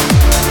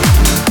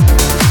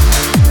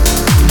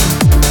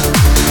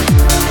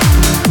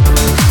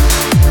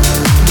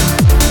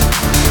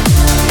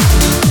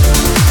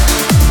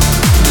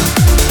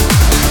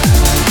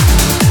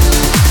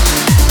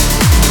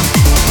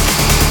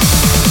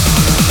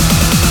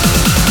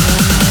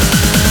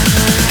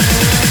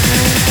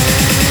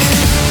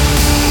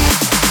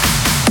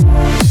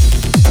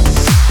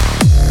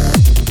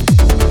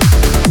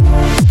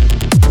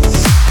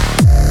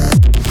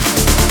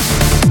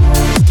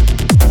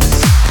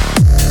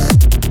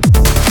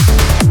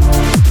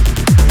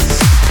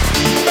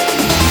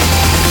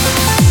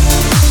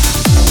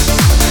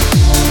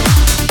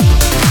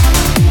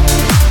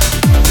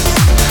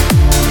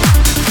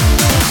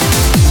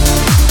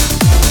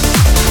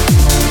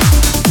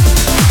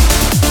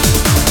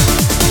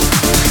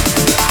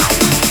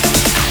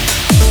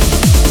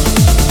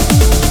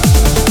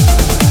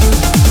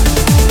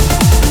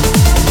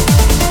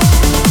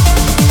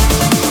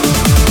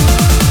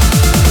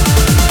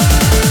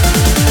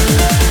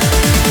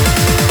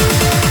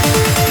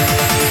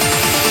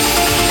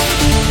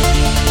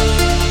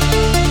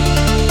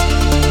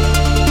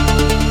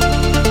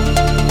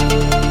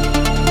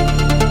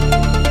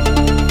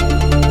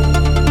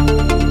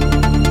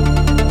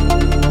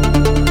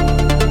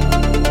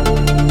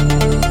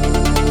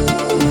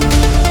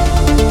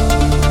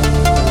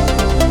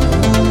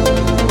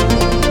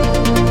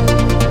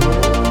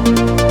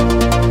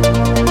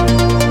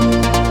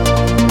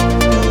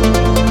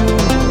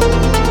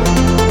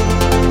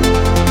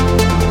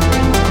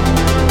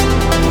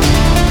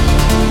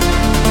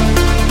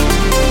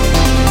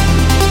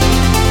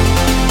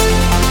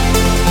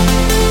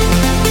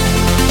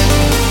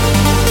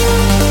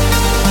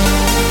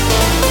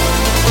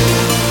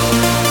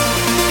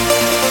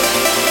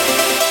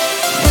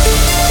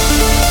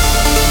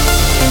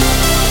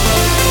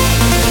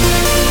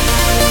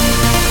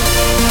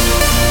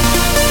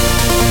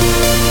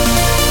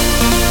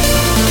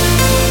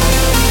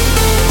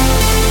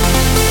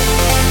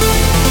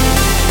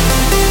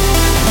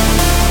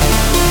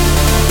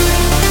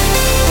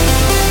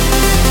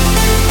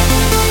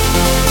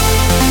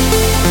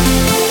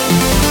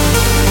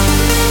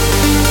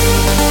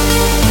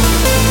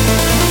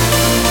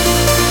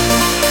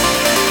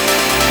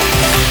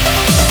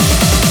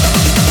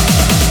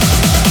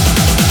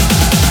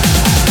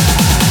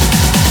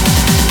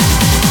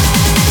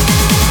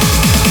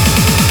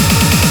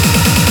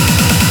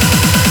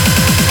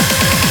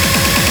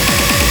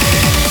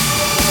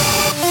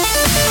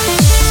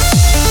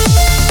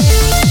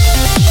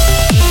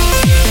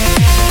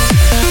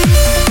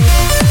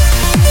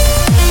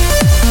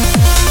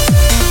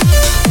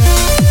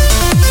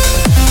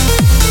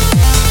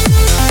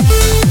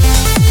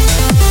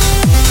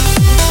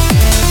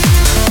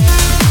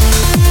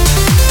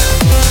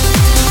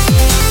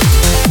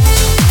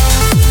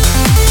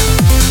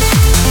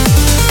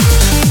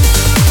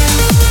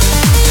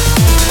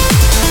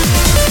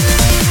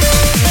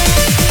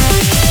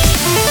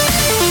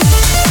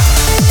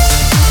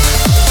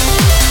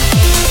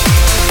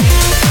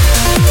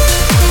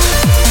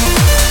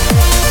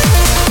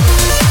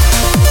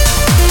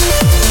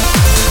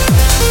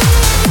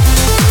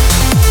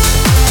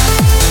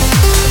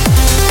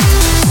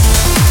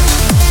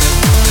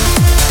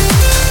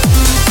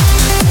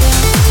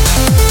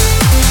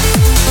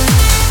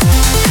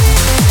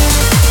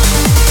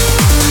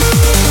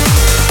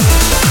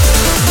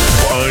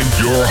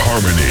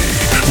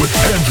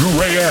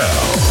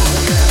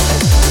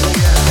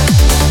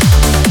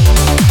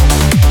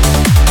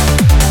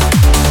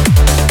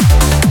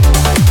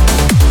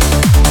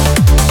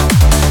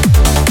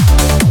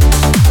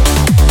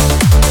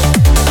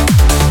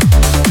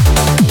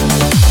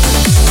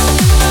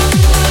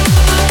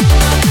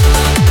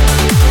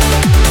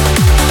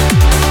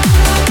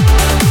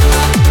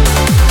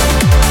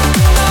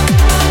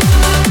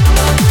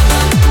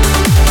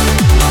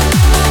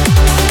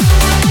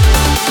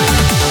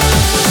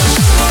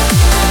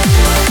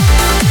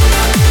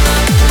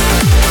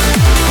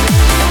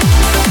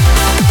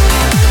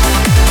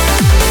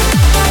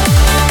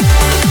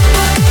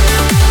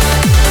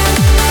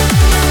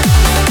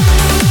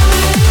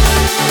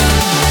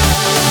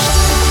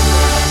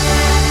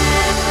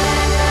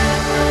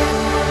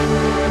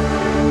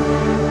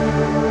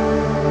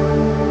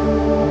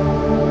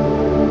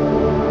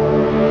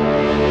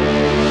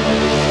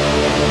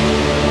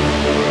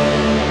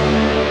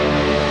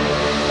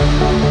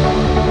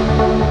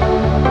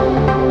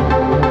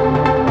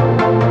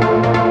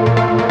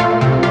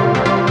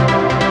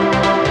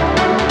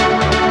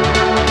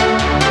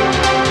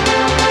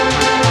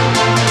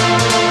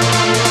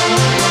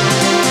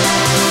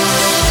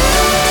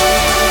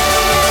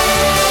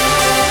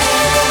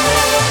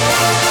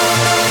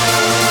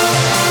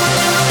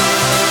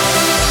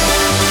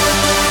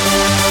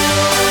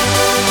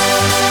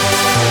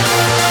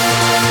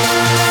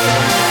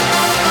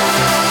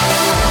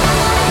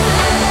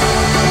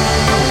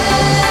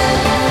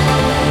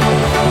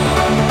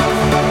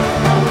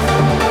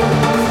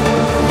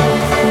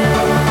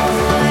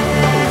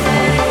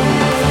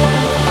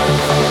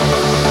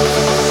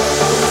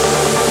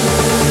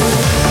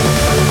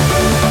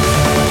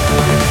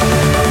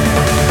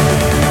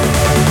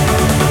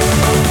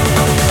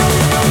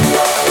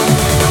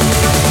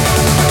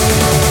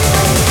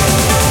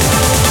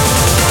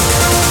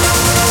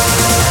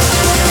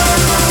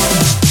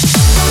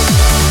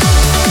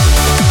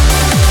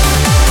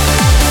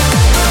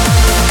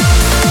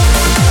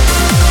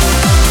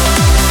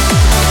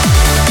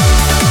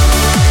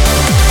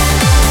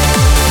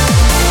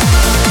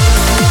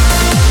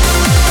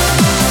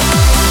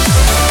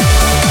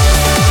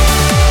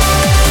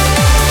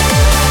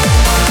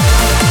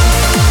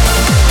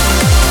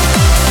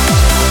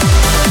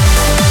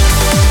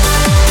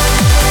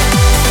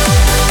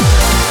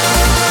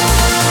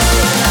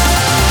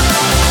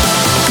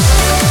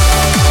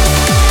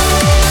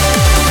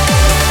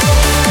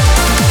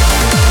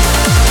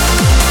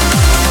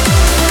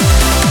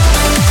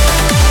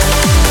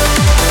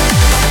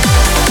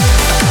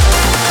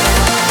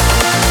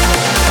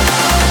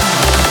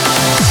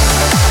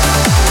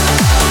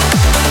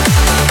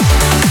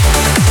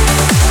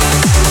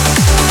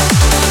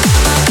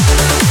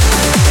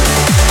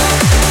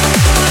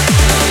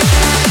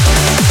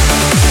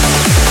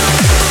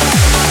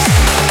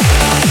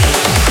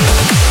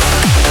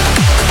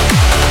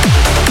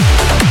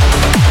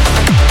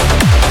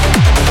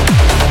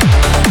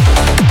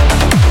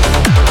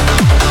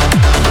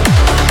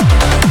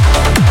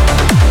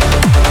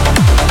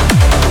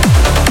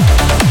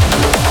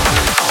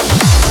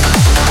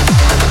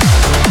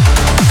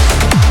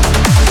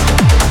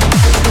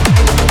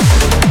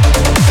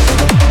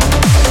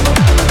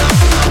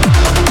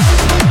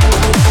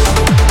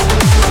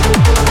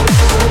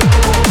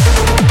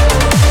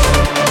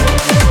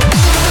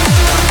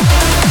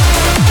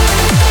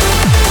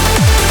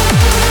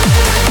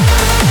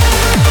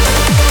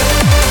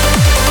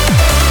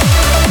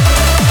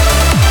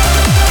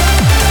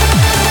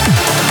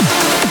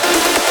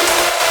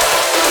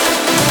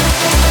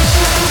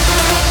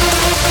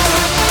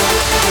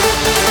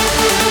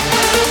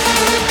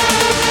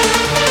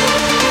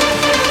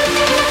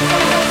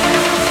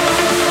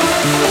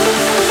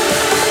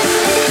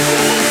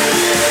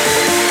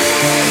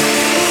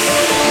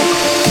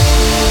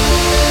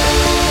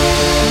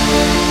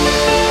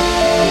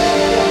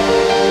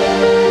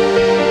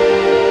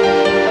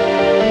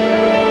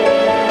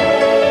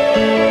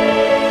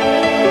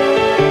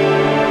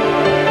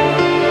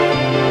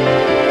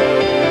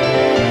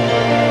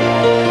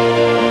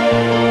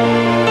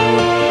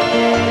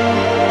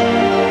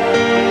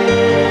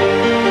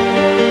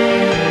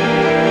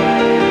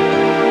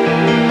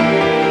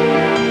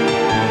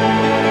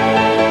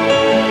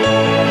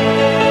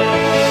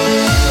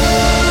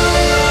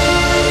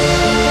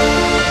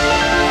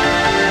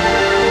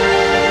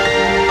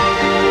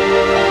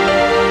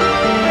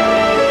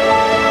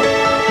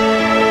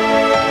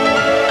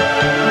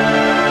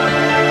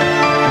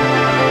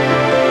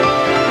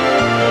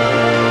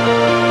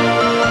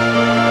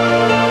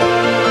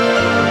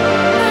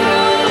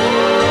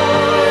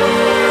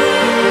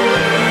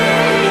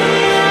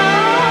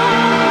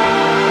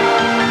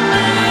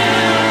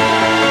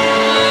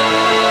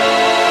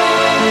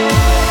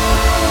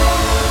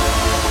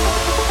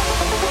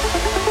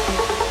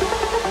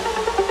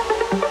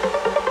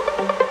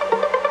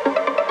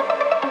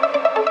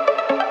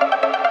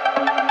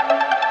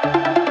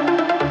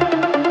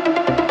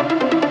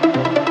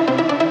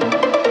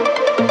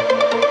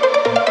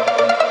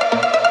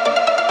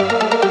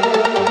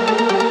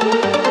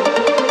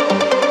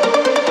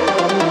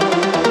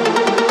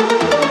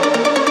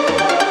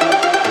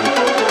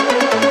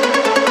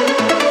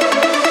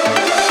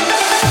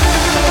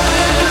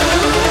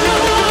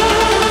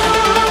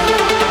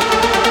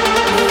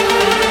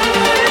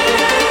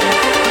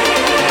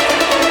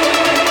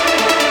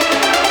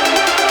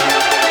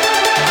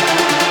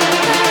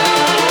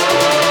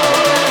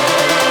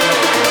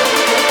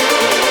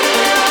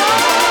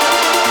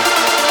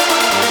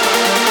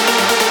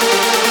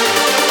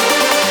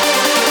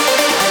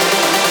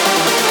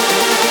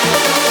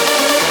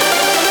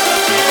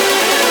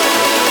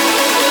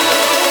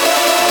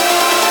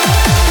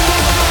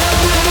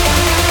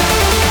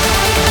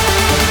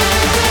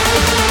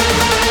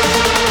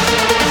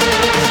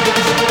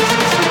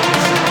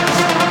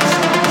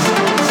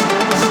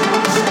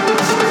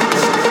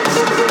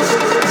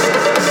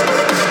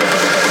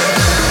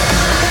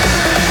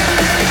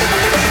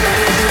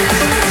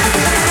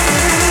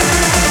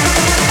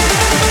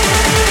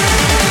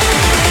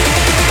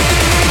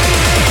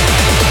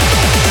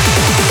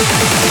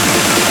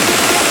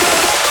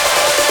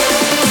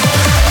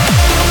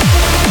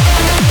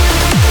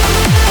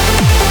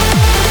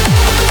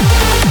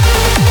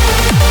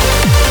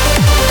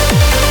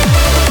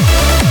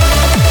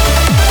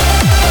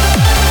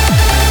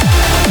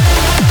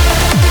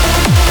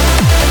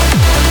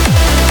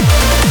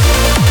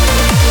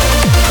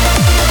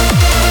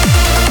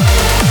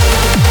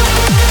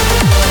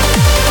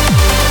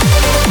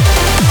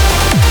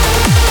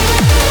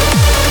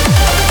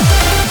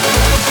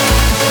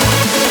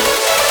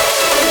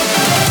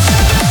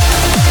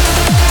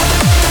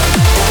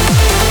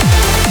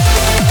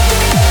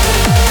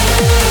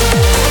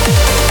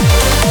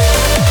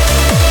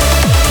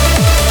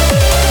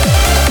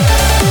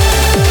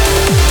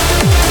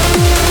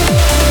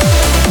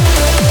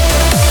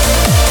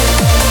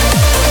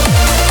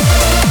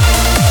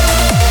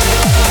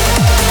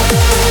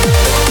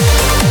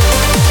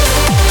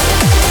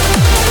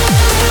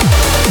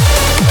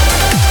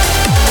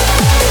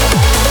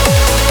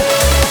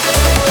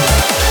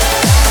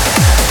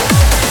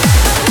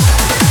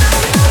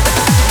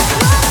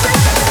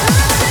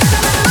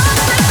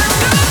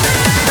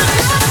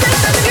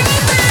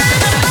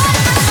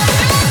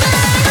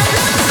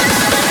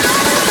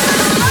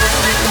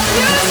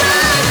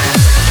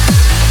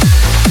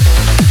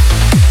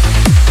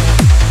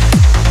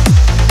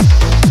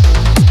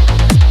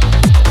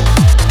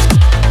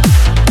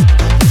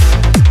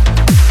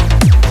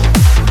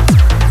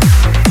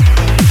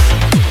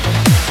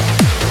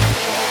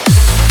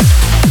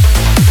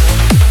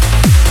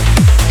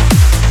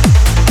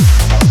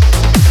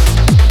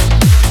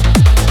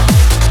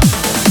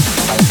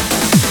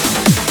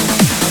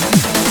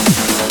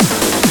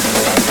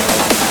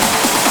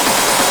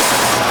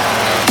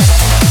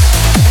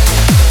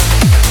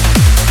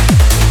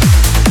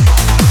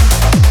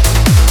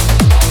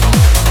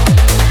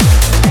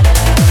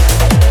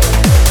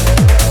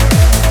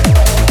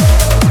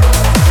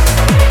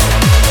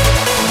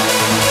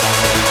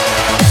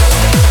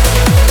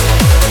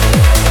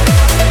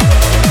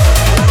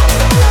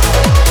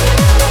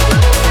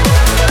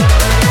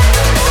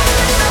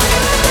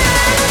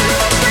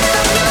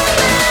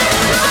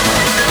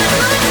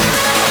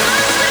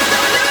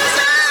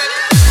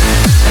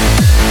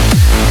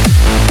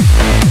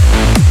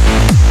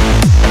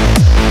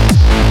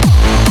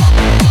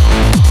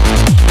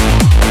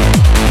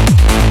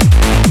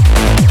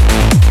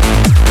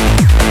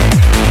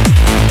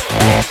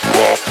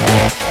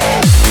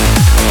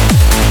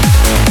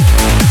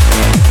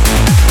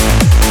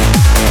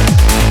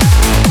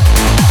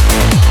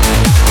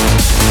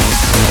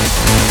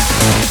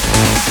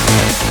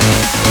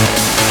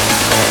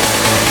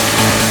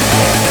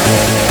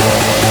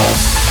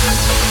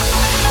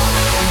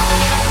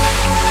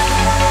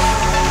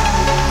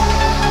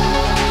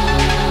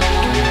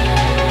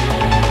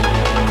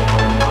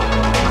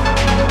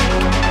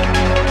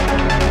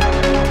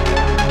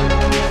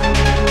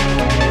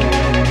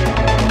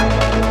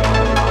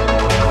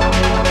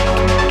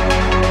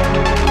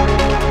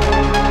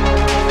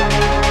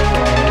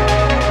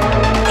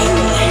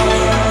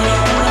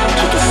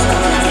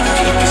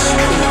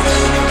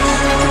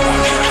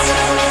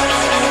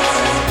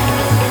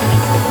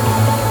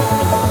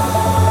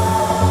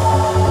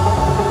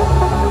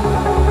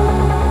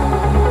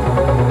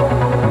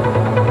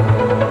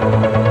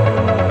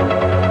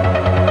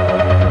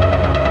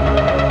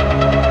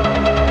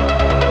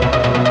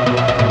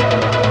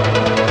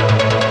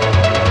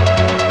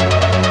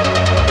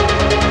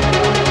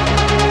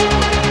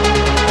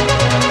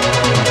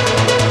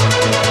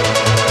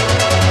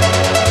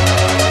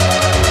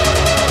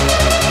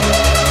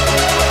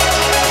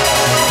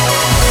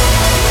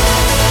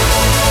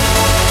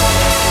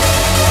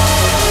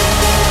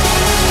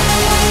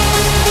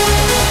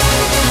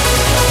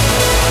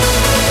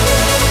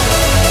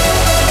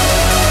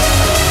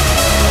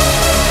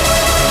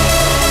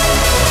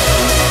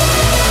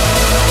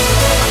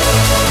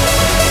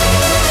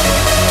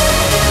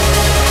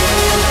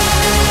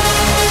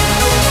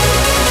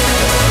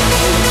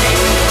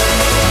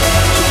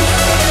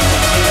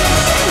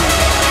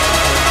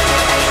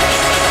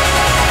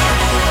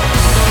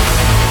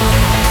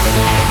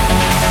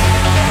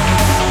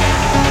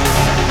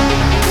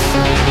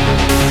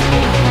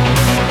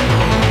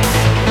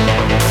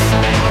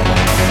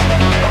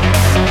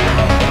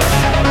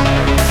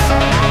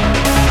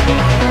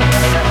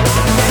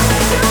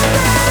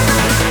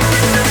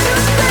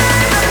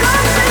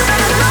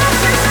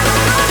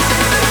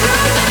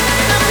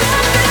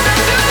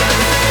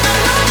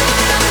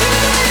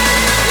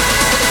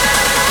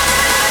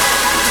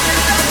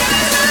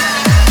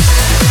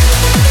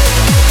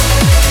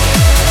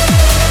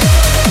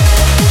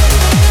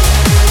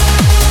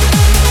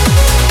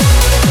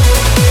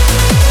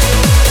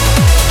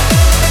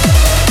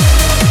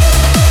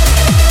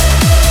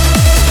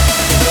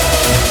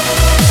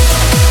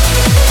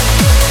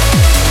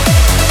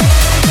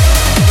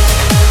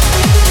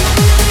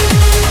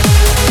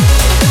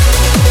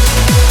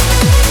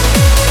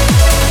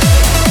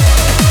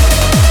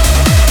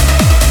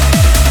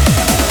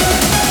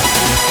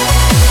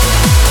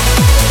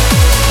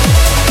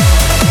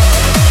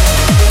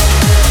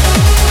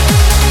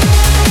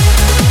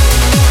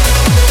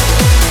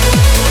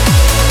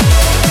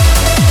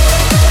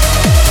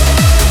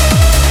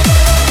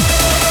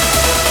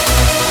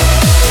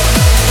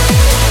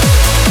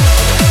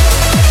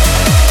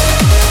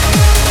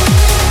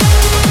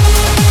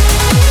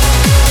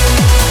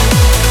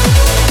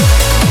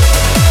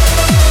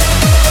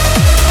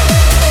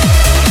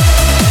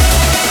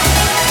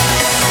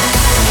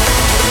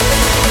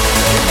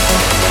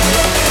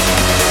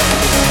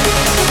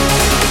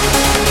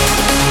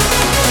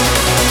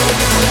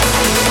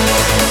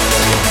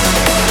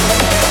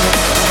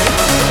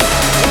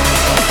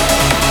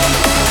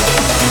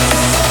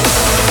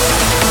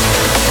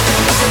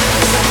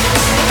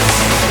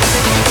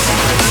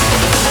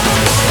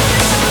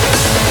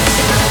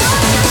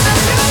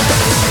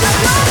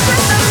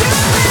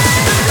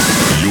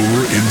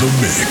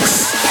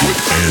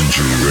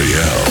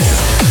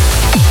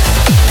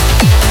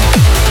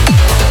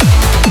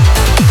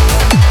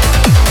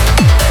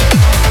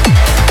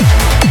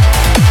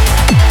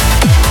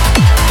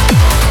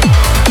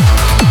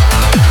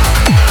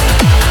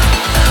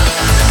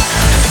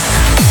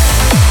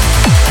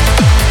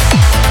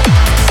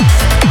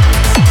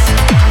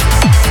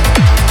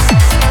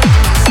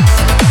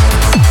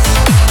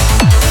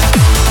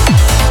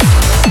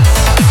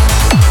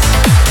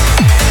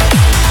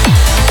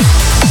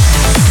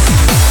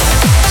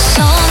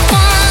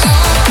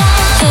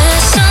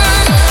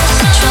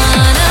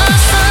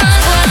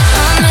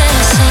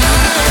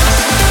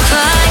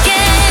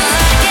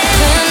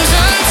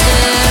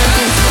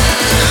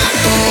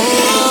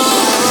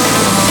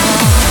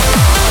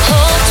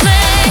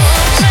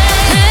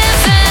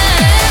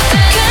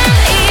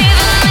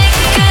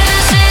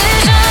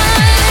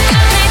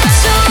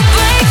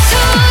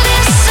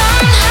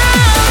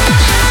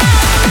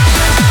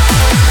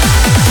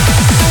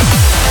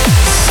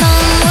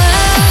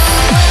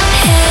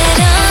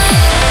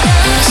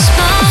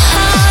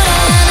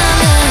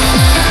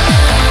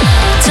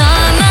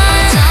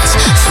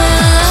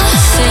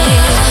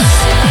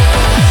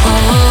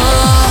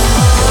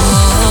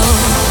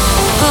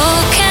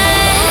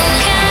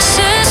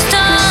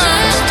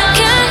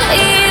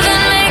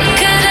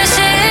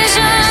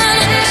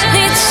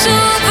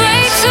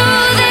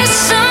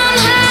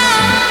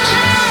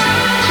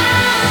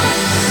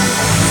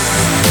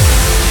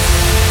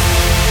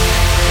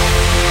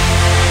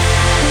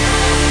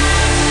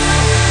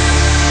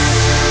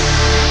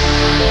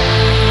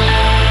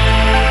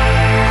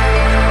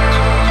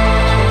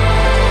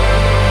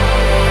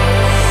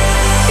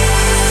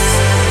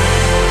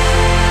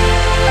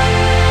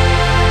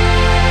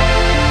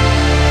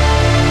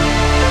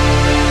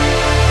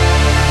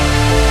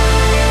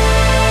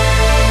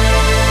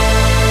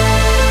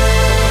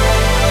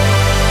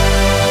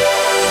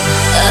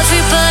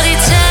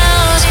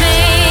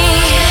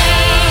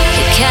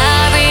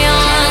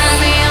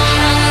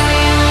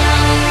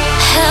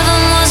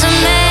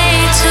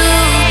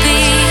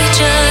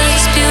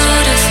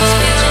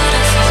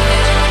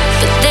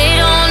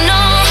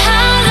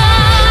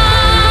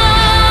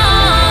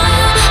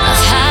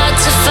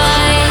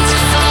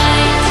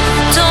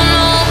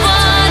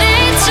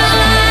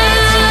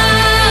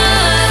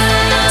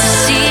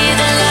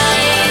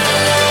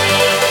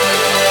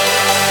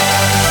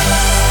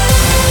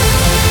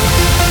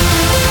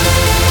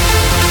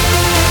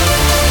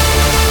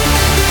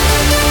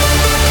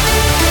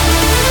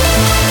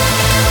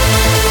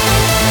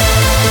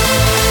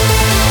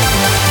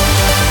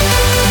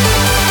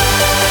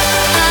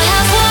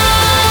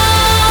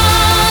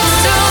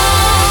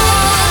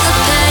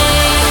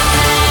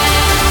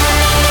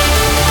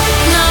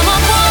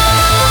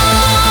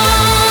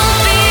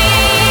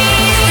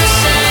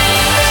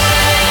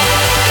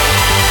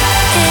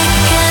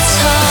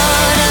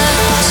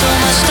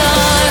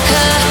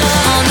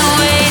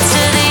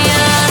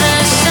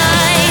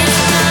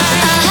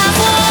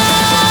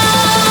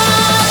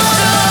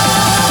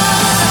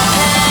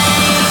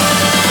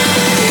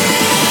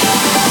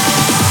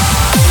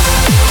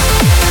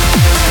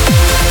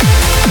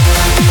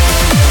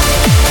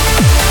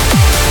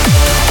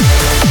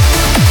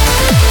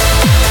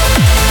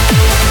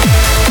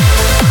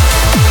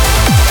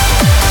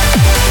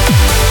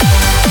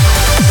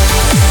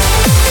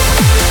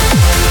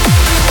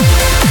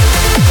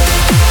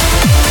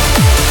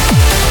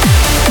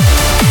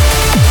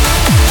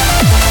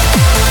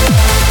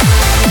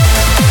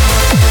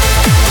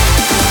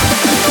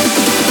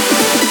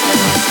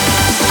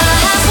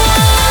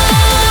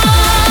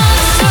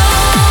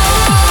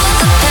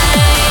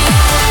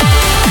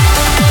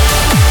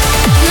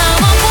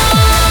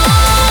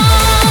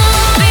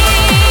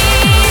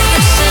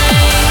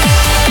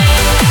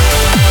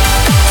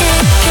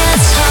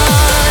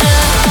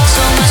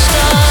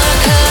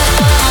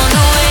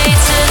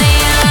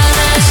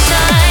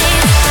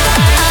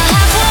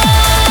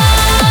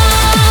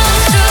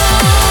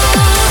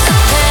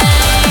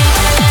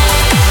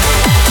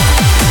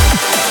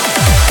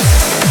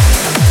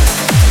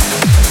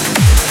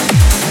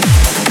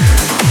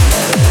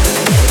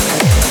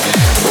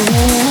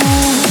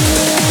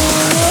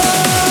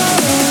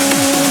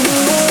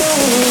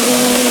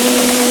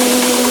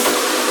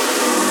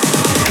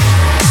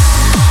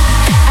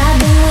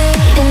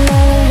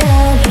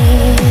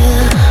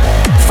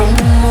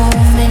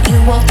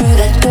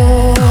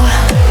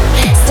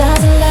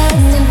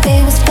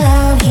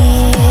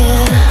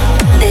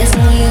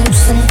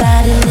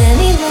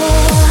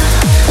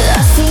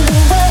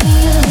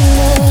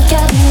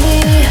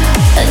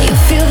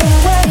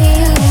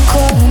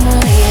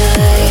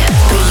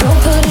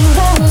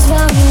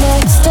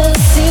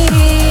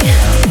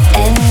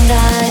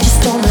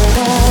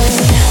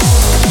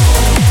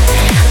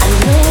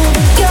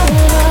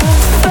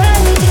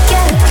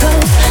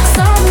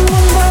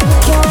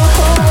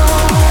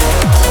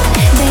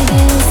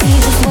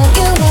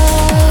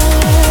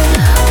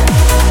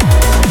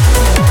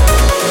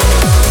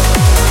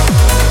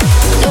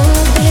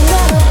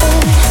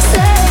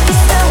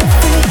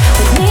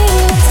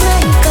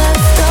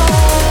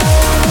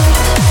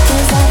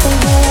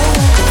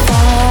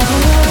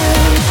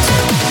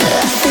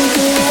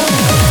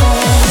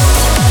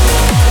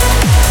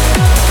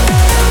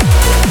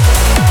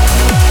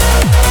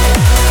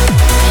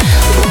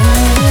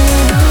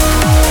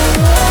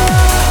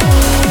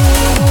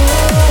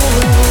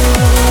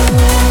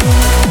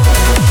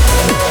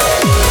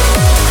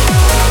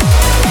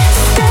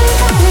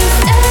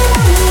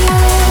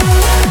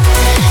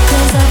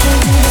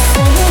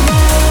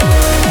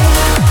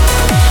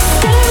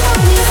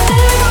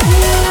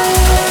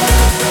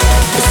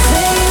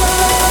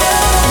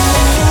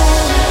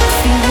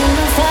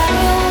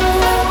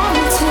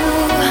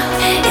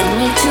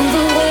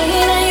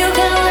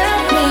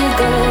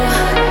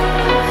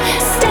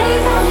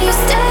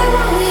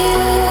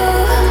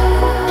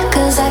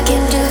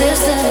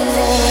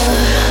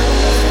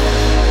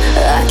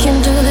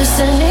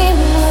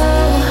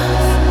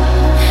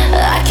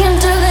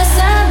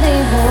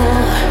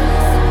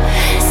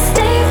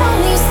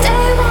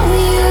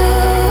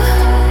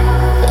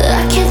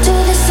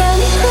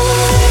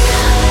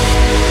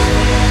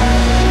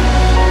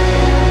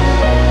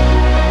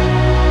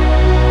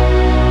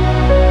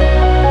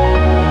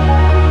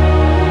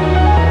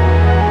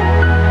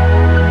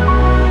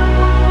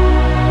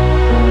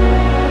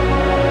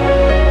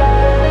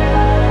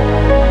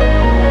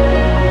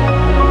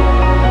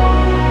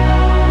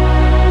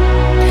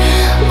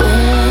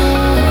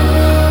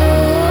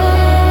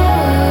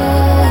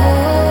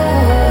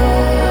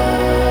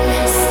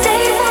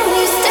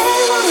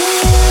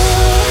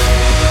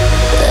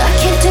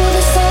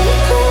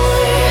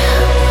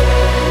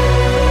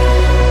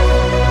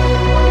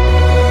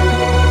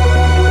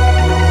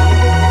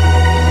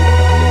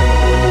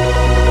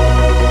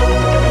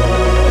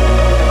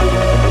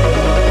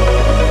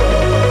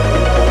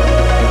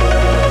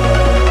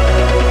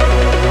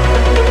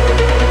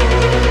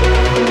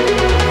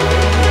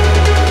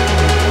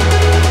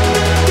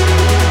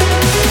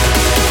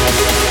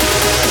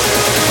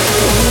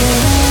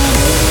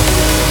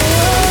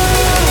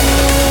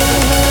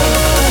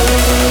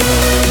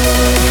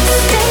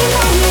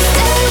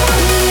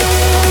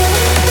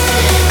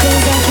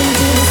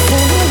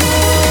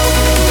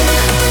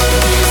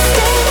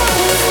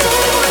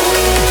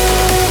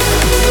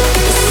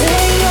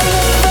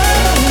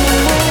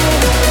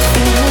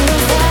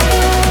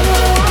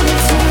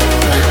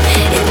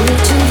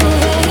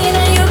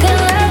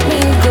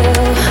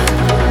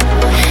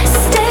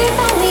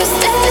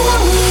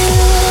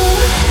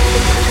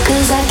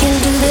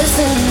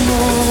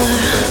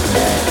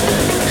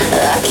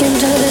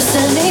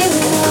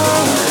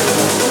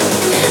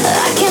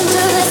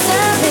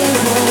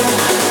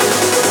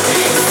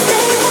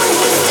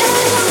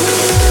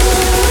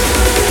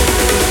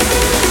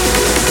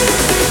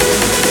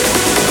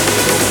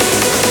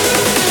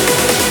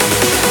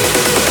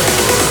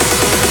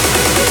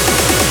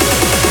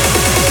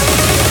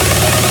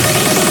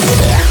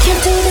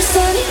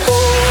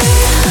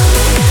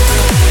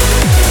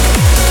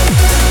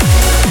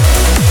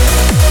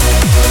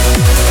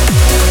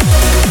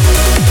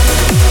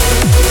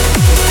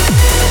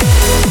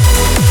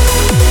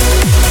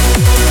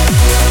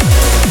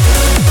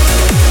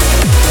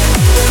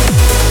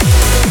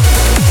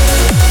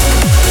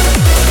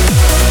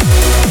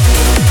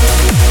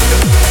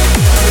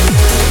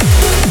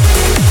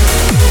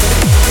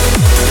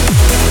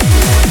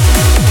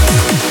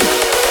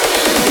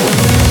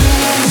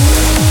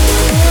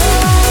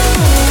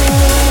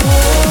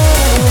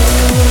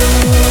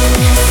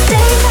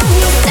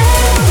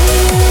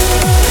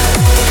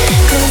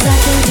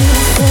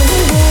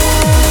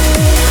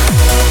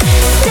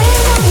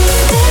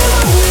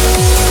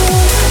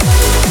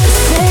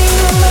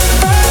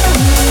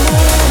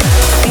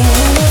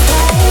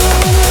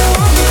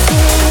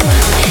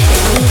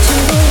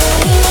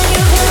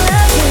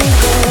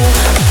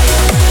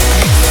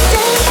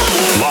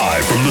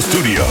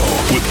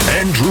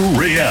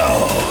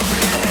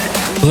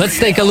 let's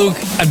take a look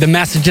at the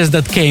messages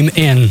that came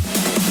in.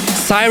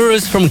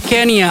 Cyrus from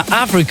Kenya,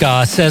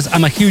 Africa says,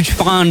 I'm a huge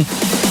fan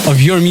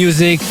of your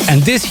music,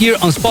 and this year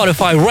on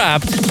Spotify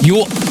Wrapped,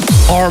 you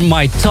are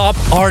my top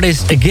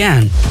artist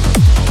again.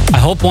 I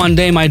hope one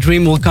day my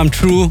dream will come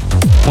true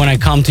when I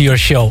come to your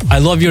show. I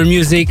love your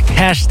music,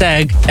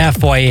 hashtag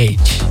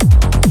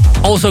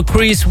FYH. Also,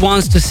 Chris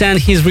wants to send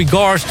his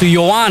regards to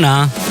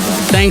Joanna.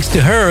 Thanks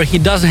to her, he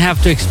doesn't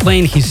have to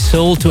explain his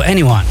soul to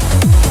anyone.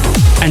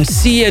 And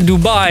Sia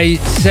Dubai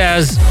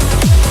says,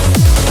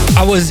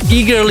 I was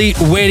eagerly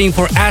waiting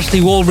for Ashley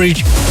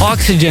Wallbridge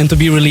Oxygen to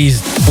be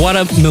released. What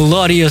a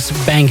melodious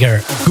banger.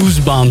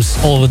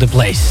 Goosebumps all over the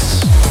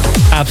place.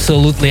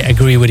 Absolutely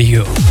agree with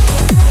you.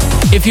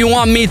 If you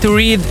want me to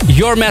read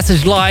your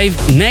message live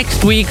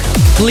next week,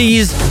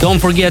 please don't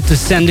forget to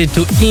send it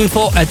to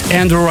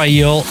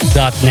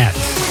info@andrewrayel.net.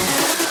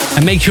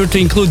 And make sure to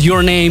include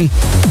your name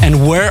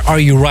and where are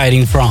you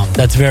writing from.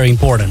 That's very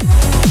important.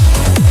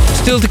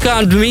 Still to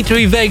come,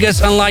 Dimitri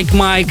Vegas, Unlike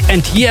Mike,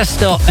 and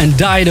Tiesto and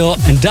Dido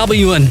and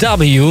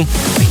W&W, a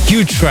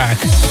huge track.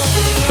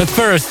 But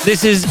first,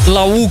 this is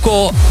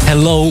Lauko,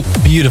 Hello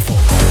Beautiful.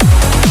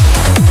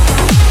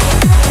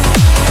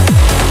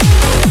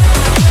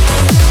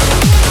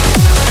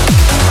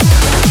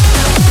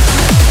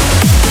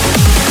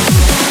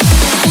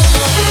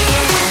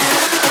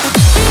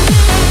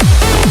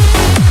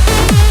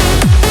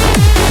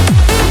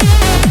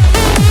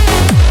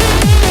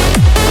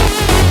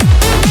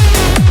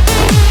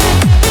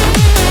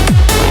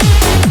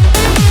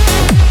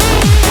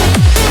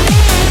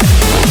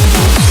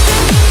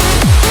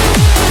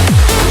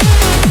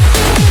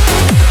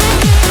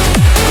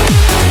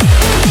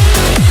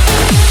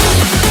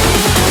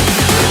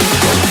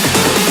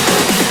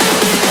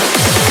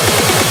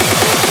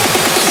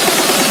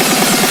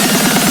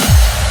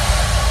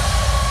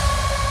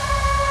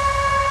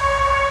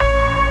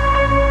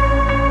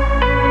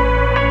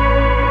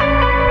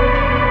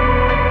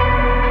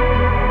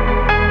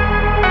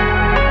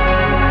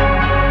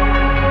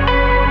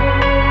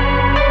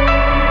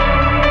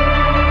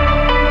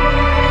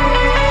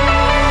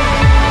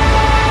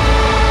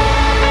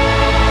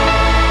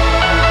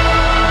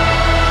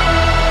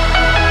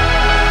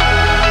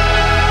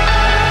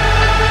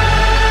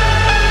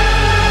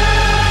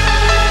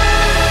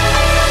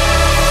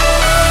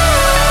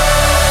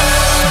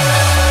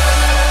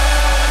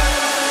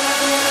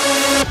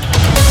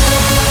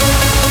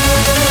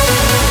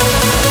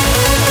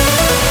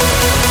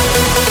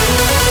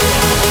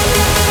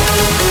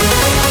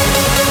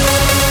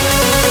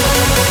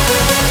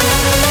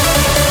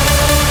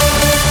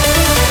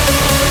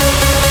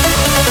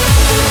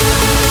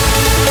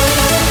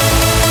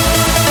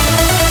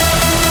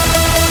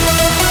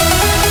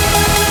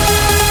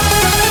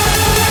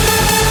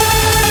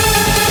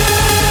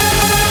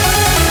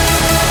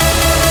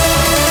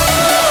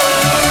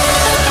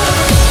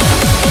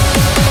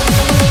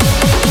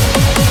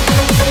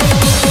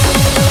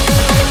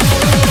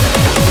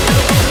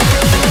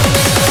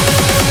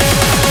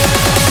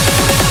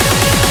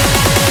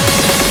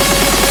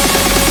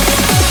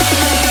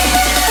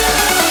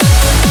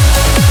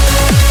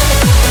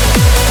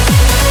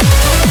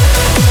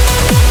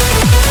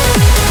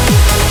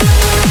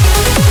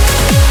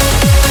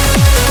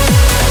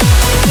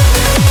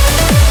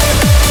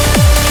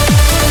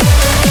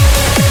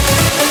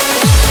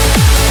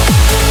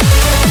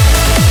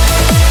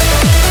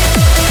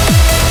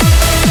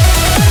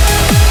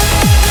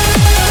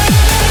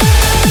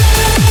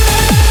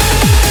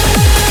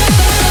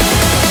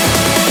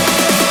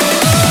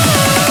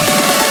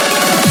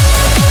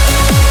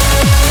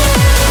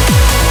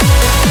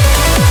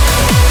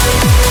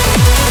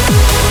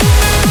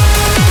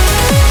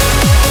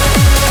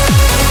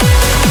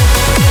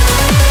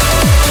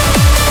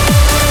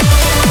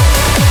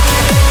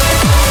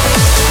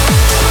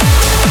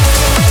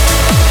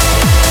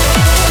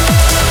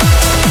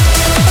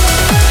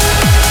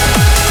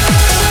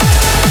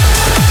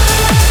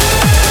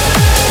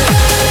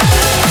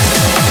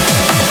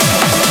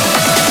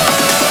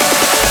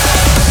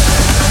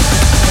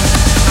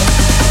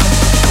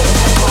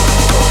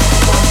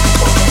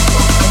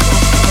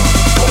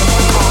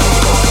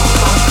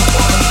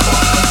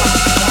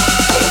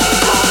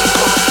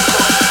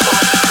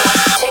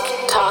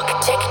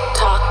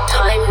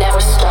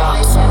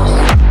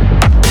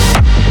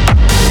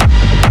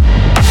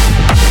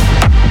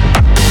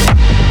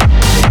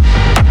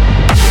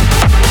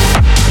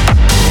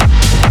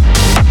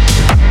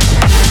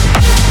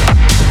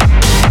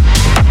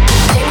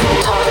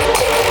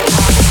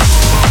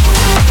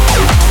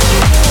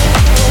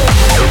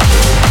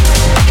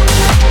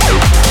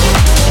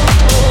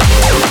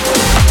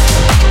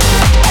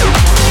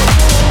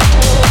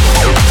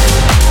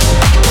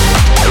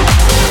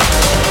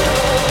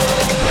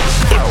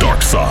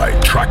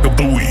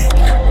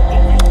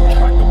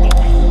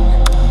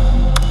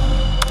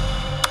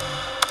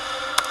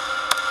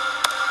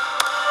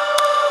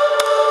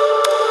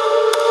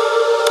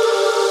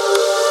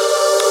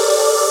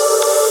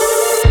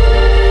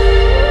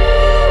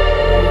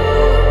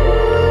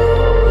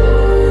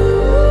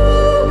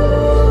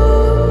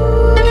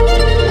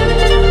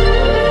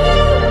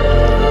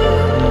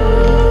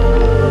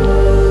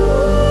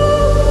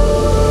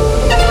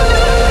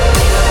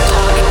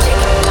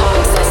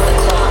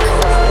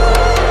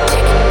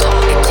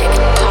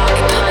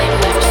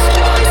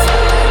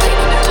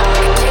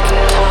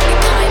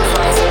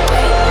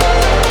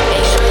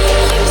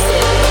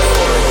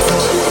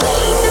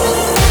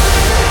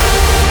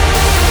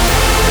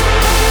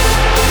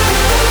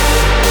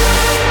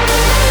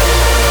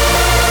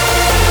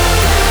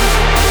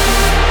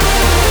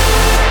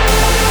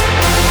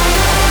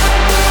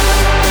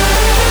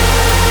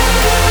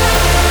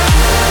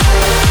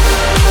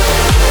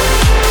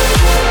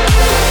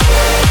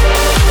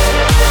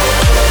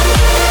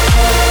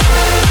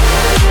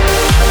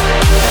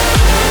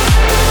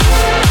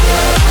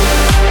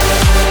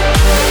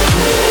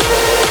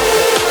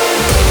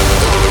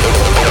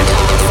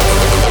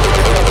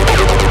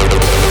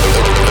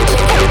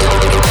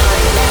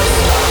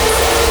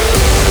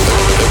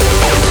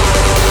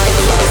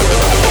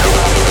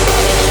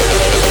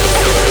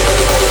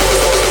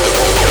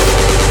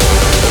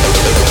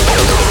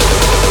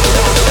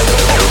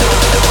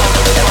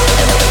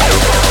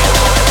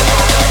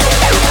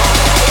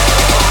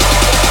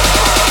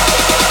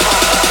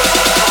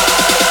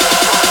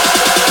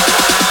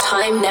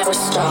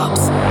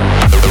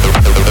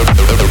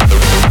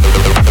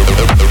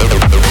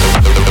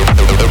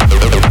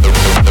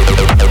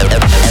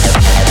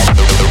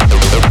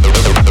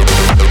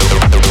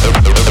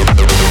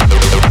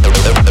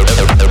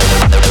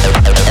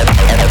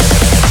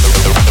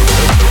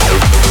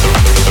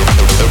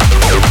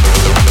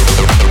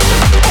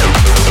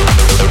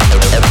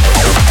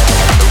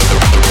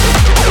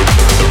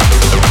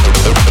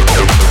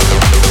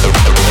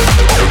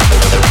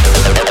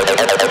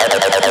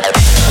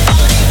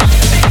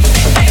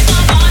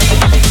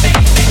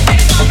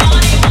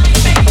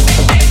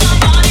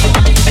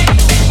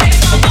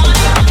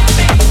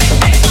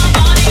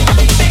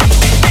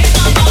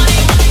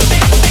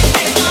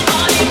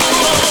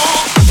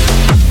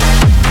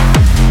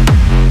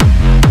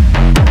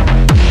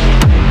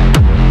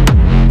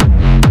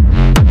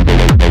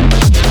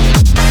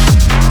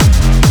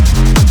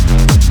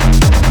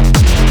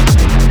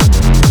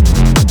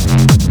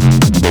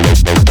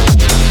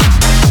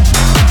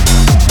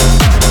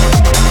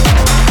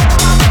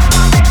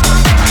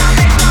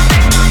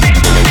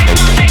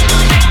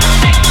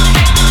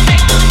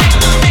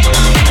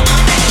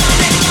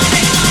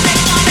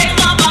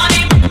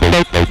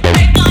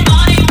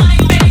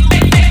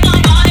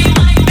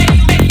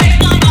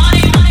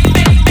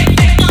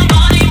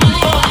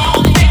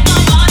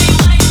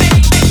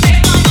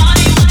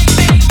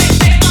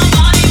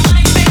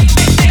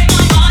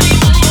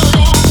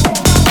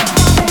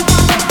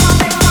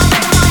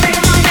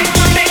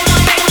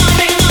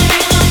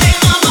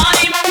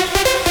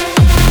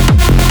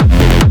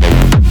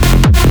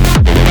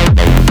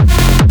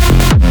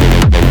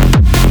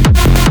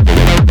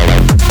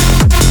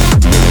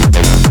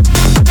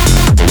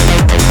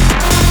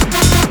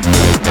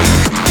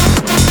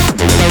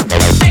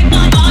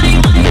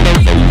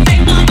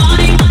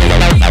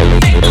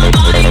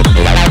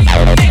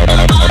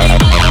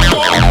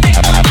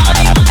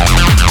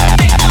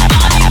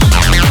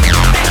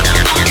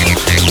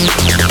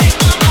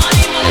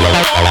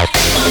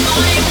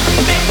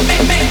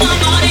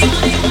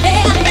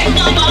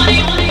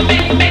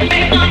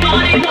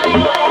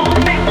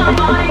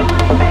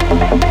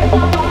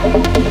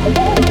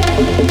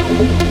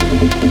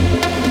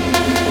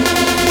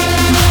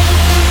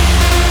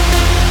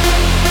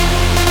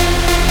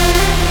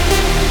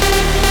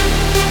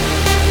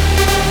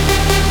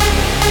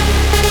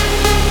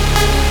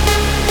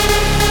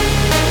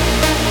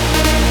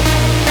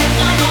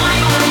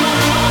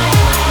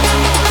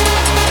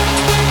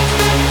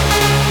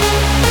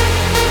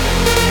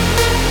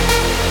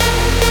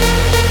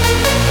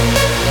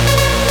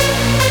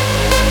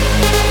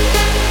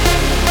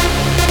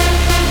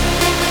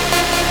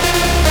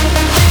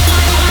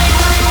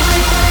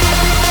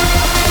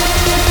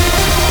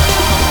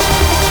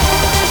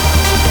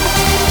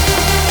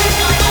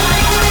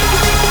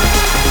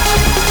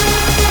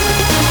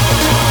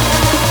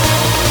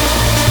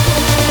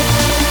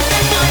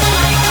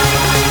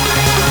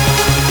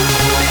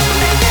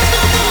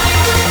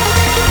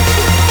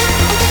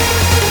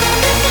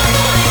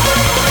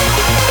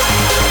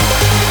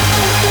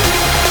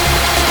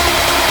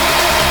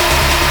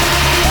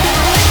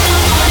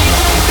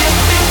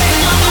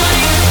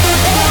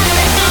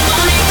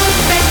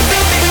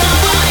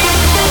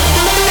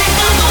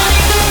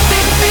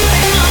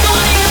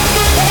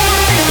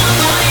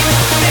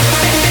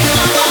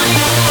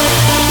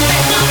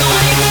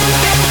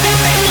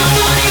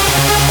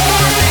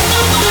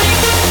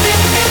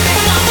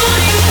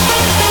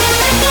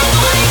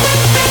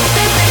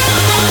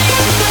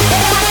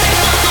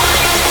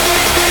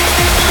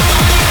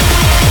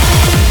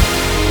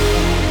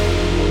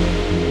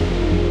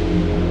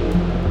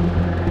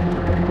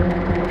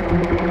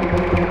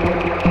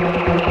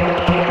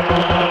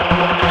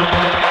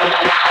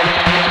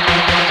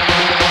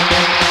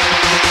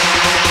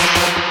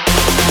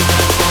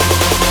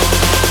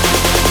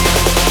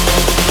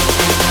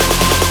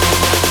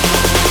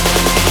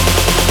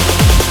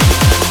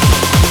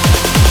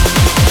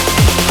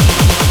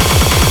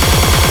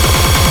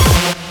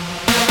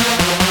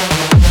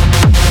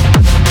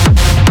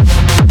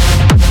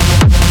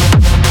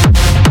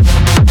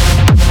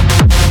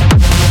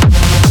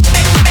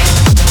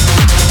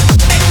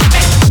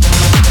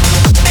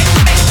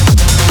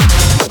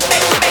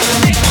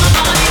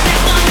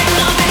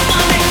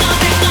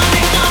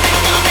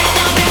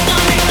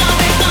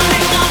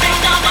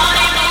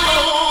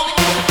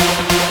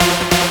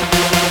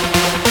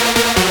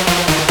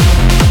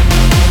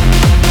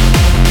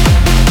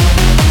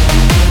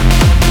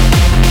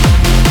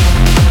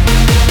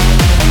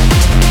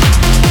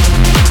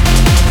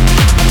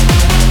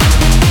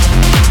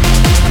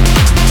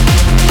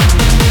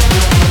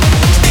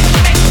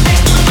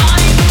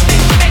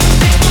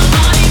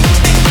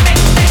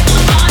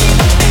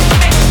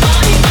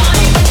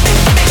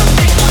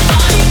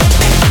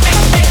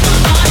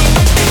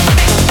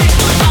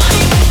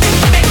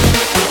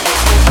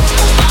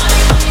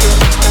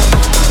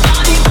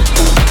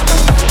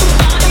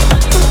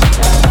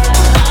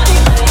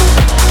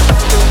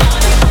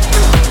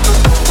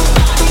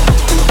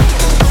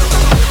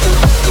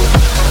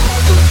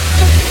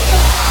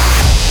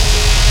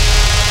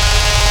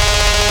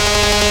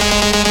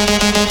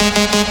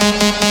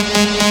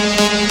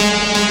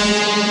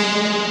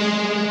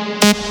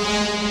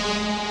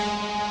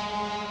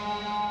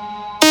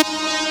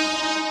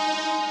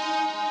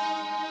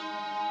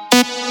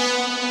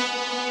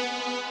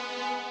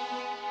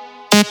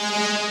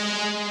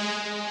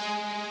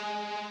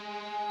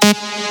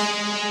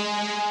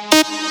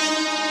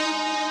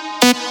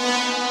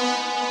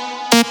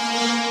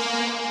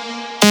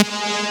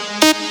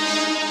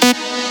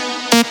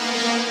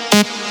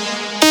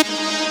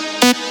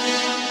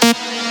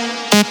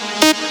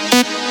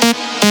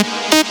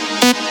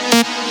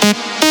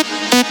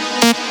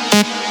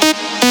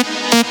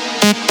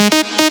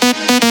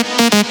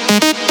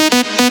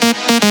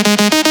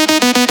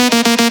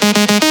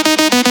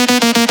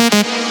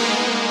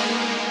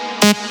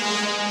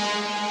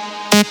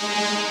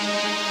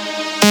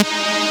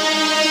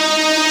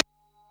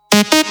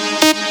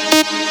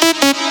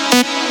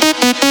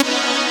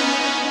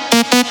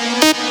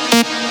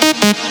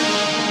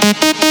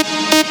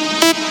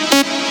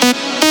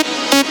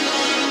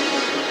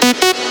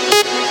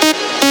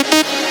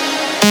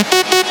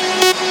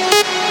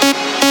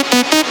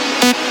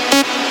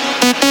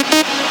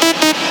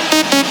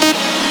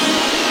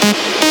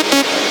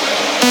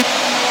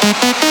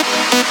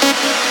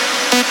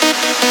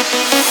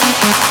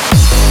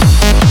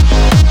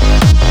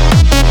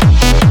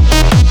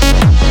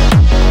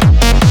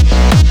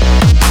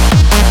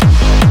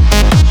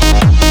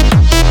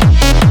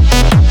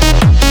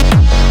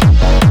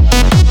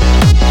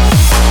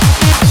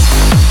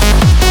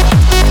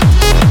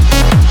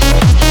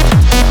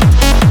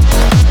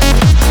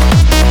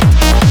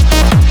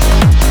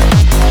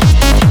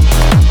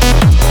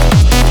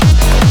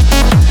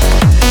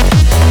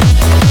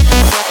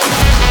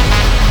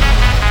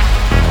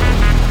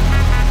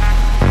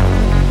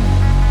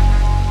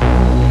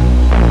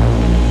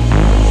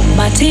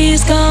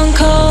 tea's gone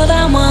cold,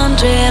 I'm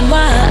wondering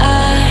why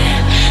I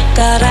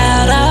got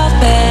out of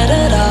bed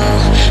at all.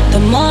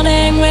 The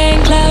morning rain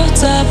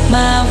clouds up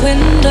my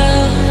window,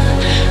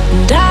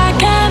 and I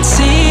can't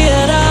see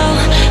it all.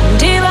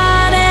 And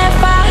even if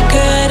I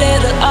could,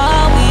 it'll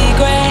all be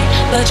grey.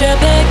 But your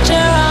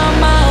picture on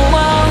my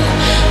wall,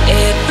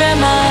 it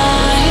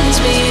reminds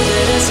me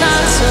that it's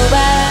not so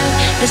bad.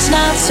 It's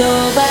not so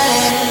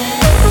bad.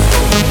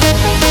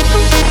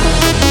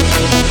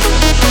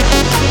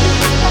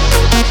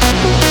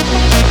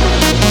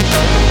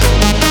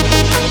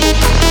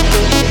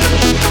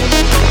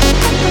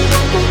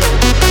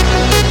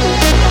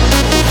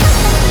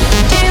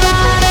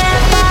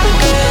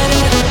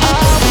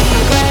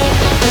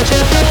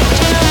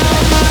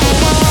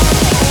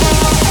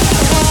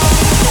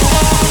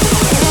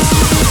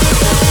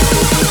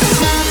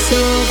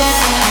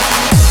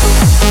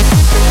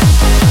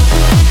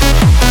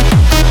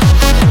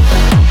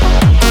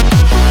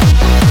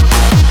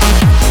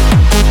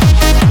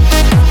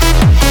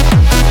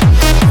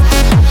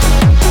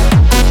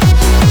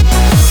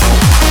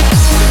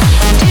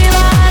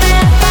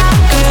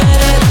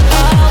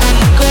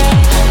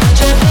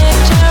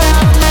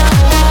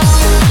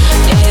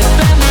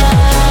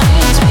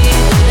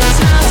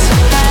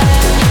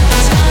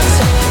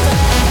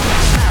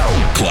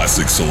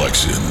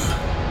 Selection.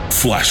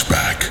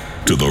 Flashback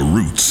to the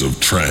roots of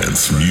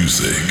trance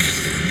music.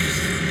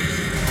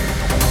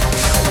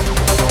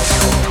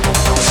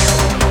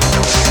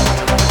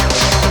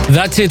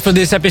 That's it for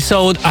this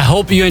episode. I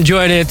hope you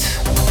enjoyed it.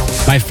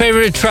 My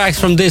favorite tracks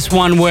from this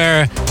one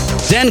were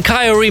Dan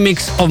Kayo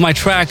remix of my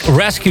track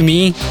Rescue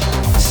Me,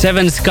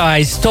 Seven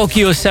Skies,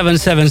 Tokyo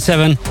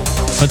 777,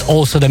 but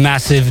also the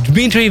massive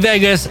Dmitry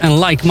Vegas and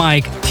Like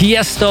Mike,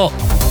 Tiesto,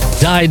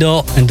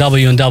 Dido, and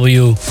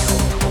W&W.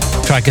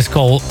 Track is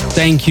called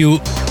Thank You,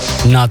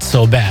 Not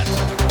So Bad.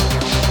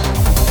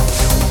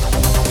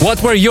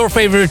 What were your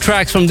favorite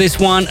tracks from this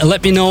one?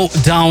 Let me know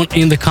down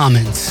in the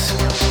comments.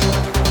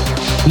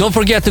 Don't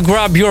forget to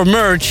grab your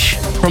merch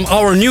from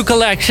our new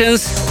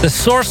collections, The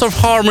Source of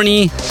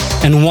Harmony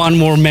and One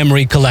More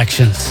Memory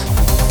collections.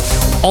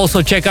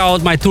 Also check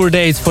out my tour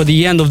dates for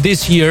the end of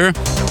this year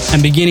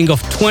and beginning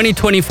of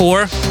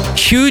 2024.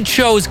 Huge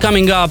shows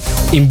coming up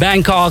in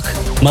Bangkok,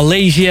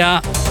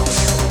 Malaysia,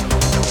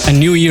 and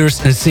New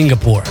Year's in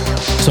Singapore.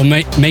 So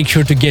make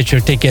sure to get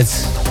your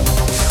tickets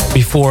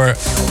before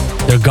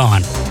they're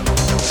gone.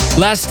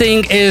 Last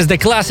thing is the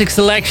classic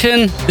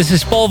selection. This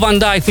is Paul van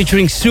Dyk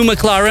featuring Sue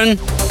McLaren,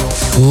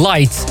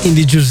 Lights in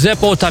the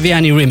Giuseppe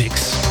Ottaviani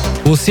remix.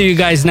 We'll see you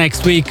guys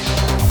next week.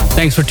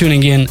 Thanks for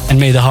tuning in, and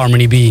may the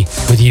harmony be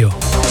with you.